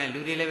က်စည်းကမ်းလူ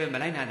တွေလည်းပဲမ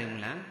လိုက်နိုင်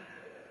တယ်ဘူး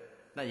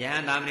လားယ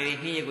ဟန်တမဏိတွေ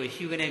ဟင်းရည်ကို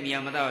ရှုကနေမြင်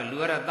အောင်မတော့လူ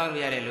ကတော့တောက်လို့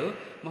ရတယ်လို့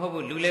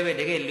မဟုတ်ဘူးလူလည်းပဲ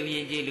တကယ်လူ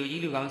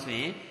ရင်ကြီးလူကြီးလူကောင်းဆို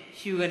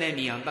ရင်ရှု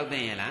ကနေမြင်အောင်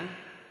တောက်တဲ့ရလား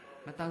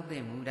မတောက်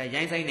တဲ့ဘူးဒါ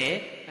ရိုင်း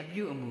ဆိုင်တဲ့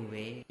အပြု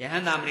အမူပဲယ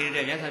ဟန်တ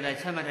မဏိတွေမြတ်စွာဘုရား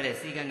ချမှတ်ထားတဲ့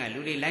စည်းကမ်း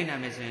ကလူတွေလိုက်နို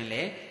င်မယ်ဆို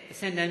ရင်လေအ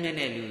ဆင့်တန်းမြတ်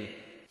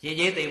တဲ့လူရင်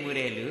ကြီးသိမ်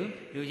မှုတဲ့လူ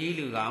ကြီး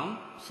လူကောင်း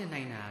ဖြစ်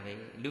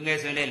နိုင်တာပဲလူငယ်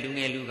ဆိုရင်လည်းလူ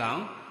ငယ်လူကော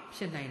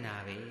င်းဖြစ်နိုင်တာ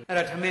ပဲ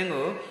အဲ့တော့ထမင်း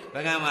ကိုဘ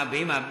ဂံ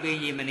မှာဘေးမှာပေး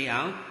ရည်မနေ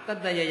အောင်တတ်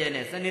တတ်ရ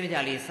ရနဲ့စနစ်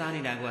တကျလေး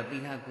စားနေတာကသီ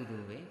လကုသို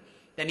လ်ပဲ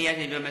တနည်းအား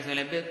ဖြင့်ပြောမယ်ဆိုရင်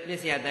လည်း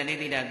ပစ္စယတဏိ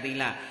တိ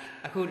တသီလ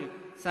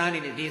အခုစားနေ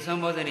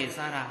တဲ့ဒီသွန်ဘော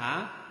ဇနေစားတာဟာ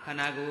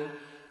ခန္ဓာကိုယ်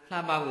လှ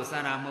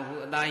ပဖို့စားတာ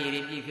မဟုတ်ဘူးအသား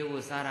ရည်ပြည့်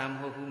ဖြိုးဖို့စားတာ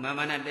မဟုတ်ဘူးမာ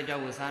မနတက်ကြွ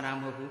ဖို့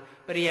စားတာမဟုတ်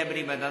ဘူးပရိယပ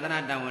ရိပတ်သာသ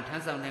နာတန်ဝန်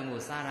ထမ်းဆောင်နိုင်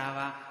ဖို့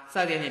စားတာပါစ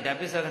သဖြင့်ဒါ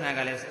ပစ္စောခဏ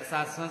ကလ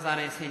ည်းစားဆွမ်းစား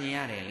တိုင်းဆင်ញင်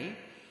ရတယ်လေ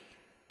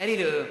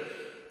အဲ့ဒီလို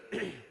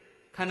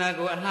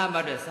ခန္ဓာကိုယ်အလှပ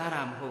တဲ့စား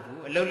တာမဟုတ်ဘူး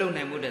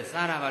အလုံးလုံးနိုင်မှုတဲ့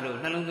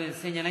စားတာပါလို့နှလုံးသွင်း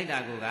ဆင်ញင်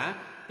လိုက်တာက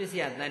ပစ္စ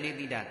ယတဏိ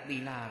တိ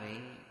တသီလပဲ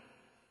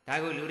ဒါ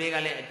ကိုလူတွေ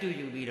ကလည်းအတူ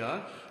ယူပြီးတော့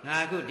ငါ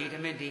အခုဒီထ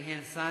မင်းဒီ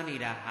ဟင်း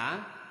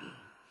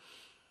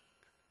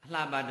စားနေတာဟာအလှ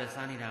ပတဲ့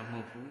စားနေတာမဟု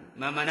တ်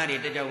ဘူးမာမနာ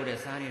တွေတက်ကြွဖို့တဲ့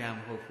စားနေတာမ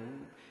ဟုတ်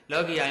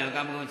ဘူးလောကီအာ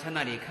ယုံကာမဂုဏ်ချ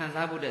မ်းသာတွေခံ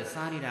စားဖို့တဲ့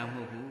စားနေတာမ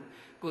ဟုတ်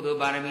ဘူးကုသိုလ်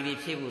ပါရမီတွေ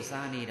ဖြ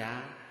ည့်ဖို့စားနေတာ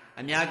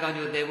အများကော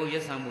င်းကျိုး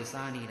တည်ဖို့ရွတ်ဆောင်ဖို့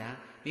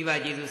စားနေတာမိဘ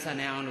ကျေးဇူးဆက်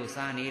နိုင်အောင်လို့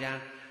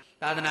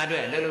စားနေတာသာသနာ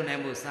အတွက်အလုပ်လုပ်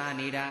နိုင်ဖို့စား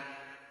နေတာ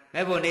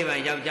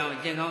မဲ့ဖို့နိဗ္ဗာန်ရောက်ကြောင်းအ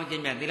ကျင့်ကောင်းအကျ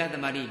င့်မြတ်သီလ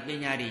သမารိပ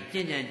ညာ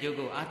တွေကျင့်ကြံကြိုး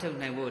ကိုအားထုတ်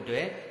နိုင်ဖို့အတွ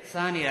က်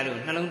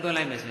စားနေတာလို့နှလုံးသွင်း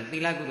လိုက်မယ်ဆိုရင်သီ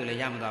လကုသိုလ်လည်း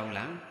ရမသွား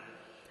ဘူးလား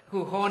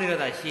အခုဟောနေတော့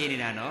သာရှ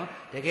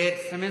င်းနေတာနော်တ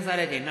ကယ်သမင်း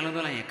စားတဲ့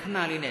ချိန်နှလုံးသွင်းလိုက်ရင်ခဏ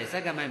လေးနဲ့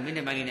စက္ကန့်ပိုင်းမိန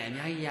စ်ပိုင်းလေးနဲ့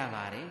အများကြီးရပါ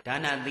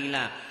တယ်ဒါနသီ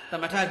လသ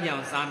မထပြော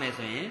င်းစား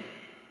မယ်ဆို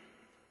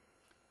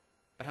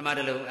ရင်ပထမ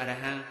တစ်လုံးအ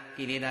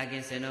ရဟံကိလေသာက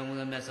င်းစင်တော်မူ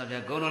သောမြတ်စွာဘု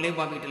ရားဂုဏ်တော်လေး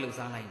ပွားပြီး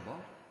တစ်လုံးစား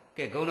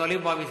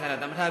လိုက်ပေါ့ကဲဂုဏ်တော်လေးပွားပြီး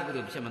စားတာသမထကု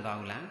သိုလ်ဖြစ်မသွား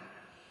ဘူးလား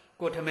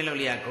ကိုထမင်းလုပ်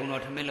လေးကဂုဏ်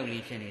တော်ထမ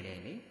င်းလုပ်လေးဖြစ်နေ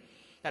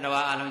တယ်လေတ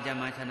တဝါအလုံးကျ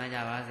မ်းမှချမ်းသာကြ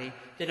ပါစေ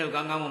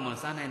ကျွန်တော်ကောင်းကော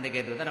င်းမွန်မွန်စားနိုင်တဲ့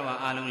ကဲ့သို့တ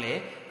တဝါအလုံးလည်း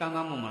ကောင်း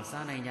ကောင်းမွန်မွန်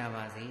စားနိုင်ကြ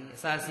ပါစေ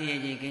အစာစီရင်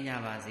ခြင်းက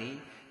င်းကြပါစေ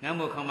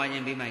Ngamu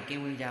Kamayan be my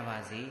king with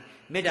Javasi,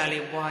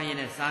 Medali Boy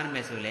and San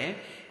Mesule,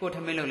 go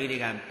to Melo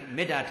Lidiga,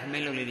 Meda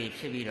Tamelo Lidi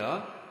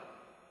Chibido,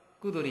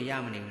 Guduri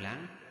Yamanila,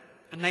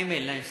 and I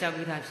may land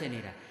Shabita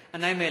Senida,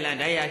 and I may land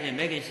Ayashi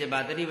making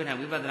Shiba, the Ribbon and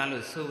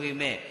Vibadanalu, so we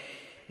may.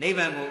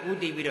 Nevango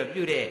Udi Bido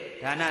Bude,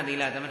 Dana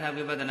Dila, Damata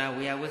Vibadana,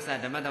 we are with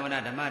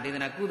Damadana, Dama,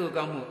 Dina Kudu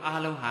Gamu,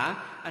 Aloha,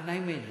 and I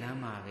may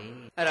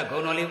Lamavi. At a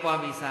Gonolipa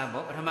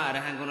Visabo, Rama,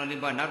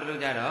 Hangonipa, not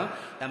Lujaro,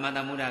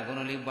 Damada Muda,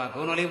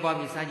 Gonolipa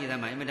Visaji, the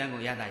Maimedango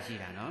Yada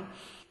Shira, no?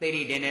 They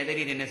did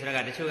in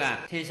Sraga, the sugar,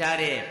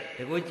 Tenshare,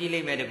 the good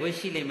Chile, the good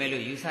Chile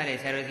Melu, you Sare,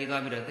 Sarasi,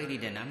 the 30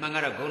 den,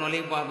 Mangara,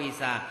 Gonolipa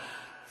Visa,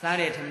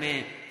 Sare to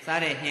me,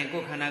 Sare,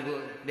 Henko Kanago,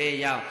 De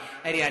Yao,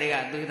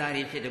 Ariaga,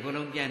 Dudari, the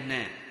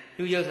Colombian.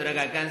 Do you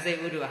can say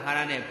Udu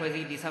Harane,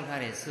 Posi di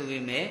Samtare,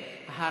 Subime,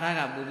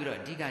 Haraga Bubiro,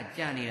 Diga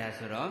Jani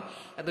Rasuro,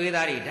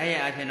 Aduidari,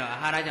 Daya Apeno,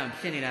 Harajam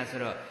Shini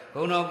Rasuro,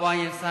 Gono Boy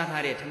and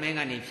Satare,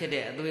 Tamangani,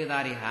 Shede,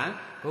 Aduidari Ha,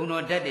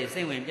 Gono Daddy,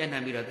 same when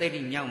Janamiro,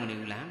 30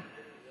 Yamunula,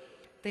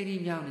 30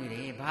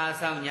 Yamuni, Ba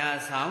Sound Ya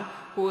Sound,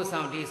 who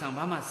sound this on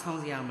Mama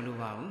Sounds Yamalu,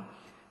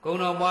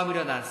 Gono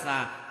Bobido da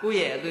Sa,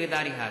 Uye,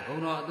 Aduidari Ha,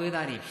 Gono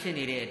Aduidari,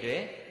 Shini,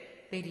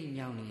 30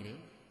 Yamuni,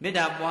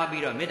 Meda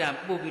Bobido, Meda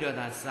Bubido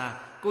da Sa.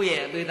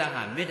 Kuye,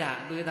 Dudaha, Meda,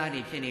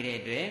 Dudani, Penny,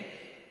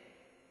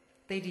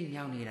 30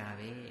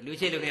 Yaunirabe,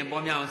 Lucello and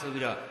Bomia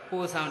Subiro,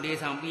 who sound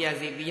days on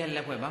Piazzi, Via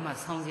Lepo, Mama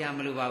Sounds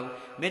Yamaluba,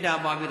 Meda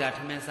Bobida,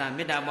 Temensa,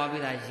 Meda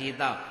Bobida,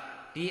 Gita,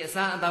 the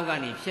San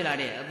Dagani,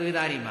 Shilade,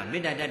 Dudarima,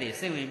 Meda Daddy,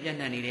 same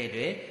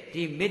Janani,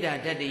 the Meda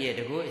Daddy,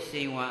 the good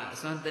Shingwa,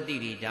 Santa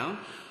Didi down,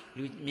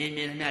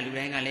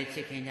 Luranga, let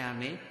chicken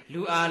yame,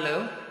 Lu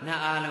Alo,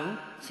 Na Alo,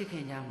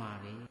 chicken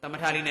yamari,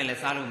 Tamatarina,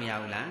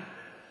 Salumiaula.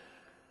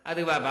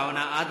 Aduba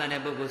Bauna, Adan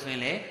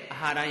Buguswele,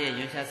 Haraya,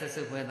 Yunsha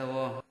Sesu with the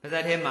war. As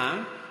at him,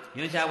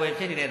 Yunsha will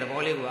change the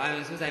Bollywood, I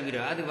will Susan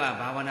Video, Aduba,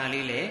 Bawana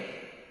Lile,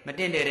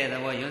 Matende the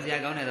war, Yunsia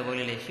Gona the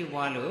Bolly,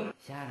 Shiwalu,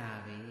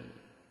 Sharabi,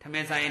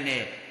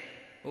 Tamensa,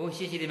 oh,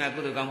 she did my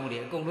good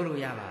Gamuri, Gumuru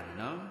Yava,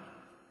 no?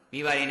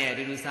 We were in a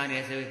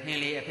Dulusani, so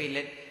Henley, a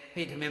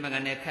Pete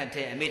Memagane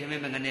Kate, and made a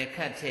Memagane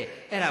Kate,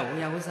 Era,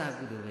 we are was a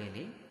good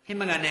way.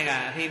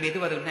 Himanganega, he made the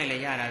Nile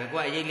Yara, go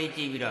a yearly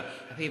Gibido,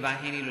 a Piba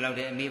Henry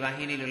Lode, Miba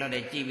Henry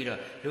Lode Gibido,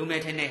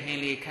 Lumetene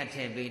Henley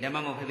Kate, the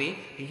Mamma Pibi,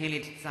 the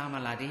Henley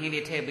Samala, the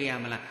Henley Tebi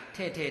Amala,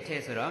 Tete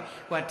Tesoro,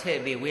 what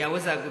Tebi, we are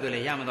was a good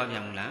Yamado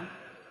Yamula.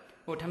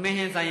 What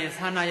Tamahan Science,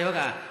 Hana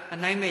Yoga, a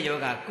Naime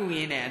Yoga,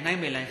 Kuine, a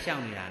Naime Lan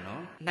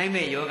Shamirano,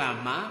 Naime Yoga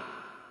Ma,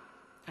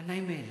 a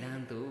Naime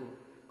Landu,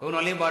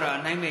 Gonolimbo,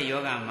 a Naime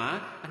Yoga Ma,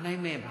 a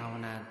Naime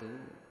Bhavana do.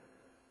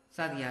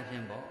 Sadia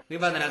Pembo. We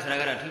bought an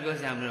Asraga, Tibo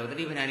Samro, the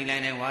Ribbon and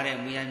Line and Water,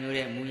 Muya,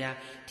 Muya,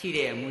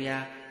 Tide,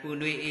 Muya, who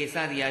do a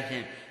Sadia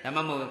Pem, the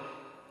Mammo,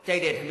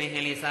 Jade,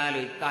 Mehenly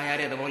Salu,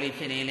 Tayare, the Volley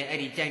Chin,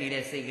 Eddie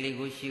Chinese, Sigli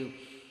Gushu,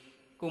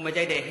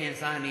 Kumajade,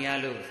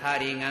 Hensanialu,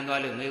 Hari,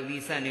 Nandalu, Maybe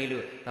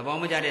Sanilu, the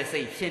Bomajade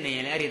say Chinny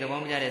and Eddie, the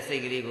Bomajade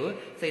say Grigo,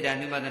 say that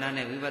we bought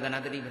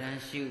another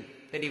different shoe,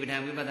 the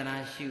different we bought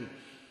another shoe.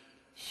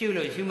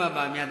 Shulo,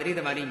 Shumaba,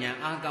 Madrid, Marina,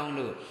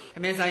 Ankaulu,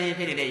 Kamesa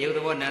Penny, you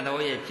the one and the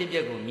way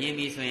Chijago,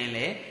 Yemi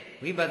Swinle,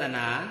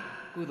 Vibadana,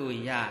 Kudu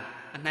Ya,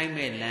 a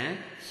nightmare land,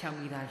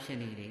 Shamida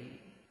Shenidi.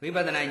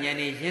 Vibadana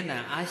Yani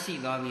Jena, Ashi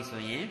Gavi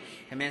Swin,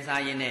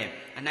 Kamesa Yene,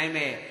 a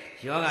nightmare,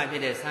 Yoga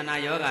Pide, Sana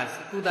Yoga,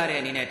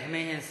 Kudare in it,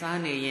 Taman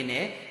Sani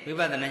Yene,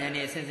 Vibadana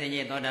Yani,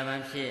 Sense,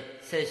 Dodavan,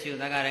 Seshu,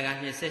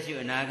 Nagaragan, Seshu,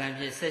 and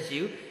Nagan,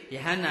 Seshu,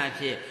 Yahana,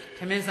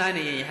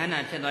 Tamensani,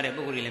 Yahana, Chendore,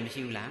 Bugurim,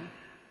 Shula.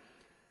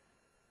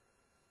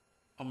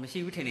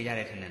 She would tell you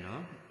that,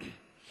 no?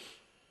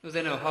 Was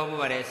there no hope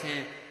about it?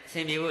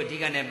 Send me would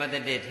dig on a better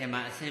date,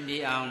 Hema, send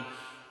me on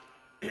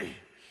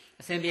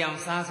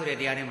Sasu,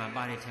 the Arima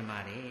Bari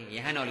Temari,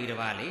 Yahano Lida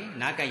Valley,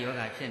 Naka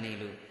Yoga,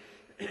 Chenilu.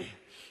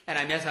 And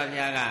I'm just of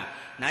Yaga,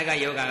 Naga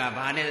Yoga,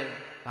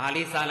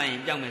 Bali Sala,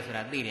 and young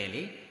Mr.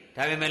 Dilly,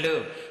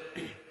 Tavimelu,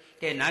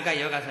 Naga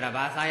Yoga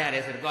Sarabasaya,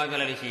 as a God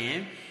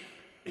Valishim,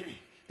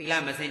 the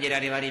Lama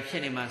Senjari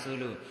Chenima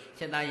Sulu,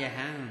 Chedaya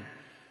Ham,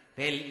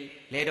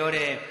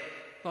 Ledore.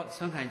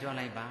 Song and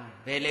Jolly Ba,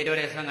 Bellador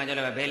song and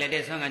Jolly,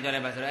 Bellade song and Jolly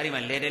Basar,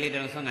 Ariman, Lady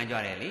song and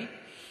Jolly.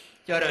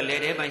 Joro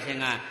lady by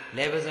Shinga,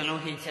 levels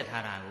along his chat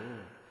haragu.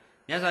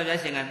 Yes, I'm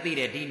just saying a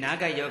theatre,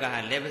 Naga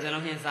Yoga, levels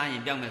along his sign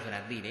in young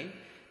Mr. Didi.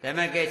 The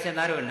Maga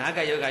Chenaro,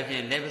 Naga Yoga,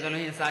 levels along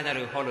his side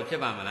of Holo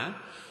Chibamala.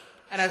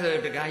 And as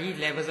the guy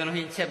levels along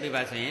his chap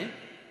by saying,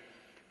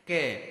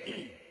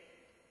 Gay.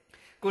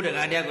 Good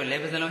idea, good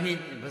levels along his,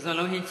 was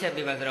along his chap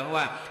by the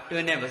Hoa, to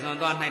a never on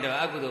one night of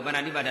Agudu,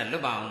 Bananibada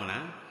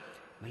Lubaumana.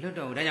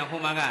 Maluto, Daniel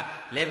Homaga,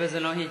 levels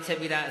along his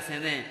chapida,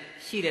 and then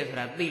she did for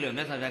a deal,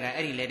 Messaga,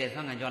 any lady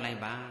song and Jolly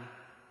Ba.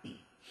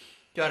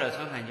 Joro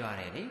song and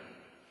Jolly.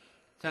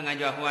 Song and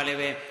Joa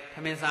Leve,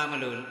 Tamen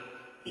Samalu.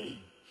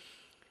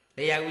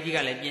 They are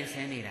Ujiga Legion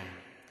Senida.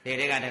 They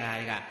regard the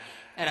Gaga.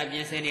 And I've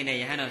been sending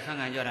a Yahano song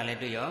and Jora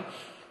let you.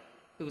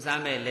 Who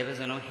Sambe levels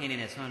along him in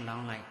a song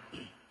long light.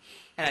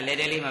 And a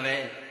lady Lima,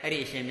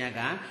 Eddie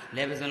Shemiaga,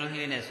 levels along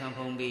him in a song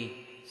Pombi.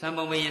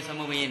 Some way and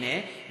some way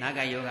in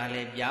Naga Yoga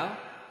let Yao.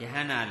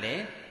 Yahana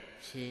le,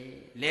 ဖြစ်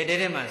လေ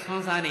တဲ့မှာဆွ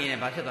မ်းစားနေရင်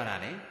ဘာဖြစ်သွားတာ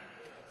လဲ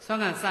ဆွ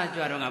မ်းခံစ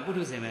ကြွတော့ကပု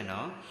ထုဇဉ်ပဲ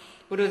နော်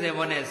ပုထုဇဉ်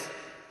ဘောနဲ့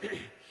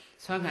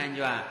ဆွမ်းခံ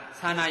ကြွ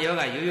သာနာယော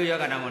ဂရိုးရိုးယော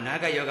ဂတောင်မနာ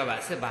ဂယောဂပါ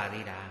အစ်ပါ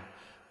သေးတာ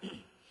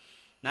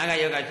နာဂ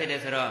ယောဂဖြစ်တ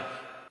ယ်ဆိုတော့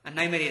အ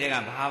နိုင်မဲ့တွေက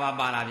ဘာ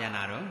ပါလာပြန်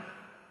တာတော့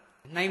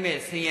အနိုင်မဲ့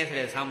ဆင်းရဲဆို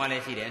တဲ့ဆောင်းပါး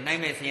လေးရှိတယ်အနို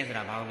င်မဲ့ဆင်းရဲဆို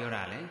တာဘာကိုပြော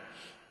တာလဲ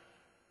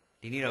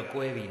ဒီနေ့တော့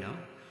ကွဲပြီနော်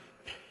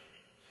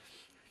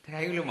တခါ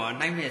ကြီးလို့မအ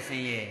နိုင်မဲ့ဆ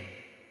င်းရဲ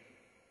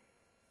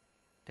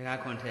တခါ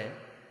ခွန်ထက်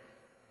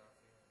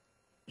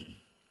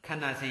ခ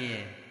န္ဓာဆင်းရဲ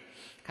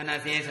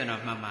ဆို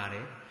တော့မှန်ပါတ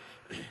ယ်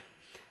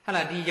ဟာ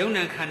လာဒီယုံ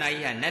နံခန္ဓာ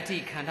ကြီးဟာနတ္ထိ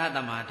ခန္ဓာတ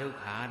မဒုက္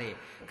ခတဲ့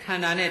ခ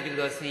န္ဓာနဲ့တူ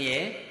သောဆင်းရဲ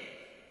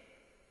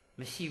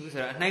မရှိဘူး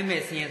ဆိုတော့အနိုင်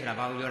မဲ့ဆင်းရဲဆိုတာ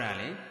ဘာကိုပြောတာ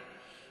လဲ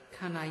ခ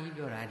န္ဓာကြီး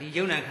ပြောတာဒီ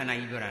ယုံနံခန္ဓာ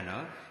ကြီးပြောတာ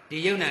နော်ဒီ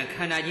ယုံနံခ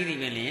န္ဓာကြီးဒီ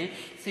ပြင်လင်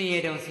ဆင်းရဲ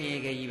တုံဆင်းရဲ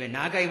ကြီးပဲ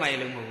နားကြိုက်မှရ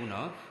လို့မဟုတ်ဘူး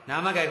နော်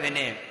နားမကြိုက်ပဲ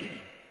နဲ့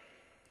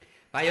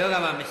ဘာယောဂ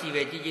မှမရှိ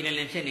ပဲကြည်ကြည်လင်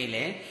လင်ဖြစ်နေ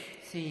လေ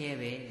ဆင်းရဲ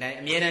ပဲဒါ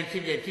အမြဲတမ်းဖြ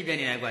စ်ပြ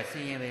နေတာကဆ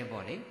င်းရဲပဲ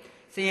ပေါ့လေ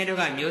ဆင်းရဲဒုက္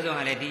ခမျိုးစုံ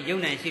ဟာလေဒီယုံ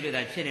နံရှိလို့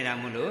သာဖြစ်နေတာ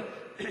မို့လို့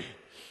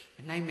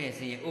အနိုင်မဲ့ဆ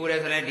င်းရဲအိုရဲ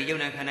ဆိုလဲဒီယုံ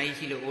နံခန္ဓာကြီး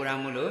ရှိလို့အိုရာ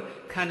မို့လို့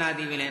ခန္ဓာ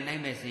ဒီပြင်လင်အနို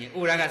င်မဲ့ဆင်းရဲ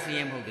အိုရာကဆင်း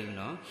ရဲမဟုတ်သေးဘူး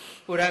နော်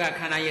အိုရာက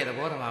ခန္ဓာရဲ့သ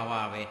ဘောတဘာဝ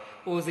ပဲ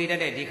အိုစေတတ်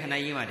တဲ့ဒီခန္ဓာ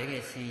ကြီးမှာတက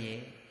ယ်ဆင်းရဲ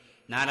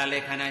နာတာလဲ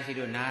ခန္ဓာရှိ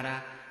လို့နာတာ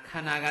ခ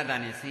န္ဓာကတာ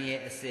နဲ့ဆင်းရဲ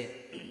အစစ်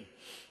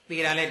သေ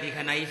တာလဲဒီခ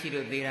န္ဓာကြီးရှိ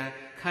လို့သေတာ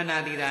ခန္ဓာ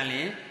သေတာ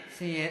လဲဆ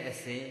င်းရဲအ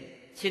စစ်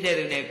ချစ်တဲ့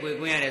သူနဲ့ကိုယ်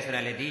ကွင်းရတယ်ဆို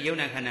တာလေဒီယုံ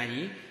နံခန္ဓာ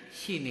ကြီး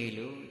ရှိနေ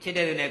လို့ချစ်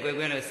တဲ့သူနဲ့ကိုယ်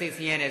ကွင်းလို့စိတ်ဆ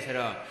င်းရဲတယ်ဆို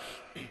တော့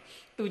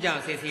သူ့ကြော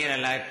င့်စိတ်ဆင်းရဲတာ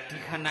လားဒီ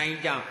ခန္ဓာ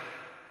ကြီးကြောင့်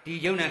ဒီ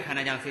ယုံနံခန္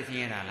ဓာကြောင့်စိတ်ဆင်း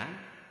ရဲတာလား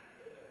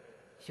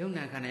ယုံ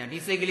နံခန္ဓာကြောင့်ဒီ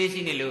စိတ်ကလေး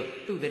ရှိနေလို့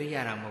သူ့တရိရ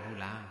တာမဟုတ်ဘူး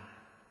လား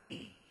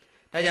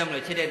ဒါကြောင့်မ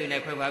လို့ချစ်တဲ့သူ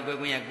နဲ့ခွဲခွာကိုယ်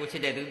ကွင်းရကိုချ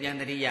စ်တဲ့သူပြန်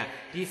တရိရ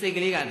ဒီစိတ်က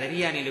လေးကတရိ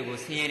ရနေလို့ကို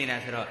ဆင်းရဲနေတာ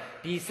ဆိုတော့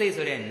ဒီစိတ်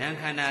ဆိုတဲ့နံ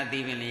ခန္ဓာသိ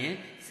ပင်လင်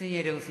ဆင်း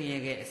ရဲတုံဆင်းရဲ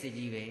ခဲ့အစစ်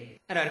ကြီးပဲ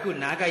အဲ့ဒါတခု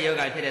နာဂယော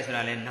ဂဖြစ်တယ်ဆို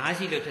တာလဲနား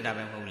ရှိလို့ဖြစ်တာ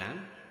ပဲမဟုတ်လား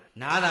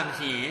နားသာမ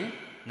ရှိရင်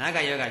နာဂ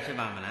ယောဂဖြစ်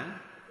ပါမလား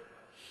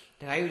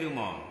တခါယူလူ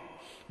မော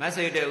မ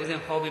ဆွေတဲ့ဦးစ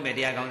င်ဟောပြီးမယ်တ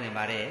ရားကောင်းစဉ်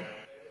ပါတယ်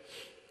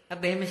အ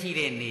သေးမရှိ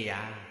တဲ့နေ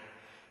ရာ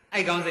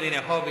အဲ့ကောင်းစဉ်လေး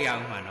နဲ့ဟောပြအော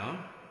င်မှာနော်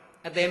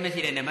အသေးမရှိ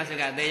တဲ့နဲ့မဆွေ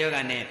ကအသေးယောဂ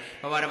နဲ့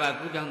ဘဝတစ်ပါး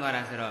ကူးပြောင်းသွား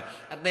တာဆိုတော့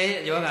အသေး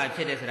ယောဂဖြ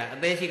စ်တယ်ဆိုတာအ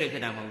သေးရှိလို့ဖြ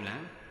စ်တာမဟုတ်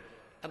လား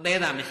အသေး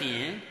သာမရှိရ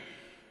င်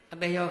အ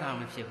သေးယောဂ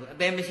မဖြစ်ဘူးအ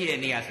သေးမရှိတဲ့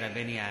နေရာဆိုတာဘ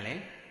ယ်နေရာလဲ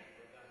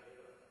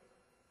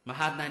မ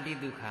ဟာတန်တိ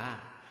ဒုက္ခ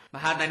မ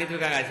ဟာတန်တိဒု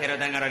က္ခကဆရာ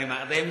တော်တန်ဃာတော်ဒီမှာ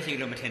အသေးမရှိ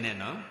လို့မထင်နဲ့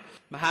နော်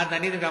မဟာတ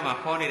န်တိဒုက္ခမှာ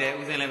ဟောနေတဲ့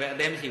ဦးစင်လည်းပဲအ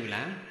သေးမရှိဘူး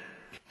လား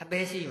အ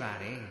သေးရှိပါ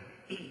တယ်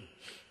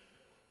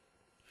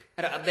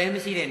အဲ့တော့အသေးမ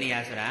ရှိတဲ့နေရာ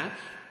ဆိုတာ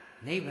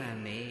နိဗ္ဗာန်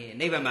ပဲ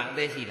နိဗ္ဗာန်မှာအ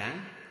သေးရှိလား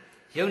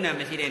ယုံနာ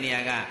မရှိတဲ့နေရာ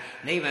က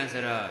နိဗ္ဗာန်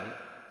ဆိုတော့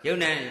ယုံ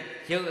နာ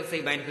ယုတ်အစိ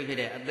တ်ပိုင်းတစ်ခုဖြစ်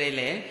တဲ့အသေး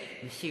လည်း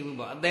မရှိဘူး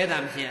ပေါ့အသေးသာ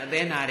မရှိရင်အ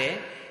သေးနာတဲ့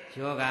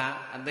ယောဂ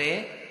အသေး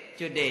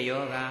ကျွတ်တဲ့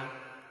ယောဂ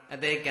အ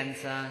သေးကင်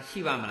ဆာရှိ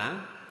ပါမလား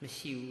မ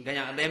ရှိဘူးဒါ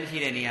ကြောင့်အသေးမရှိ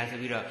တဲ့နေရာဆို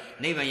ပြီးတော့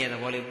နိဗ္ဗာန်ရဲ့သ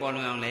ဘောလေးပေါ်လွ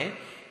င်အောင်လဲ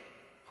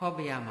ဟော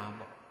ပြရမှာ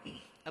ပေါ့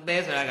အ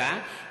သေးဆိုတာက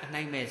အ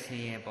နိုင်မဲ့ဆ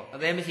င်းရဲပေါ့အ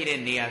သေးမရှိတဲ့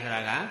နေရာဆို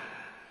တာက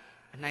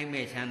အနိုင်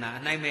မဲ့ချမ်းသာ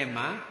အနိုင်မဲ့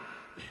မှာ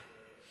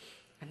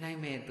အနိုင်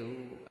မဲ့သူ